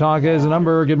 458-TALK is the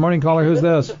number. Good morning, caller. Who's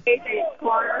this?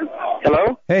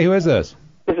 Hello? Hey, who is this?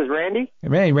 This is Randy.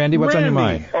 Hey, Randy, what's on your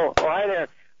mind? Oh, hi there.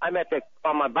 I'm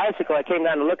on my bicycle. I came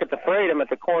down to look at the parade. I'm at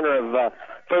the corner of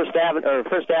First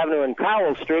Avenue and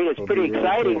Powell Street. It's pretty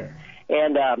exciting,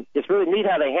 and it's really neat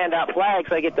how they hand out flags.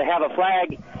 I get to have a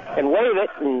flag and wave it,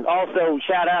 and also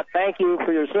shout out, thank you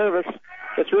for your service.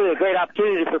 It's really a great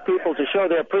opportunity for people to show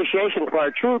their appreciation for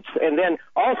our troops. And then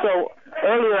also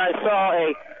earlier I saw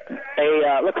a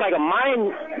looks like a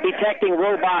mine detecting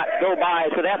robot go by,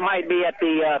 so that might be at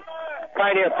the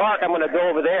Pioneer Park. I'm going to go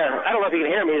over there. I don't know if you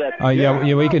can hear me.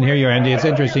 Yeah, we can hear you, Andy. It's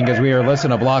interesting because we are less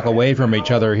than a block away from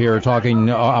each other here talking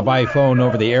by phone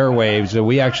over the airwaves.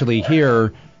 We actually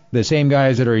hear the same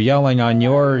guys that are yelling on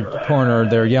your corner.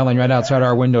 They're yelling right outside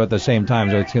our window at the same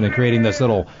time. So it's creating this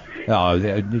little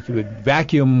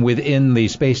vacuum within the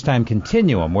space-time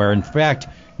continuum where, in fact,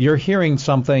 you're hearing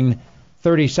something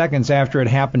 30 seconds after it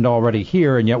happened already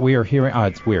here, and yet we are hearing...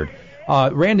 it's weird.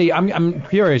 Randy, I'm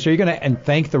curious. Are you going to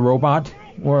thank the robot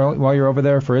while you're over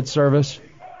there for its service?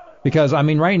 Because, I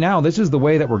mean, right now, this is the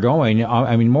way that we're going.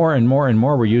 I mean, more and more and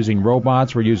more we're using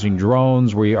robots. We're using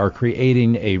drones. We are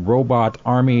creating a robot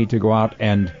army to go out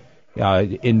and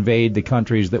invade the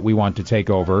countries that we want to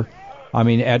take over. I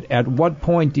mean, at what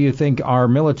point do you think our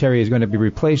military is going to be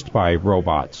replaced by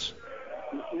robots?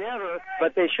 Never,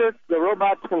 but the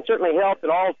robots can certainly help at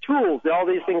all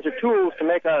these things are tools to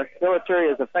make our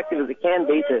military as effective as it can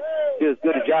be to do as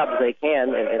good a job as they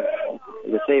can and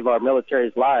to save our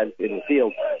military's lives in the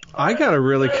field. I got a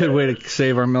really good way to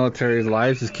save our military's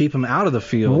lives is keep them out of the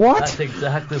field. What? That's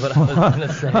exactly what I was going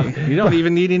to say. You don't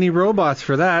even need any robots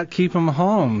for that. Keep them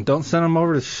home. Don't send them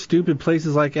over to stupid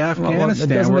places like Afghanistan.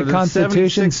 Doesn't the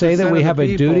Constitution say that we have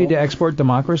a duty to export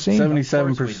democracy?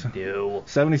 77%.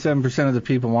 77% of the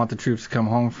people want the troops to come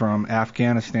home from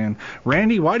Afghanistan.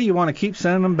 Randy, why do you want to keep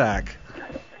sending them back?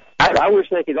 I wish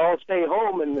they could all stay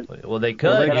home. Well, they could.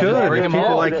 Well, they could. Bring If them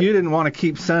people all. like you didn't want to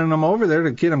keep sending them over there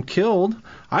to get them killed.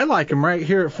 I like them right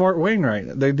here at Fort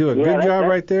Wainwright. They do a good job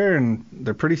right there, and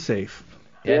they're pretty safe.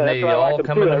 And they all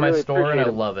come into my store, and I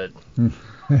love it.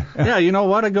 Yeah, you know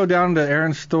what? I go down to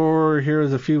Aaron's store here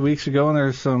a few weeks ago, and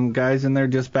there's some guys in there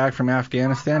just back from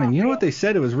Afghanistan, and you know what they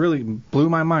said? It was really blew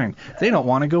my mind. They don't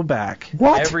want to go back.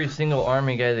 What? Every single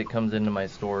Army guy that comes into my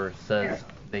store says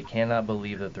they cannot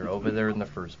believe that they're over there in the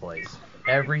first place.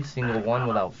 Every single one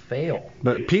without fail.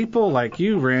 But people like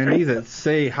you, Randy, that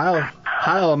say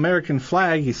Heil American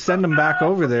flag, you send them back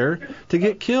over there to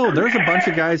get killed. There's a bunch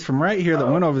of guys from right here that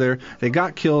went over there. They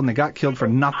got killed, and they got killed for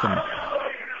nothing.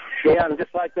 Yeah, and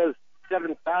just like those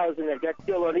 7,000 that got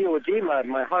killed on Iwo Jima,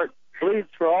 my heart bleeds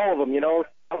for all of them, you know.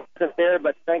 I wasn't there,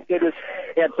 but thank goodness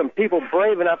we had some people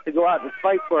brave enough to go out and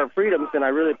fight for our freedoms, and I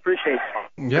really appreciate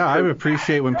it. Yeah, I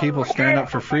appreciate when people stand up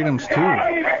for freedoms, too.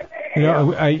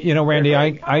 You know, Randy,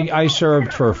 I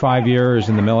served for 5 years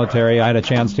in the military. I had a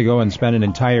chance to go and spend an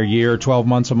entire year, 12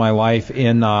 months of my life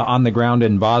on the ground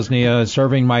in Bosnia,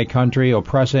 serving my country,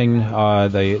 oppressing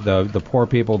the poor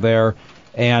people there.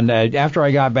 And after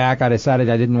I got back, I decided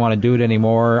I didn't want to do it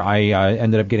anymore. I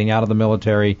ended up getting out of the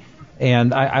military.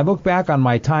 And I look back on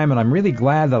my time, and I'm really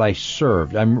glad that I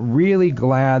served. I'm really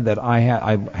glad that I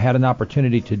had an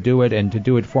opportunity to do it and to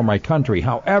do it for my country.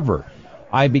 However,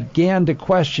 I began to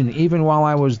question, even while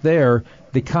I was there,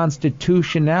 the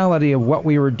constitutionality of what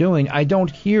we were doing. I don't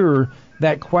hear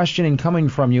that questioning coming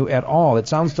from you at all. It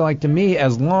sounds like to me,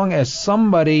 as long as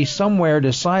somebody somewhere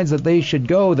decides that they should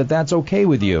go, that's okay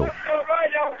with you.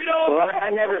 Well, I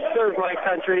never served my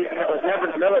country. I was never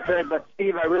in the military, but,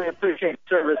 Steve, I really appreciate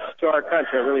service to our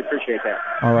country. I really appreciate that.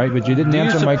 All right, but you didn't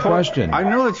answer my question. I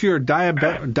know that you're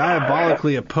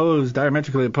diametrically opposed,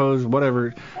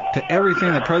 whatever, to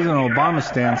everything that President Obama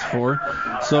stands for.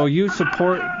 So you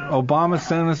support Obama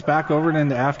sending us back over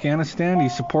into Afghanistan? Do you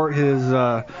support his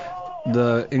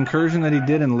the incursion that he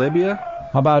did in Libya?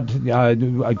 How about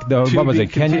what was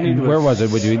it? Kenya? Where was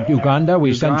it? Uganda?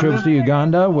 We sent troops to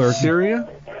Uganda. Syria?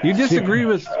 You disagree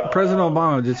with President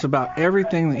Obama just about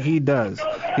everything that he does.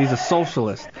 He's a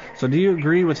socialist. So do you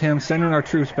agree with him sending our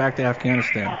troops back to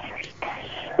Afghanistan?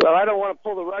 Well, I don't want to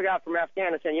pull the rug out from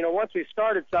Afghanistan. Once we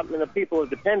started something and the people have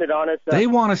depended on us... they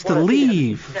want us to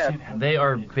leave. They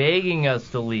are begging us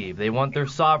to leave. They want their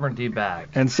sovereignty back.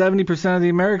 And 70% of the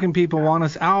American people want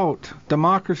us out.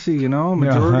 Democracy,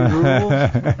 majority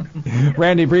rules.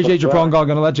 Randy, appreciate your phone call.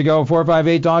 Going to let you go.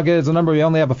 458-TALK is the number. We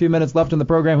only have a few minutes left in the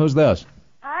program. Who's this?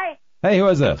 Hi. Hey, who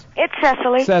is this? It's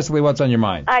Cecily. Cecily, what's on your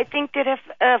mind? I think that if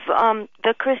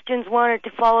the Christians wanted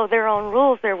to follow their own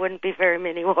rules, there wouldn't be very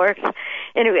many wars.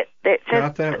 Anyway, it says,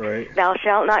 got that right. Thou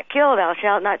shalt not kill, thou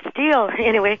shalt not steal.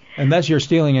 Anyway. And that's you're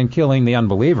stealing and killing the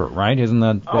unbeliever, right? Isn't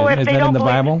that in the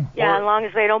Bible? Yeah, as long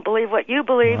as they don't believe what you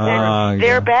believe, then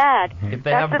they're bad. If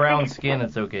they have brown skin,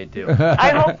 it's okay too.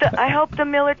 I hope the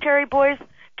military boys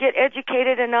get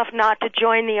educated enough not to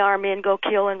join the army and go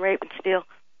kill and rape and steal.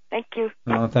 Thank you.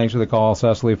 Thanks for the call,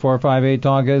 Cecily.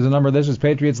 458-TALK is the number. This is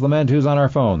Patriots Lament. Who's on our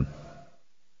phone?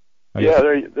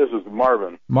 This is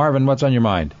Marvin. Marvin, what's on your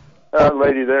mind?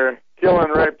 Lady there, kill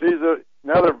and rape. He's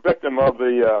another victim of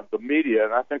the media,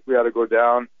 and I think we ought to go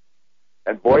down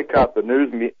and boycott the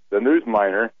news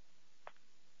miner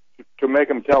to make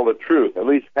them tell the truth. At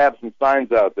least have some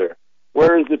signs out there.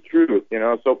 Where is the truth?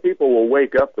 So people will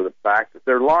wake up to the fact that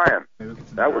they're lying.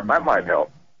 That might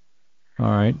help. All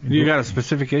right. You got a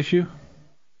specific issue?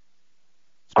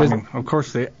 Of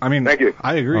course they. Thank you.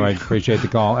 I agree. All right, appreciate the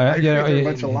call. They're a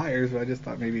bunch of liars, but I just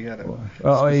thought maybe you had a.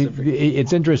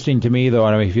 It's interesting to me, though.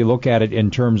 If you look at it in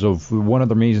terms of one of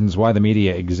the reasons why the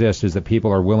media exists is that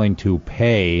people are willing to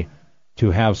pay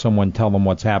to have someone tell them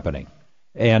what's happening.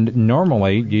 And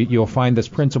normally, you'll find this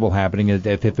principle happening: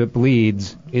 that if it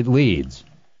bleeds, it leads.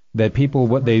 That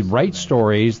they write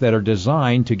stories that are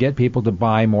designed to get people to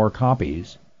buy more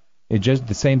copies.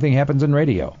 The same thing happens in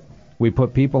radio. We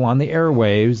put people on the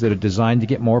airwaves that are designed to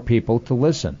get more people to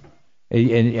listen.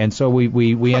 And so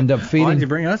we end up feeding... Why did you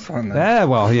bring us on that?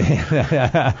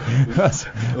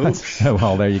 Oops.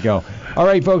 Well, there you go. All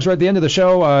right, folks, we're at the end of the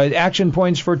show. Action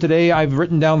points for today. I've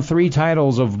written down 3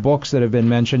 titles of books that have been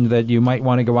mentioned that you might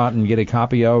want to go out and get a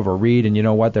copy of or read. And you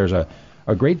know what? There's a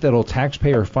great little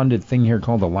taxpayer-funded thing here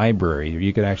called the library.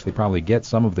 You could actually probably get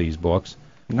some of these books.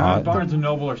 Barnes &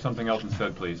 Noble or something else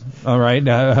instead, please. All right.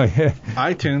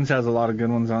 iTunes has a lot of good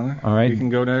ones on it. All right. You can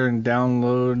go there and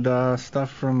download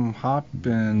stuff from Hop.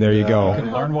 And there you go. You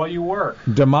can learn while you work.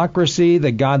 Democracy,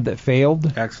 the God That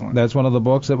Failed. Excellent. That's one of the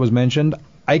books that was mentioned.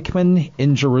 Eichmann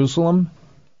in Jerusalem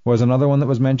was another one that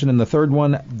was mentioned. And the third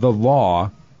one, The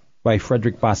Law, by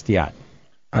Frederick Bastiat.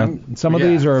 Some of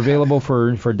these are available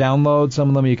for download. Some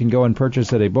of them you can go and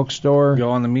purchase at a bookstore. Go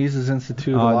on the Mises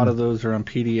Institute. A lot of those are on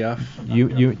PDF.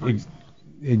 You can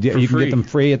get them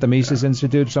free at the Mises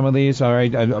Institute. Some of these. All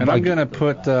right. And I'm going to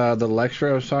put the lecture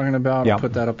I was talking about. I'll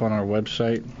put that up on our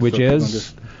website. Which is?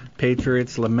 Just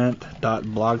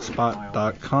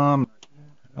patriotslament.blogspot.com.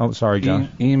 Oh, sorry, John.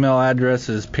 Email address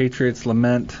is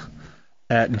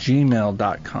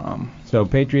patriotslament@gmail.com. So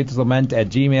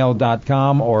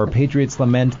patriotslament@gmail.com or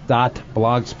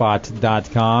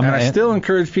patriotslament.blogspot.com. And I still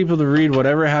encourage people to read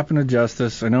Whatever Happened to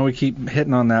Justice. I know we keep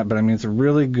hitting on that, but it's a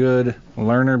really good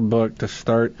learner book to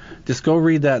start. Just go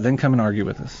read that, then come and argue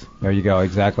with us. There you go,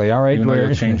 exactly. All right.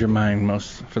 You'll change your mind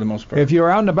for the most part. If you're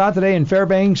out and about today in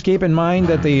Fairbanks, keep in mind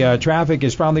that the traffic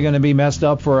is probably going to be messed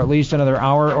up for at least another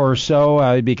hour or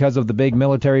so because of the big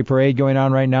military parade going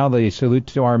on right now. The salute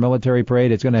to our military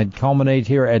parade. It's going to culminate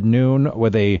here at noon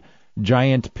with a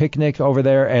giant picnic over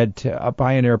there at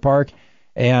Pioneer Park.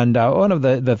 And one of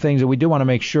the things that we do want to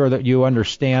make sure that you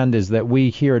understand is that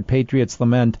we here at Patriots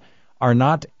Lament are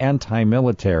not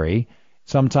anti-military.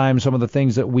 Sometimes some of the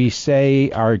things that we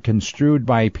say are construed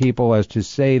by people as to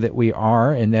say that we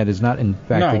are, and that is not in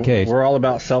fact the case. We're all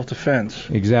about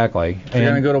self-defense. Exactly. If you're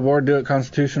going to go to war, do it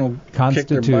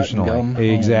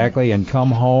constitutionally. Exactly, and come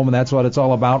home, and that's what it's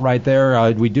all about right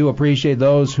there. We do appreciate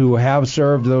those who have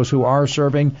served, those who are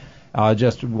serving.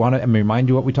 Just want to remind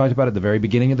you what we talked about at the very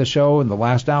beginning of the show in the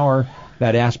last hour,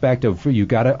 that aspect of you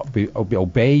got to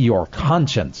obey your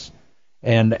conscience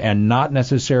and not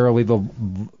necessarily the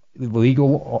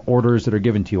legal orders that are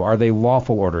given to you. Are they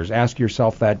lawful orders? Ask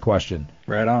yourself that question.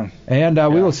 Right on. And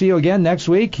we will see you again next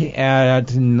week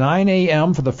at 9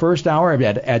 a.m. for the first hour.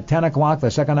 At 10 o'clock, the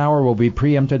second hour will be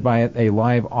preempted by a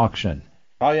live auction.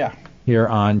 Oh, yeah. Here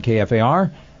on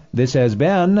KFAR. This has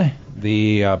been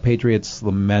the Patriots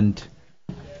Lament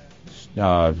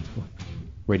radio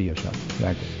show.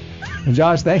 Exactly. And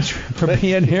Josh, thanks for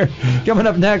being here. Coming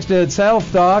up next, it's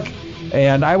Health Talk.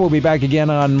 And I will be back again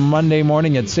on Monday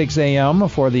morning at 6 a.m.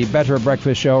 for the Better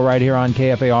Breakfast Show right here on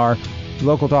KFAR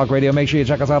Local Talk Radio. Make sure you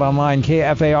check us out online,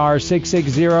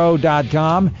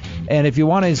 KFAR660.com. And if you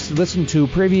want to listen to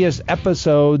previous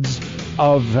episodes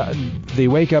of the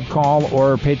Wake Up Call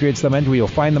or Patriots Lament. You'll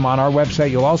find them on our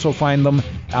website. You'll also find them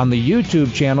on the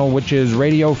YouTube channel, which is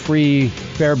Radio Free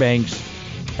Fairbanks.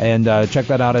 And check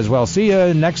that out as well. See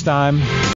you next time.